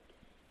that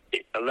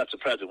unless the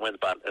president wins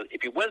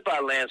if he wins by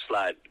a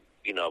landslide,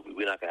 we're not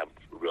going to have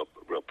a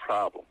real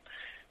problem.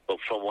 But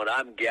from what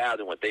I'm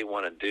gathering, what they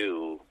want to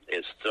do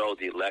is throw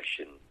the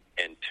election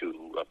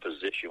into a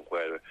position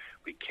where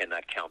we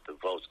cannot count the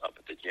votes up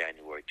until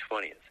January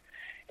 20th.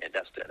 And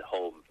that's that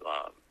whole,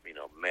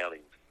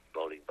 mailing,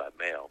 voting by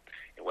mail.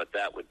 And what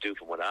that would do,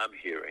 from what I'm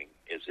hearing,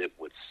 is it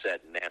would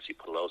set Nancy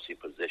Pelosi in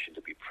position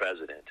to be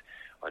president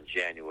on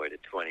January the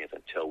 20th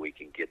until we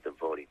can get the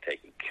voting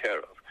taken care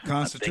of.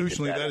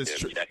 Constitutionally, that is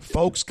true.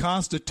 Folks,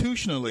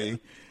 constitutionally,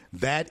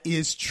 that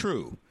is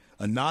true.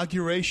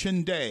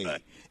 Inauguration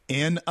Day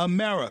in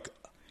America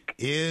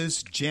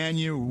is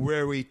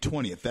January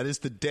 20th. That is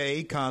the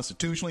day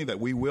constitutionally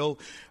that we will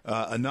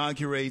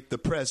inaugurate the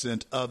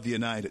President of the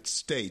United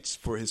States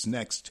for his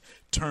next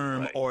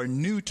term or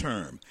new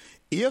term.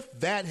 If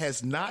that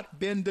has not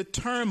been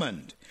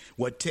determined,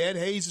 what Ted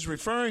Hayes is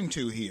referring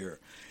to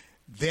here,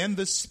 then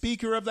the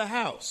Speaker of the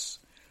House,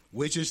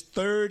 which is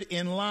third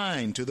in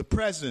line to the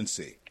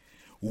presidency,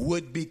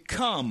 would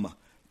become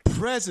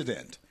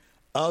President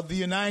of the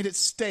United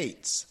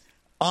States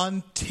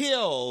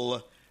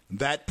until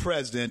that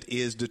president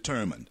is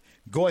determined.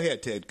 Go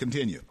ahead, Ted.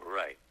 Continue.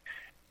 Right.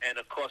 And,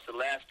 of course, the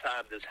last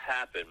time this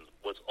happened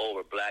was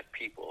over black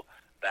people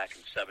back in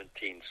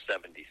 1776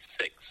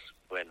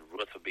 when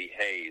Rutherford B.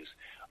 Hayes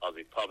of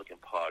the Republican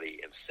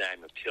Party and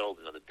Samuel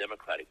Tilden of the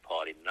Democratic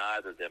Party,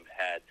 neither of them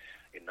had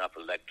enough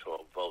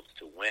electoral votes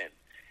to win.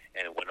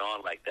 And it went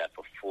on like that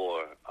for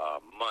 4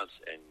 months,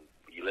 and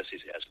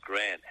Ulysses S.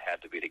 Grant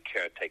had to be the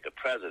caretaker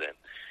president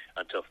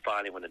until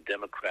finally when the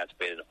Democrats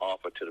made an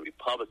offer to the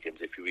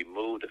Republicans, if you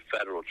remove the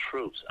federal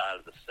troops out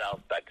of the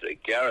South back to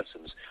their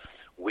garrisons,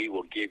 we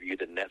will give you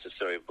the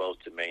necessary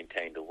votes to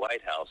maintain the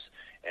White House.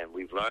 And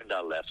we've learned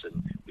our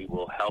lesson. We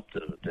will help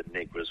the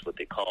Negroes, what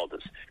they called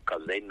us,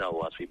 because they know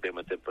us. We've been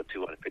with them for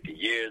 250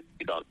 years.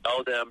 We don't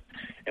know them,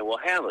 and we'll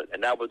handle it.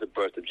 And that was the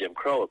birth of Jim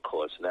Crow, of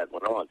course, and that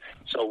went on.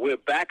 So we're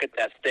back at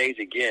that stage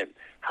again.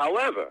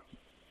 However,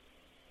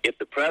 if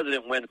the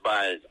president wins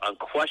by an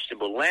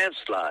unquestionable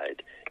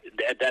landslide,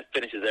 that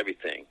finishes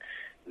everything.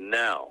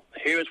 Now,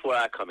 here's where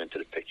I come into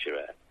the picture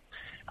at.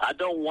 I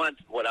don't want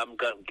what I'm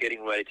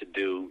getting ready to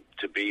do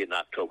to be an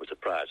October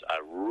surprise. I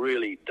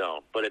really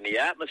don't. But in the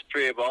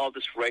atmosphere of all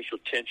this racial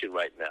tension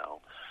right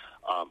now,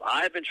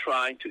 I've been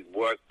trying to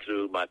work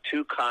through my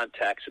 2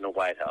 contacts in the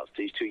White House,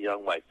 these 2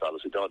 young white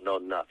fellows who don't know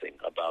nothing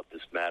about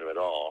this matter at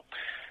all,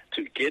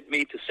 to get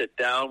me to sit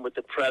down with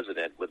the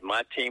president, with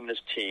my team and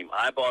his team,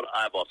 eyeball to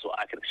eyeball, so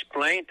I can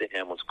explain to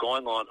him what's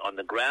going on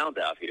the ground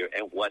out here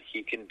and what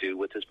he can do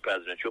with his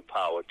presidential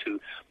power to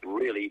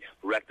really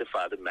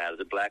rectify the matters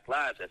of black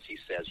lives. As he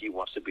says, he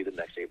wants to be the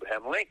next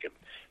Abraham Lincoln.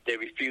 They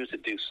refuse to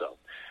do so.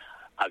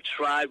 I've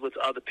tried with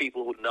other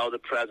people who know the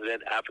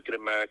president, African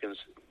Americans.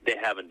 They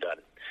haven't done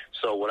it.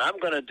 So what I'm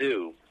going to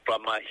do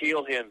from my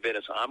heel here in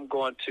Venice, I've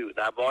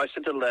always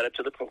sent a letter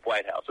to the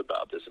White House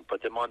about this and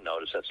put them on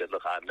notice. I said,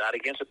 look, I'm not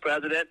against the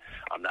president.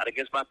 I'm not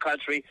against my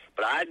country,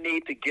 but I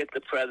need to get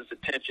the president's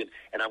attention,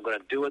 and I'm going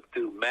to do it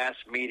through mass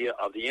media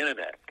of the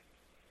Internet.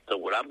 So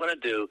what I'm going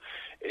to do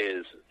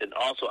is, and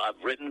also I've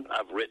written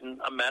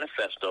a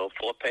manifesto,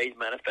 4-page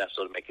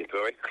manifesto, to make it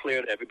very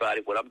clear to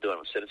everybody what I'm doing.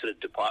 I'm sending it to the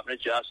Department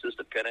of Justice,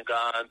 the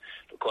Pentagon,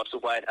 of course the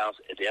White House,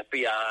 the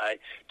FBI,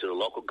 to the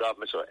local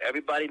government, so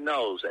everybody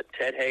knows that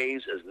Ted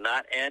Hayes is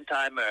not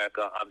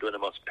anti-America. I'm doing the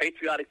most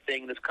patriotic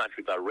thing in this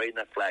country by raising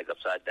that flag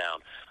upside down.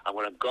 I'm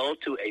going to go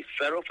to a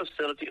federal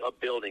facility or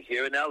building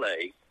here in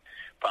L.A.,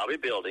 probably a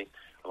building.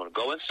 I'm going to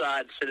go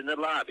inside and sit in the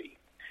lobby.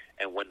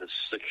 And when the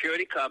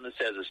security comes and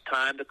says, it's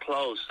time to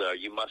close, sir,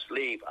 you must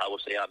leave, I will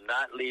say, I'm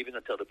not leaving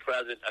until the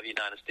President of the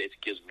United States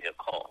gives me a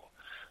call.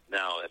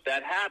 Now, if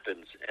that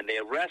happens and they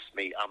arrest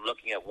me, I'm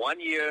looking at 1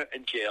 year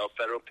in jail,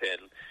 federal pen,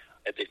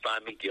 if they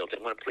find me guilty.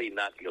 I'm going to plead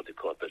not guilty,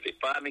 court. But if they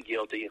find me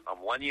guilty, I'm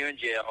 1 year in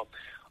jail,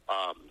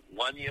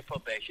 1 year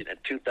probation,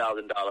 and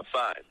 $2,000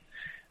 fine.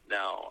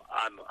 Now,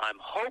 I'm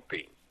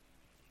hoping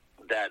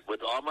that with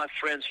all my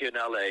friends here in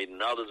L.A.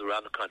 and others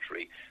around the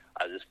country,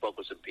 I just spoke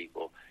with some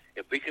people,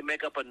 if we can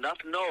make up enough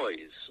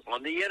noise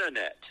on the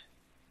Internet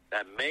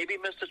that maybe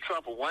Mr.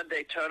 Trump will one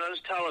day turn on his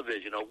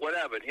television or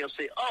whatever, and he'll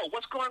say, oh,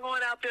 what's going on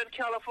out there in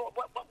California?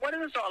 What is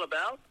this all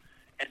about?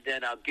 And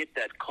then I'll get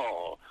that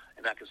call,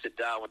 and I can sit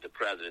down with the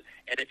president.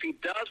 And if he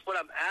does what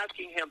I'm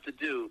asking him to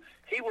do,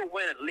 he will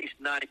win at least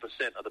 90%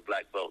 of the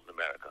black vote in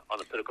America on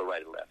the political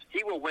right and left.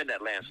 He will win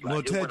that landslide.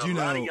 Well, He'll Ted, win a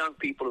lot of young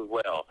people as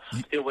well.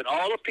 He'll win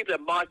all the people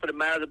that march for the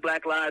matters of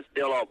black lives.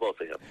 They'll all vote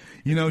for him.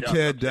 You know,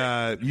 Ted,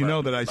 you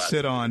know that I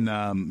sit on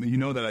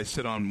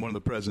one of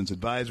the president's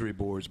advisory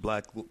boards,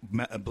 Black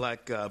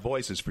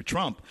Voices for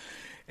Trump.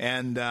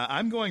 And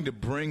I'm going to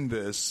bring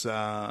this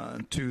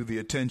to the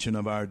attention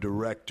of our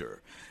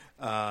director.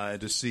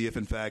 To see if,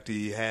 in fact,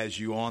 he has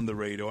you on the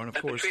radar. And, of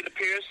course, Katrina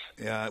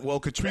Pierce? Well,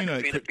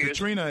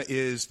 Katrina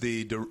is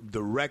the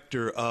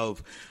director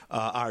of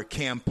our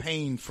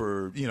campaign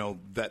for,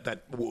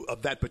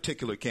 that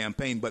particular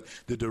campaign. But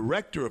the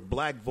director of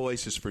Black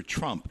Voices for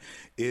Trump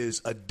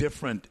is a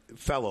different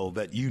fellow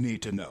that you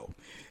need to know.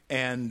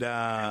 And so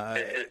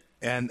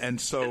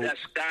is that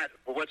Scott?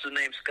 What's his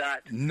name,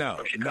 Scott?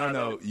 No,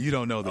 you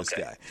don't know this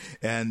guy.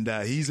 And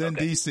he's in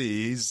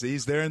D.C.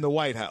 He's there in the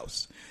White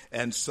House.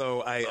 And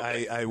so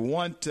I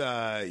want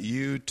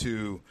you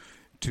to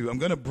I'm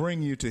going to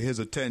bring you to his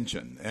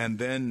attention, and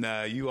then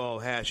you all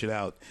hash it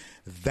out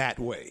that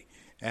way.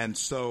 And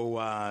so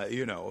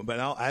but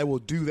I will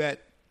do that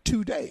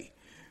today,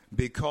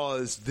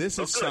 because this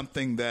is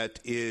something that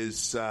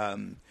is.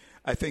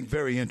 I think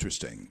very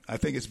interesting. I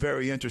think it's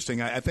very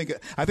interesting. I think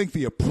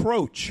the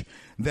approach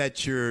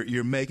that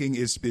you're making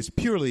is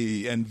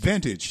purely and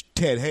vintage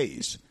Ted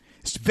Hayes.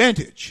 It's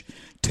vintage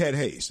Ted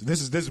Hayes.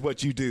 This is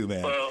what you do,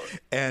 man. Well,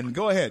 and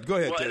go ahead.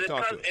 Ted,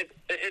 talk to it.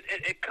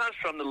 It comes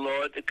from the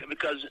Lord,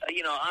 because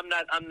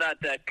I'm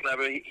not that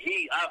clever.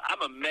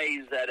 I'm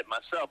amazed at it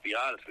myself. Be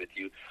honest with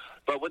you.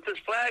 But with this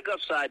flag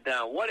upside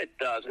down, what it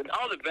does, and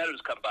all the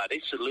veterans come by,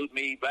 they salute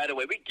me right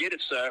away. We get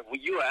it, sir. Well,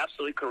 you are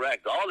absolutely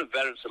correct. All the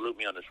veterans salute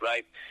me on this,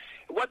 right?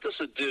 What this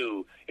will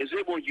do is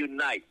it will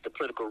unite the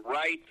political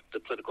right, the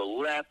political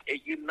left.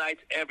 It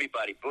unites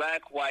everybody,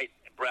 black, white,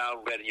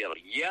 brown, red, and yellow.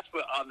 Yes,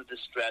 we're under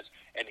distress,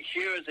 and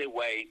here is a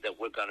way that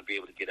we're going to be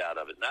able to get out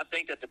of it. And I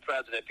think that the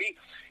president,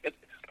 if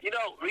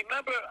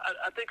Remember,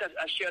 I think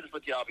I shared this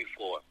with y'all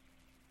before.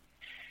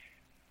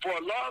 For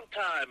a long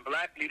time,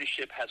 black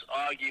leadership has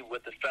argued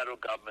with the federal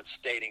government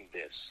stating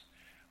this,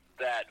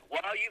 that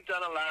while you've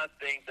done a lot of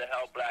things to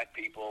help black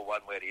people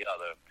one way or the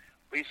other,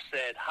 we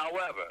said,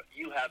 however,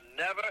 you have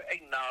never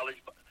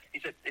acknowledged,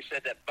 they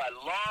said that by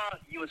law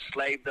you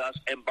enslaved us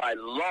and by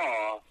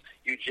law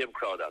you Jim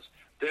Crowed us.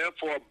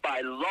 Therefore,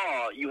 by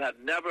law, you have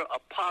never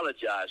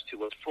apologized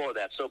to us for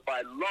that. So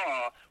by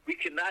law, we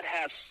cannot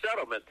have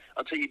settlement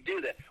until you do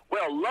that.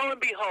 Well, lo and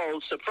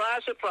behold,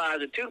 surprise, surprise,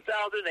 in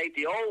 2008,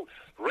 the old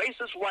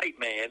racist white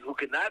man who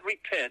could not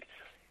repent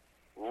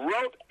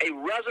wrote a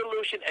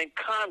resolution in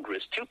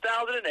Congress,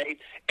 2008,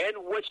 in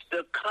which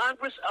the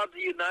Congress of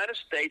the United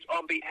States,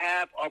 on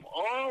behalf of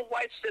all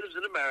white citizens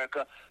in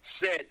America,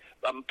 said,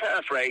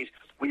 paraphrase,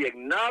 we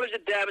acknowledge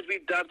the damage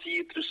we've done to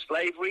you through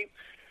slavery.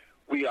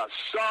 We are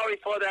sorry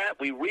for that.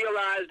 We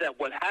realize that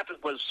what happened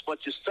was what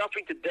you're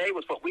suffering today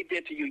was what we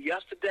did to you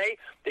yesterday.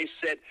 They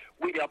said,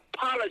 we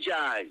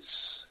apologize.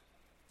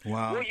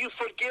 Wow. Will you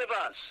forgive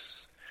us?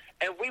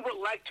 And we would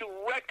like to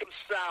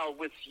reconcile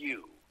with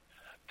you.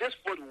 This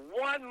was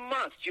 1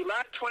 month,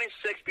 July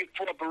 26th,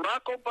 before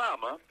Barack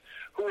Obama,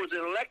 who was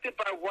elected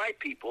by white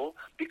people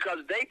because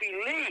they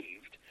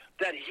believed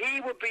that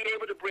he would be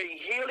able to bring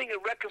healing and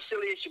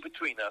reconciliation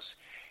between us.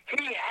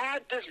 He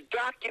had this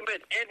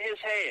document in his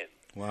hand.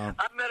 Wow.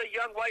 I met a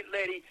young white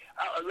lady,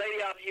 a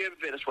lady out here in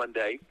Venice one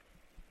day,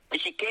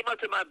 and she came up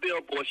to my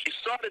billboard. She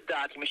saw the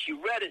document. She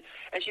read it,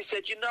 and she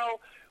said,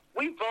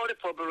 we voted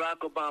for Barack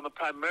Obama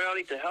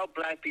primarily to help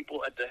black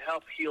people and to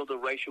help heal the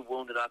racial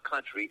wound in our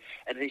country.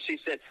 And she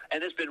said,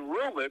 and it's been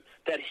rumored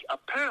that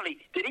apparently,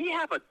 did he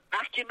have a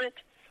document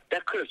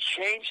that could have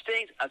changed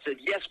things? I said,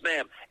 yes,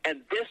 ma'am.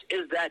 And this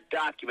is that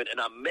document, and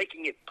I'm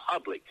making it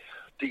public.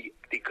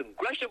 The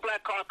Congressional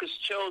Black Caucus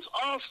chose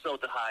also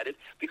to hide it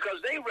because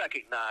they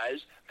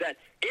recognized that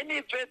in the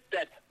event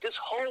that this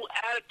whole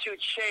attitude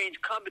change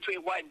come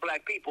between white and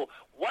black people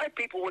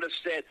would have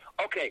said,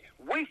 okay,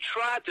 we've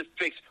tried to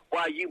fix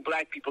why you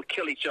black people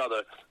kill each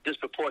other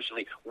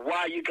disproportionately,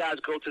 why you guys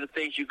go to the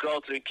things you go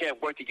through and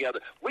can't work together.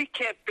 We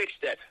can't fix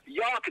that.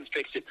 Y'all can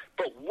fix it.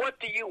 But what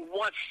do you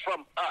want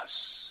from us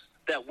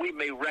that we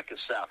may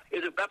reconcile?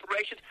 Is it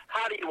reparations?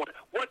 How do you want it?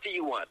 What do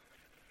you want?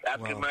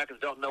 African Americans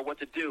don't know what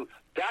to do.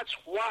 That's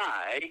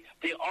why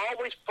they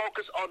always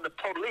focus on the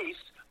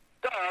police,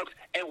 thugs,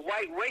 and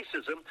white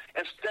racism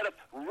instead of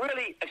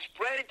really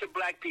explaining to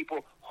black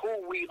people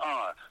who we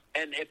are.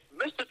 And if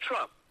Mr.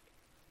 Trump,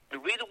 the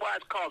reason why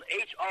it's called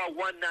H.R.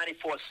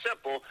 194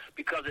 simple,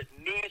 because it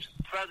needs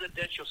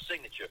presidential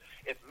signature.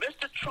 If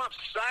Mr. Trump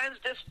signs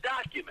this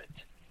document,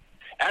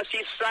 as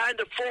he signed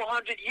the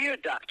 400-year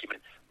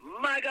document,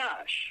 my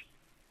gosh,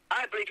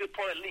 I believe he'll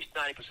pull at least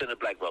 90% of the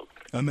black vote.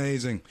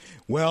 Amazing.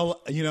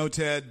 Well,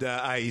 Ted,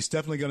 he's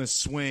definitely going to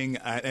swing,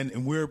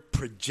 and we're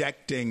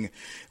projecting.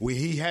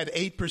 He had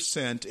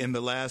 8% in the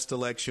last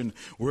election.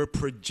 We're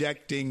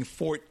projecting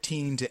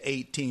 14 to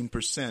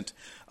 18%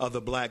 of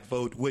the black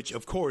vote, which,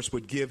 of course,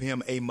 would give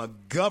him a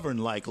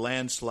McGovern-like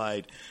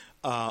landslide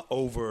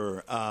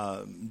over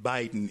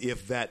Biden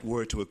if that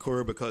were to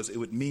occur, because it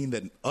would mean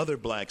that other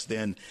blacks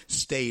then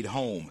stayed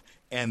home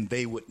and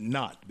they would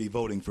not be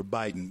voting for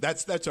Biden.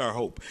 That's our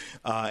hope,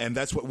 and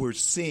that's what we're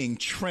seeing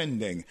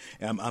trending.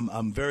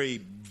 I'm very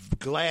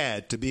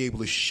glad to be able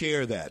to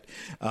share that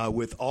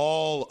with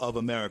all of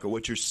America.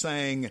 What you're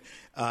saying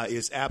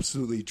is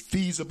absolutely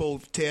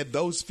feasible, Ted.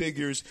 Those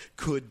figures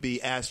could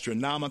be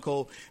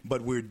astronomical,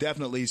 but we're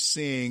definitely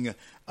seeing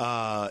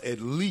at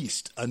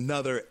least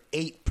another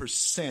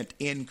 8%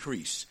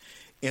 increase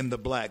in the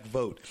black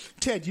vote.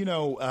 Ted,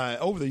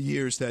 over the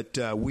years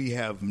that we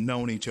have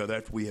known each other,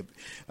 after we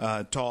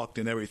have talked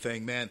and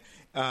everything, man,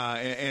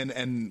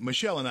 and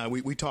Michelle and I,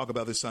 we talk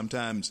about this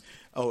sometimes,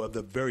 of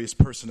the various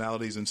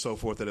personalities and so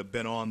forth that have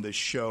been on this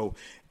show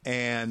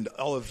and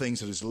all of the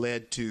things that has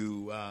led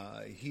to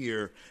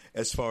here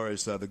as far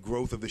as the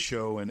growth of the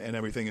show and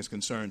everything is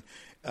concerned.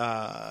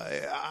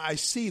 I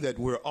see that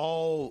we're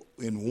all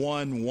in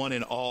one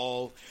in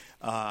all.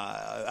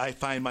 I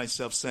find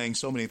myself saying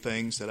so many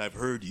things that I've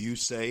heard you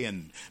say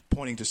and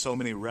pointing to so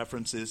many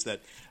references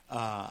that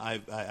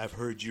I've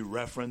heard you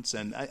reference.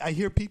 And I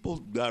hear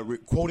people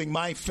quoting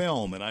my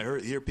film, and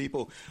I hear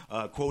people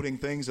quoting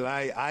things that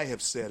I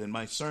have said in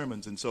my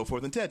sermons and so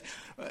forth. And Ted,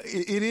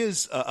 it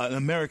is an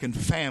American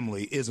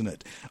family, isn't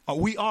it?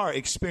 We are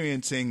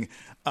experiencing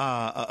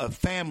a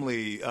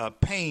family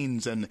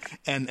pains and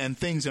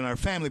things in our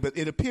family, but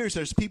it appears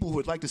there's people who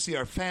would like to see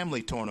our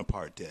family torn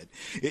apart, Ted.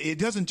 It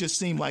doesn't just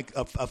seem like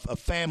a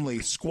family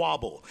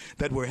squabble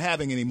that we're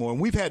having anymore. And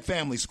we've had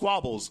family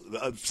squabbles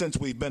since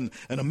we've been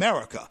in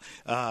America,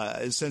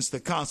 since the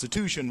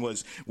Constitution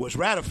was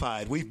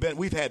ratified.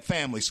 We've had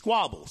family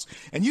squabbles.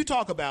 And you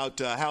talk about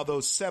how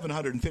those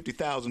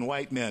 750,000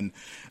 white men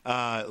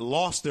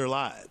lost their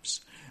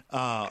lives.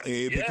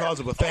 Because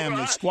of a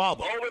family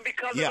squabble. Over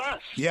because of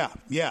us.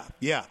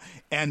 Yeah.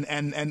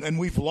 And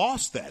we've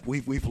lost that.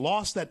 We've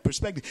lost that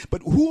perspective.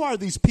 But who are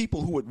these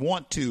people who would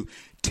want to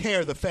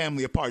tear the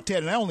family apart.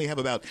 Ted, and I only have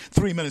about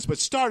 3 minutes, but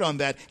start on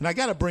that, and I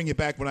got to bring you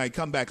back when I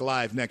come back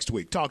live next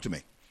week. Talk to me.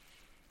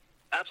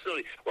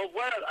 Absolutely. Well,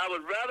 what I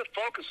would rather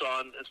focus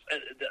on,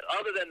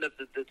 other than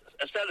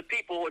instead of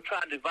people who are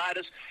trying to divide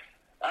us,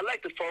 I'd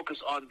like to focus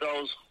on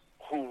those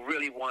who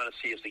really want to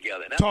see us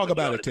together. Talk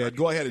about it, Ted.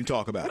 Go ahead and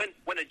talk about it.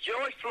 When the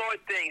George Floyd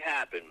thing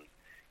happened,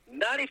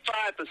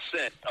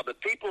 95% of the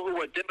people who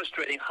were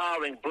demonstrating,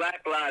 hollering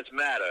Black Lives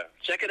Matter,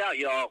 check it out,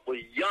 y'all, were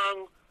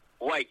young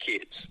white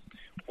kids,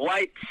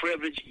 white,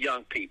 privileged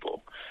young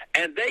people.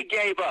 And they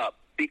gave up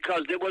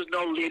because there was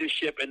no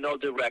leadership and no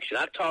direction.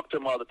 I talk to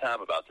them all the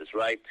time about this,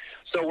 right?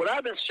 So what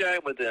I've been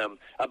sharing with them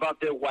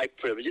about their white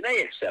privilege, and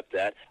they accept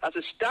that, I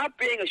said, stop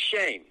being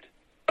ashamed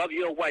of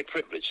your white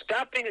privilege.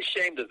 Stop being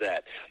ashamed of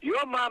that.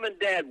 Your mom and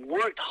dad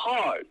worked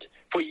hard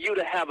for you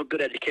to have a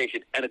good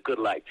education and a good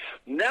life.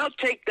 Now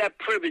take that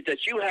privilege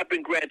that you have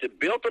been granted,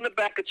 built on the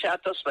back of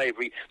chattel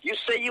slavery. You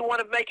say you want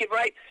to make it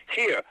right?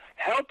 Here,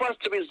 help us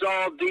to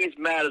resolve these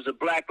matters of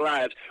black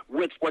lives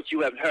with what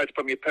you have heard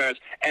from your parents,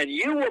 and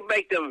you will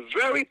make them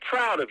very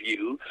proud of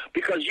you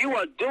because you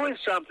are doing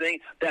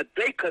something that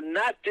they could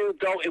not do,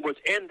 though it was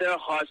in their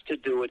hearts to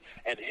do it,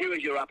 and here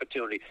is your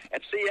opportunity.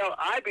 And CL,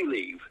 I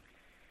believe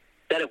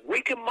that if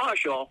we can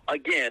marshal,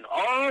 again,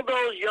 all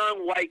those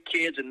young white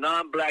kids and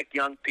non-black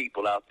young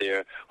people out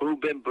there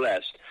who've been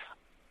blessed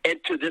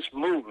into this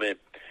movement,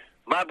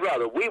 my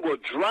brother, we will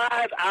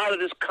drive out of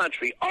this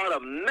country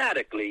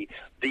automatically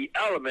the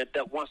element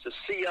that wants to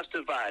see us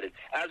divided.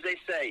 As they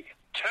say,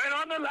 turn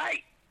on the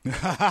light.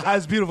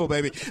 That's beautiful,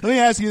 baby. Let me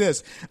ask you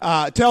this.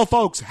 Tell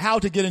folks how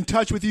to get in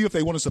touch with you if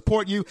they want to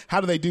support you. How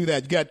do they do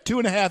that? You got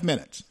 2.5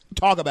 minutes.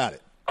 Talk about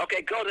it.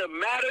 Okay, go to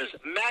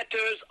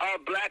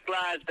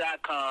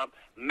mattersofblacklives.com,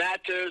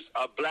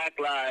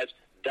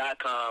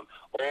 mattersofblacklives.com,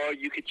 or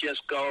you could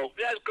just go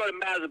to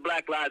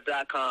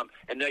mattersofblacklives.com,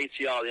 and there you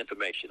see all the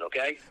information,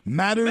 okay?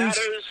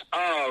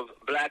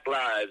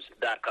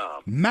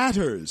 Mattersofblacklives.com.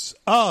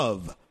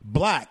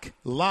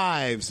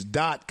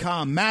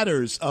 Mattersofblacklives.com.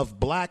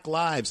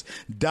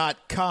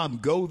 Mattersofblacklives.com.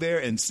 Go there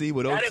and see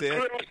what Oak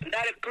said.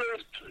 That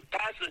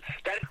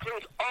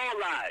includes all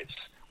lives.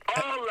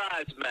 All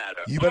lives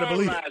matter. You better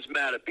believe it. All lives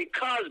matter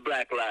because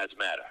Black Lives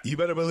Matter. You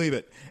better believe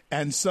it.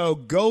 And so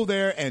go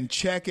there and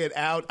check it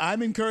out.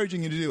 I'm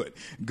encouraging you to do it.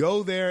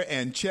 Go there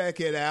and check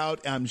it out.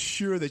 I'm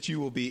sure that you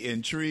will be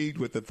intrigued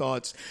with the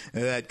thoughts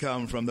that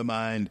come from the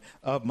mind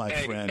of my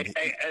friend.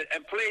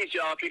 And please,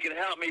 y'all, if you can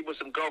help me with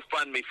some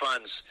GoFundMe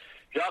funds,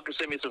 y'all can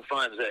send me some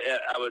funds.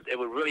 It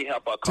would really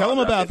help our cause. Tell them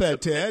about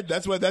that, Ted.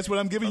 That's what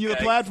I'm giving you the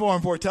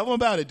platform for. Tell them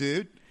about it,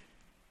 dude.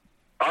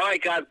 All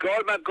right, guys, go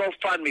to my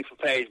GoFundMe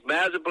page,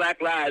 Matters of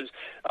Black Lives,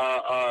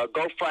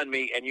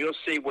 GoFundMe, and you'll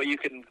see where you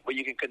can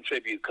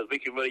contribute because we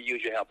can really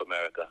use your help,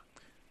 America.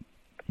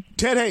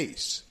 Ted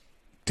Hayes,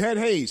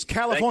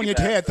 California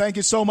Ted, thank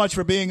you so much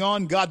for being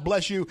on. God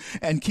bless you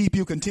and keep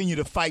you. Continue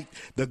to fight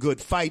the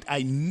good fight.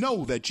 I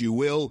know that you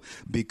will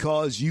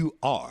because you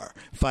are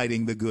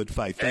fighting the good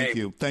fight. Thank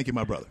you. Thank you,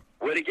 my brother.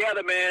 We're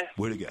together, man.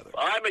 We're together.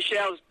 All right,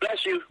 Michelle,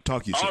 bless you.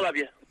 Talk to you soon. All of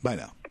you. Bye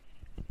now.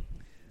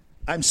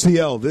 I'm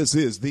CL. This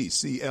is the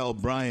CL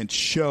Bryant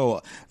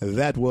Show.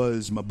 That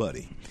was my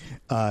buddy,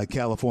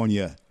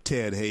 California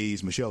Ted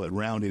Hayes. Michelle had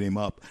rounded him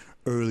up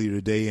earlier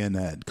today and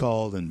had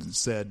called and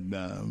said,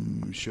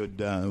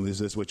 is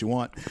this what you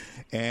want?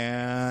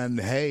 And,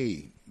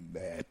 hey,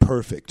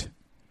 perfect.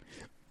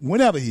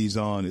 Whenever he's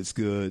on, it's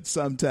good.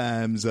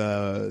 Sometimes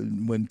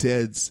when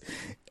Ted's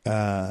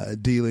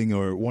dealing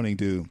or wanting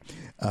to,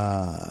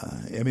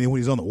 when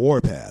he's on the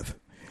warpath,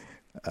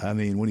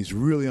 when he's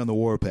really on the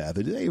warpath,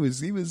 he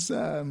was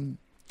on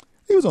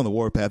the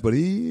warpath, but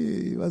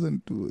he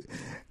wasn't.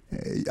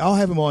 I'll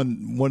have him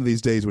on one of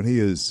these days when he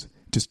is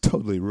just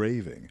totally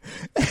raving.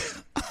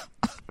 It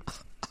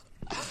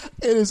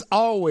is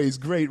always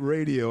great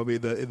radio. I mean,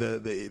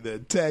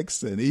 the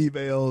texts and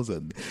emails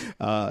and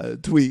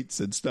tweets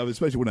and stuff,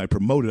 especially when I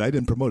promote it. I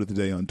didn't promote it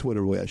today on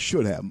Twitter the way I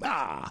should have.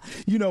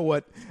 You know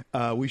what?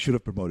 We should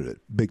have promoted it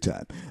big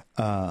time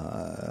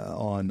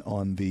on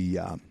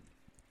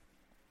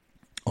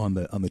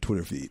the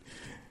Twitter feed,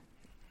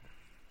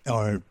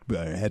 or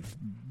had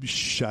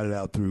shot it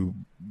out through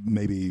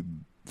maybe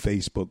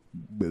Facebook,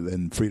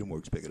 and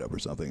FreedomWorks pick it up or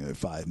something.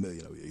 5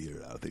 million would hear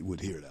it out. They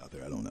would hear it out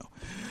there. I don't know.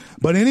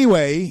 But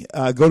anyway,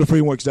 go to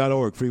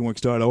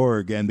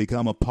freedomworks.org, and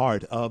become a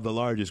part of the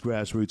largest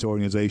grassroots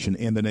organization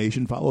in the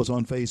nation. Follow us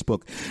on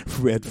Facebook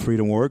at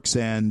FreedomWorks,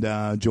 and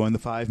join the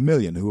 5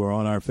 million who are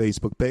on our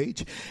Facebook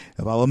page.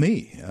 Follow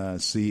me,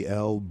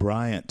 CL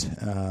Bryant,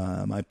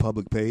 my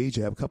public page.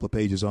 I have a couple of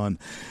pages on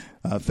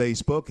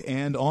Facebook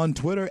and on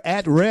Twitter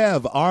at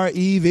Rev,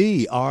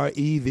 R-E-V,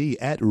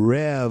 at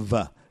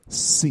Rev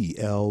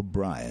CL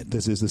Bryant.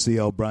 This is the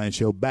CL Bryant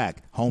Show.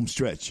 Back, home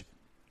stretch.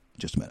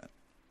 Just a minute.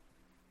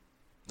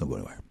 Don't go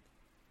anywhere.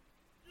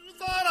 You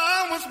thought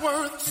I was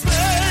worth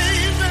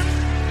saving,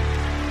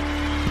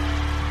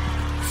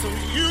 so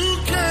you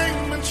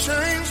came and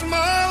changed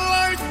my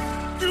life.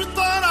 You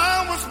thought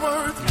I was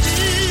worth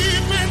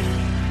keeping,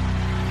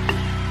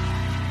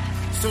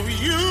 so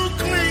you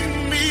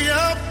cleaned me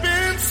up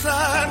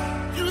inside.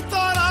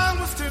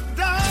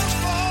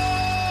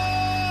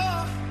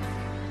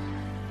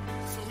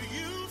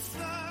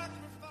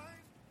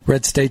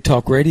 Red State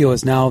Talk Radio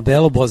is now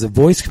available as a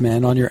voice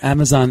command on your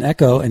Amazon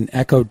Echo and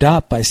Echo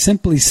Dot by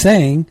simply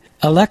saying,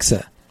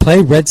 Alexa,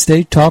 play Red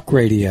State Talk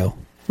Radio.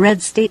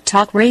 Red State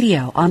Talk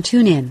Radio on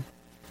TuneIn.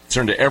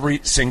 Concern to every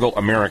single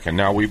American.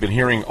 Now, we've been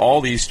hearing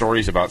all these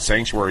stories about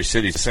sanctuary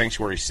cities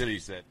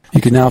that...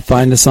 You can now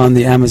find us on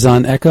the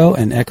Amazon Echo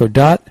and Echo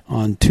Dot,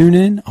 on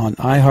TuneIn, on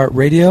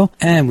iHeartRadio,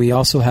 and we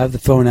also have the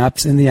phone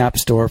apps in the App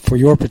Store for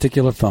your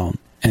particular phone.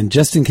 And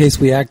just in case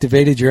we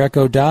activated your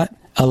Echo Dot,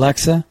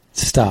 Alexa,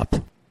 stop.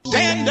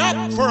 Stand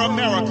up for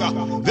America.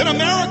 Then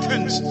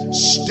Americans,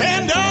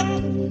 stand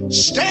up,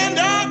 stand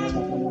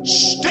up,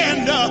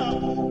 stand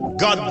up.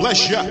 God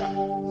bless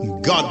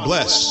you. God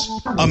bless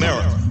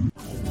America.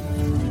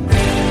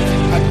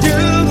 I do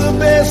the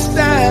best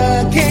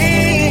I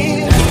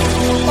can,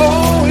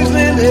 always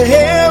lend a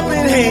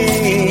helping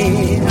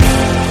hand,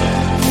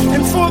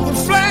 and for the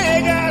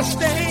flag I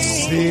stand.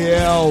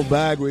 CL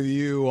back with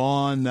you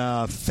on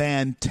a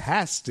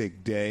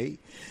fantastic day,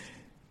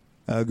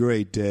 a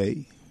great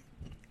day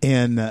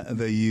in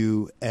the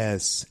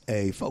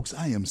USA. Folks,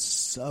 I am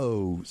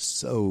so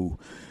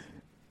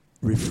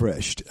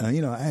refreshed. I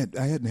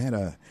hadn't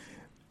had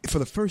for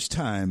the first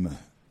time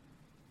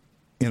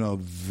in a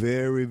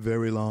very,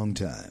 very long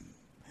time,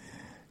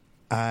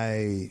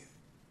 I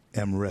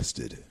am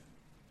rested.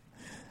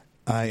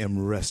 I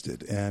am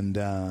rested, and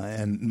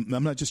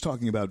I'm not just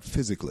talking about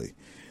physically.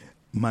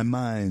 My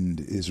mind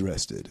is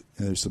rested.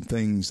 And there's some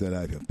things that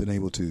I've been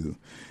able to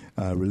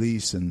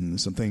release,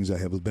 and some things I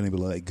have been able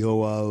to let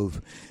go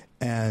of,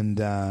 and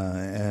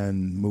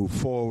move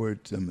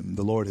forward.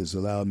 The Lord has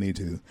allowed me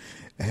to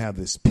have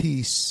this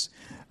peace.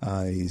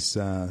 He's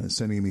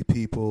sending me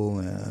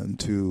people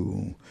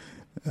to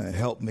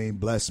help me,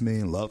 bless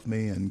me, love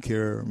me, and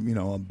care,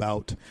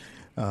 about,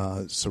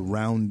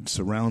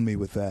 surround me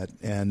with that.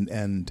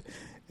 And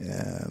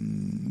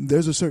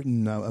there's a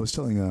certain, I was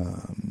telling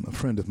a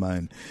friend of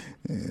mine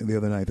the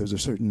other night, there's a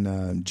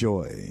certain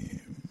joy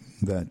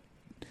that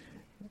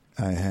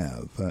I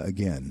have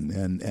again,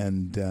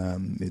 and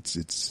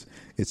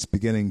it's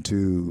beginning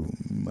to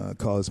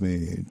cause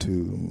me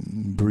to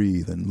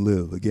breathe and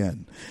live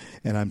again,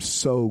 and I'm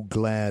so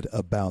glad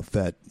about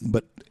that.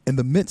 But in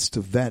the midst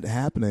of that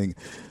happening,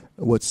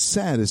 what's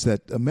sad is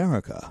that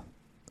America,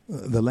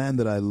 the land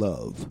that I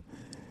love,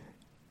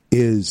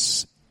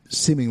 is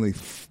seemingly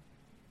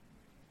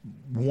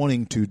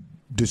wanting to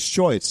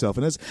destroy itself.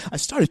 And as I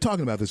started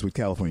talking about this with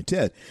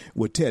Ted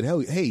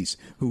Hayes,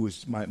 who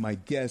was my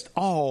guest,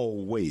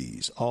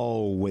 always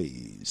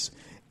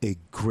a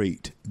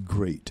great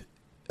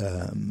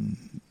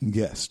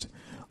guest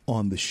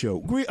on the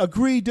show.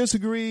 Agree,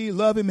 disagree,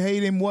 love him,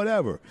 hate him,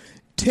 whatever.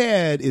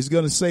 Ted is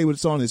going to say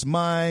what's on his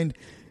mind,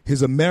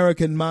 his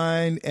American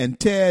mind, and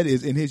Ted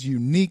is in his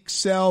unique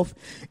self,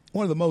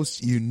 one of the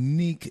most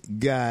unique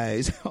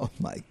guys. Oh,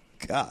 my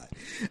God.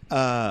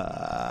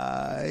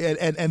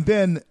 And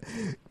then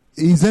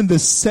he's in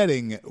this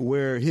setting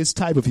where his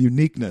type of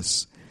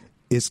uniqueness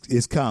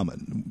is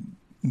common.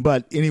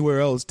 But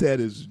anywhere else,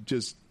 Ted is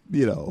just,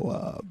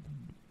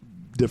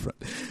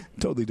 different,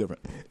 totally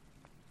different.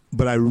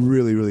 But I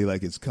really, really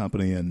like his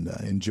company and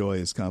enjoy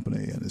his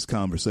company and his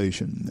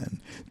conversation. And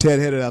Ted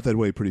headed out that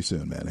way pretty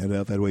soon, man.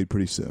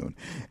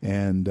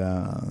 And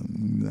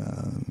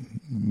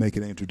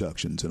making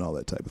introductions and all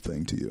that type of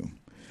thing to you.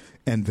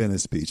 And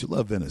Venice Beach. I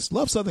love Venice.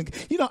 Love Southern.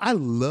 I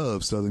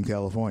love Southern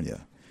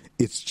California.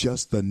 It's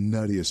just the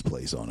nuttiest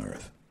place on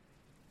earth.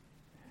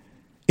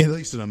 At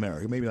least in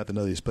America. Maybe not the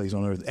nuttiest place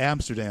on earth.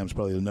 Amsterdam's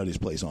probably the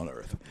nuttiest place on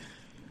earth.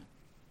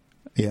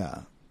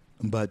 Yeah.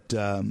 But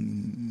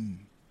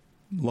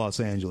Los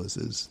Angeles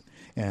is,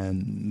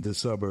 and the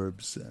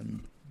suburbs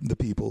and the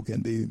people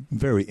can be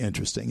very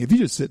interesting. If you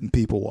just sit and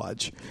people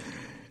watch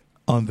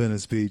on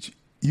Venice Beach,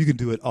 you can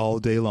do it all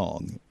day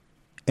long.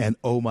 And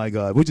oh my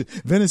God,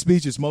 Venice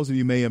Beach, as most of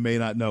you may or may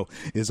not know,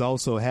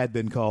 had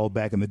been called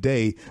back in the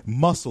day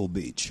Muscle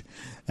Beach.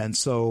 And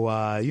so,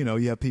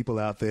 you have people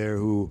out there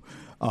who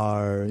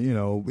are,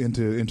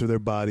 into their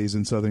bodies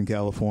in Southern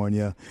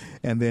California.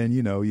 And then,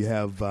 you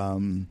have,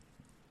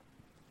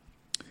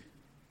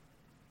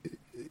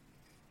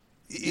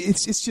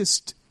 it's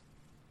just,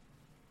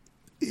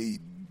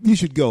 you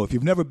should go if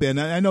you've never been.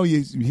 I know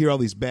you hear all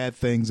these bad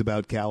things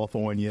about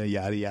California,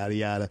 yada yada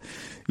yada,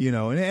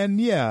 and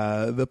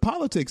yeah, the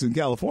politics in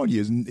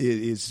California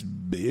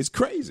is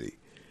crazy.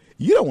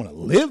 You don't want to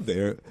live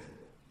there,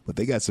 but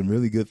they got some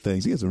really good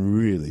things. They got some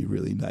really,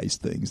 really nice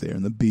things there,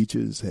 and the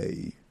beaches,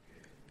 hey,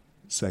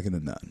 second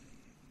to none.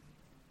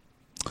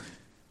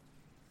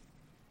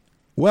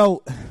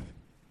 Well,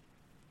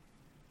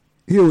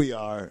 here we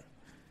are,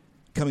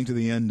 coming to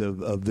the end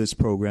of this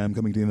program,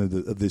 coming to the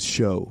end of this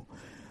show.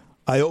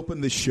 I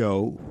opened the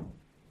show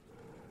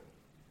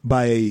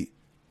by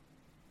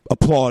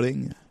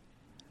applauding,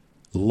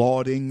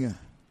 lauding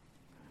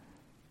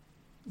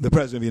the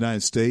President of the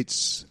United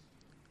States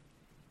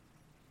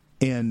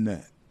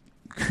in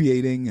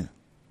creating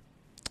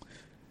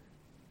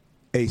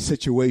a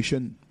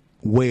situation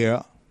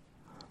where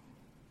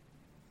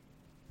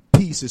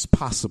peace is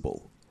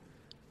possible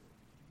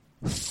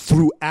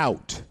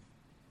throughout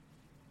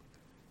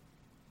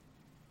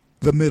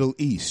the Middle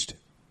East,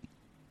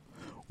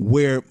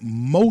 where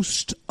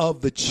most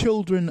of the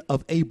children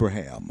of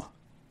Abraham,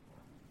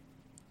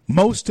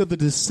 most of the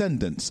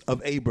descendants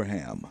of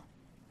Abraham,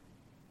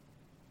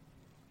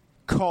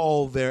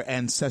 call their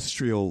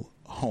ancestral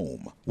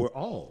home. We're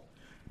all,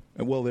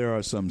 well, there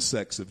are some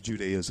sects of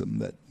Judaism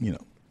that,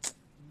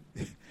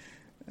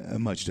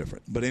 much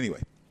different. But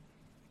anyway,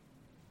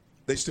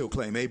 they still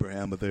claim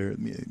Abraham, but they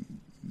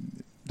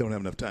don't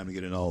have enough time to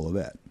get into all of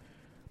that.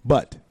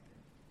 But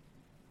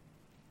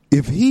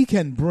if he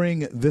can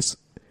bring this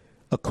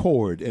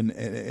accord, and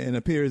it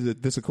appears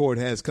that this accord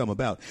has come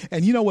about,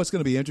 and you know what's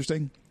going to be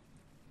interesting?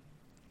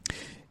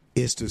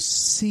 Is to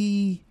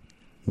see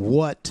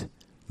what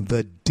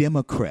the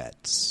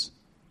Democrats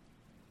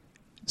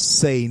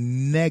say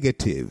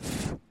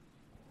negative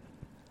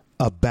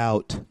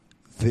about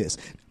this.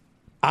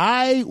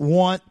 I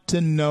want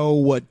to know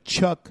what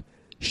Chuck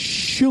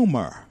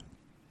Schumer,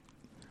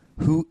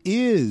 who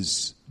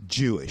is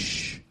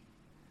Jewish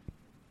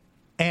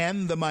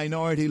and the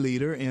minority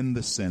leader in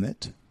the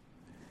Senate,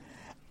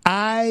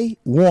 I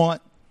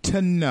want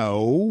to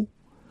know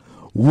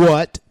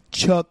what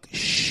Chuck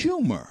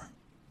Schumer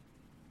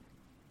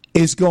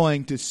is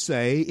going to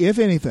say, if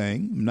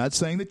anything. I'm not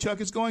saying that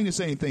Chuck is going to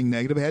say anything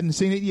negative. I hadn't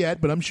seen it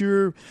yet, but I'm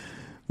sure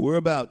we're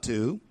about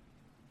to.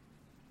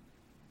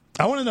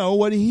 I want to know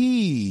what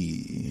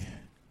he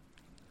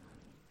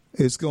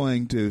is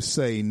going to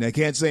say. I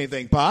can't say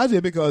anything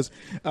positive because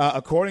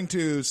according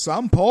to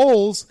some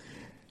polls,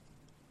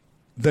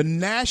 the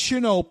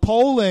national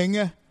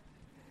polling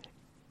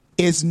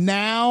is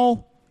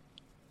now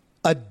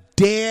a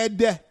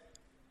dead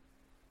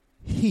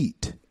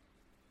heat,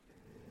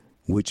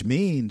 which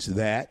means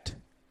that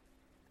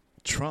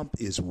Trump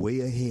is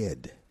way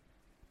ahead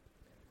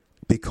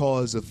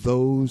because of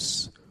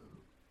those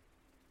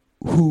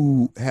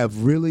who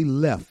have really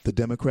left the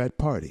Democrat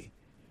Party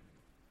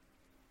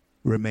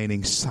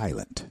remaining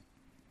silent.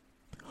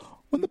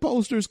 When the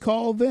pollsters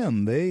call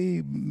them,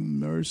 they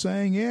are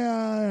saying,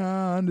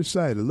 yeah,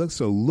 undecided.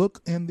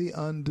 Look in the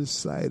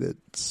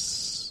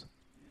undecideds.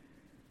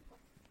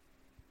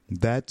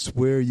 That's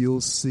where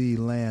you'll see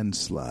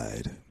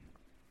landslide.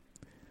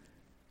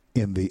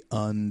 In the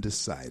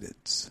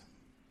undecideds.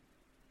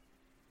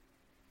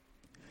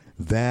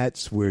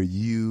 That's where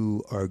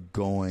you are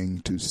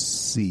going to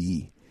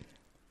see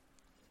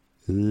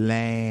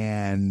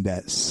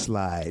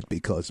landslide,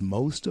 because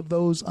most of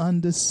those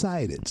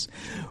undecideds,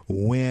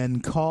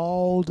 when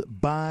called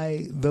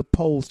by the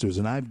pollsters,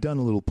 and I've done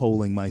a little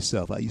polling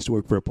myself. I used to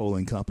work for a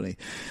polling company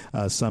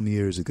some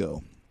years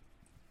ago.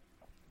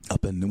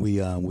 Up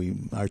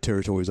in our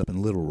territory is up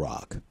in Little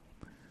Rock.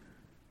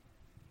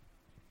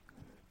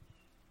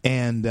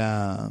 And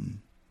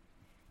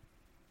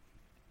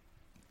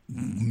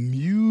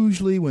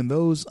usually when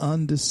those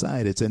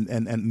undecideds,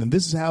 and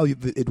this is how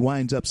it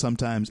winds up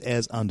sometimes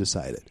as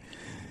undecided,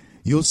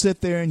 you'll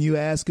sit there and you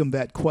ask them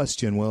that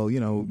question, well,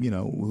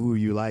 who are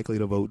you likely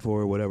to vote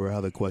for, or whatever, how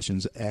the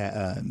question's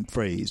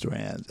phrased or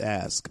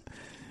asked.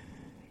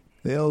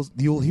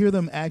 You'll hear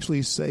them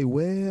actually say,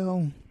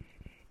 well,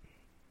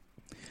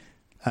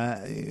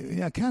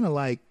 I kind of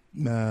like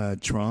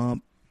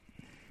Trump,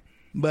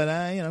 but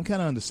I'm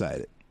kind of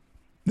undecided.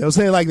 They'll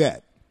say it like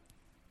that.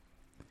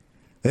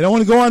 They don't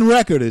want to go on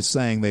record as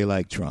saying they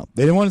like Trump.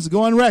 They don't want us to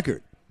go on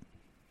record.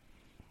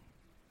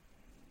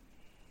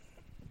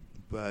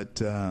 But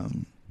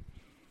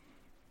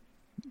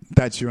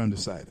that's your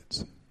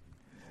undecideds.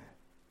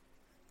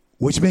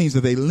 Which means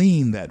that they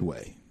lean that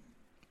way.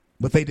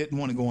 But they didn't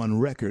want to go on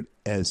record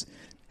as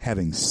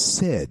having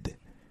said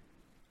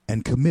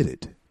and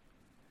committed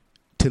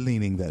to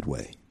leaning that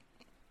way.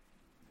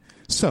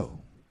 So,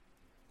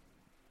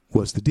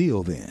 what's the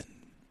deal then?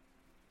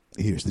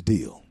 Here's the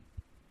deal.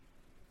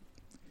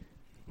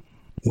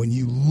 When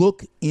you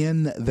look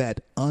in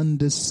that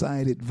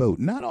undecided vote,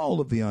 not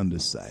all of the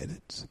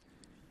undecideds,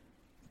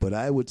 but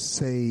I would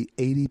say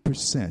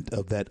 80%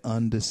 of that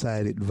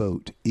undecided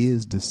vote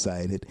is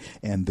decided,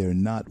 and they're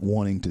not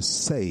wanting to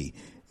say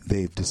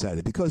they've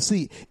decided. Because,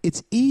 see,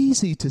 it's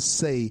easy to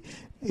say,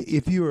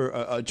 if you're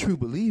a true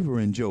believer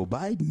in Joe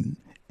Biden,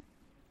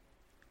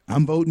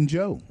 I'm voting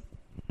Joe.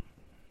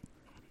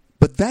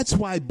 But that's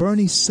why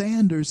Bernie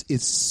Sanders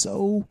is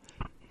so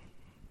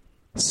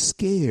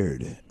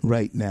scared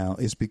right now,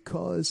 is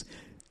because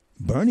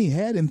Bernie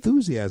had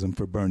enthusiasm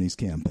for Bernie's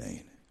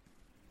campaign.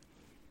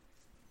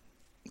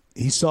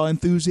 He saw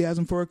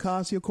enthusiasm for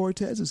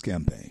Ocasio-Cortez's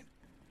campaign.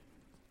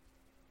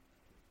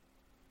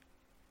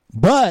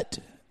 But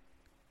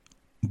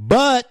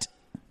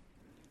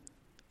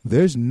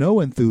there's no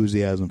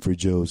enthusiasm for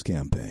Joe's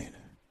campaign.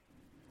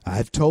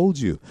 I've told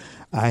you,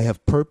 I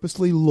have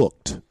purposely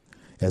looked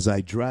as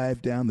I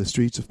drive down the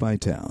streets of my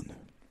town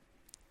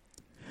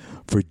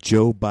for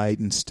Joe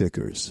Biden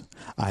stickers.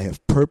 I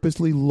have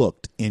purposely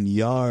looked in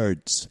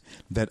yards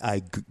that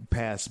I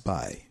pass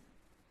by,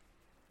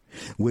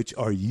 which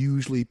are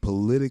usually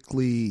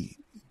politically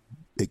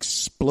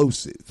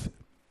explosive.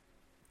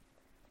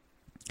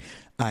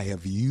 I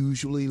have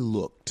usually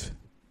looked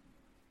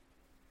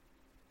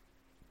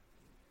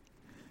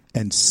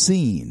and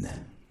seen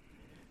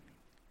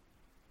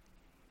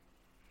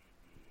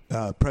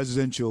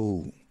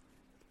presidential,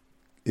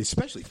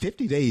 especially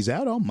 50 days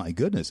out, oh my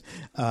goodness,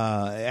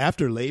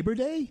 after Labor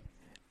Day,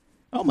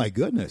 oh my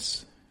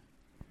goodness.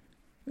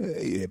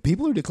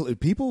 People,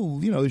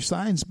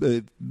 signs,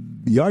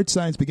 yard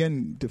signs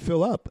begin to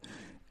fill up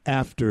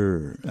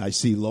after I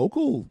see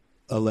local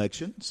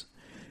elections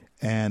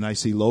and I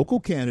see local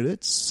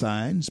candidates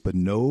signs, but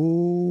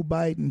no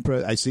Biden.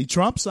 I see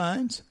Trump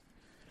signs.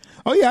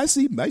 Oh yeah, I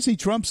see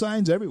Trump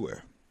signs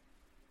everywhere.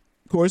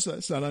 Of course,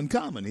 that's not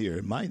uncommon here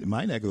in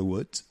my neck of the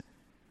woods.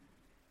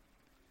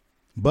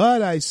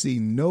 But I see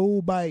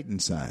no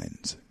Biden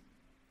signs,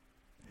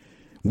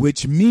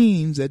 which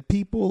means that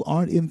people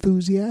aren't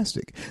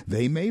enthusiastic.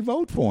 They may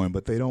vote for him,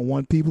 but they don't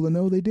want people to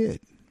know they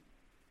did.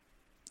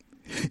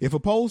 If a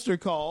pollster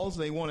calls,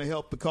 they want to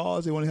help the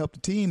cause, they want to help the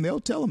team, they'll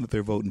tell them that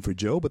they're voting for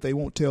Joe, but they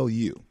won't tell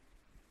you.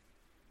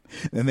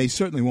 And they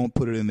certainly won't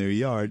put it in their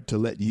yard to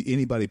let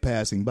anybody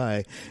passing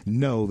by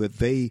know that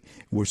they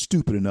were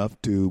stupid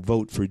enough to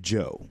vote for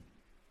Joe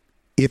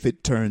if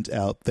it turns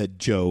out that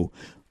Joe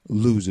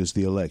loses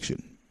the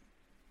election.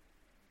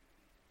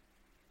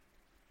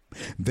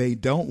 They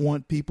don't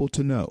want people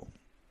to know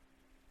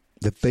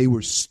that they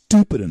were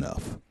stupid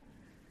enough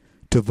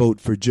to vote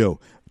for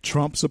Joe.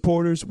 Trump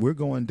supporters, we're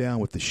going down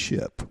with the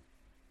ship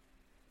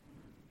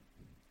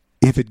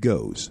if it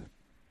goes.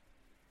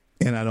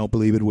 And I don't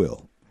believe it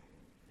will.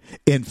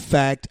 In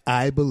fact,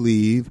 I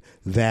believe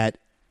that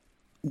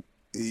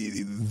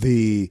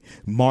the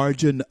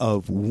margin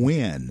of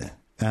win,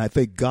 and I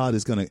think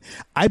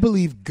I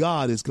believe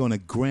God is going to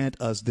grant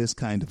us this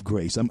kind of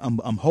grace.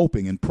 I'm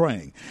hoping and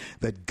praying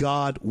that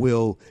God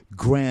will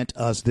grant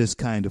us this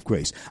kind of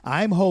grace.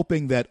 I'm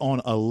hoping that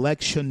on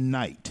election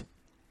night,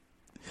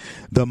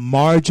 the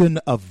margin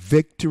of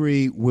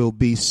victory will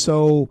be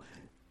so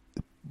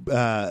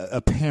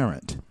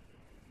apparent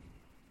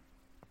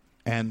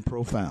and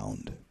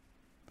profound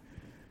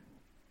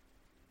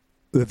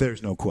that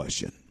there's no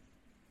question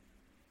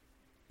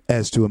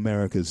as to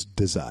America's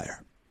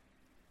desire.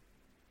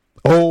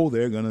 Oh,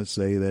 they're going to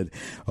say that,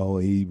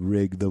 he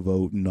rigged the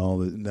vote and all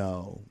that.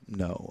 No.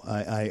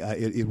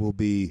 It will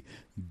be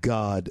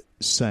God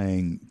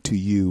saying to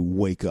you,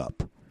 wake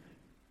up,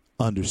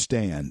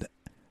 understand,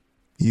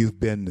 you've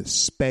been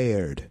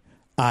spared.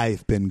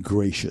 I've been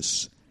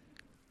gracious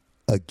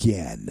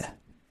again.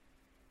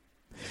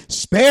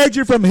 Spared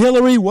you from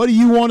Hillary. What do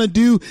you want to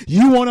do?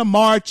 You want to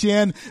march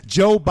in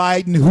Joe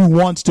Biden, who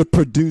wants to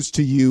produce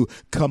to you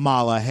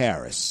Kamala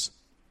Harris.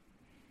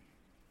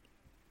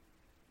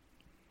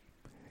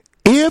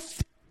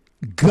 If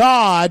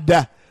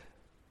God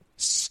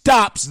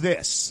stops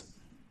this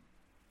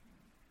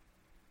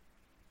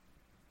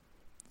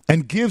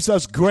and gives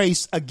us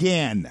grace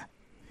again,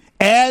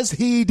 as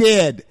he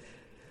did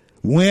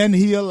when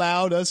he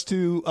allowed us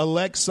to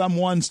elect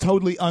someone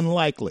totally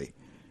unlikely,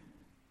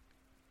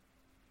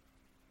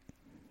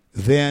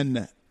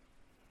 then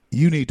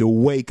you need to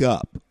wake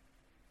up,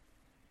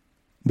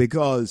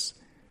 because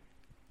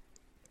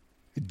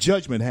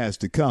judgment has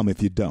to come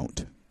if you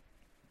don't.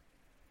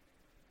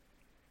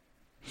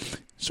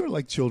 Sort of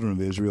like children of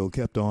Israel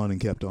kept on and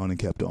kept on and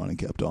kept on and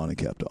kept on and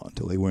kept on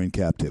until they were in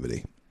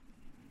captivity.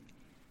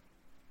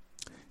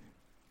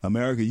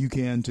 America, you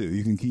can too.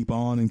 You can keep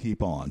on and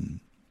keep on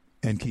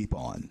and keep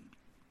on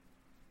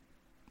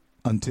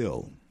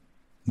until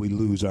we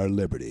lose our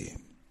liberty.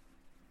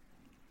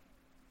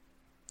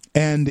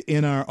 And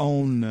in our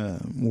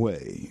own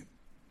way,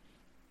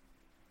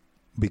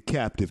 be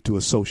captive to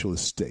a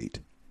socialist state.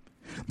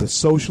 The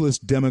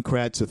socialist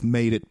Democrats have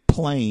made it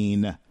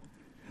plain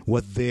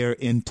what their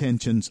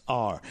intentions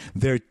are.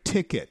 Their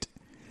ticket,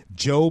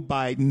 Joe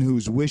Biden,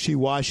 who's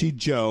wishy-washy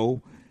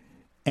Joe,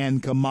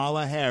 and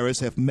Kamala Harris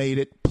have made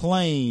it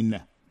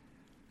plain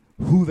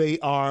who they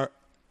are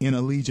in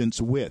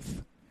allegiance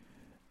with.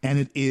 And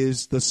it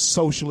is the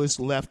socialist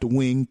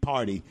left-wing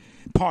party,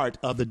 part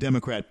of the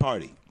Democrat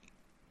Party.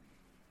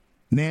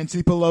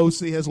 Nancy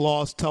Pelosi has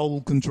lost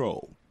total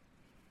control.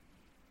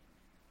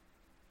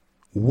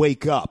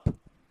 Wake up,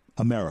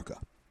 America.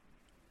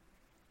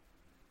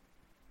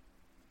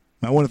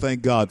 I want to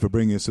thank God for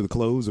bringing us to the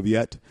close of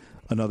yet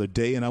another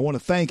day, and I want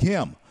to thank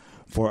him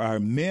for our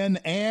men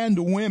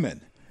and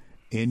women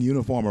in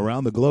uniform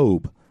around the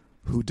globe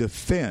who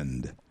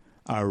defend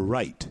our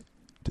right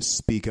to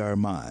speak our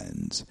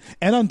minds.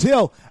 And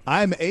until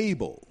I'm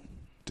able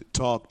to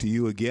talk to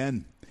you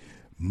again,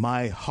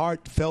 my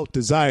heartfelt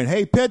desire. And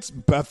hey,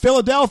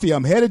 Philadelphia,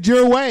 I'm headed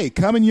your way,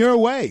 coming your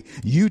way.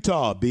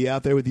 Utah, be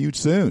out there with you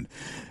soon.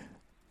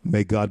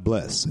 May God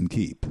bless and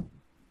keep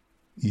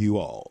you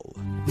all.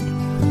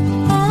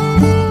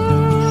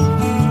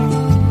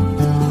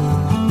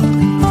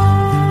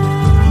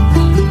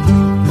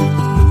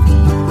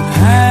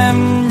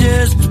 I'm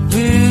just a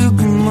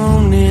pilgrim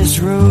on this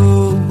road.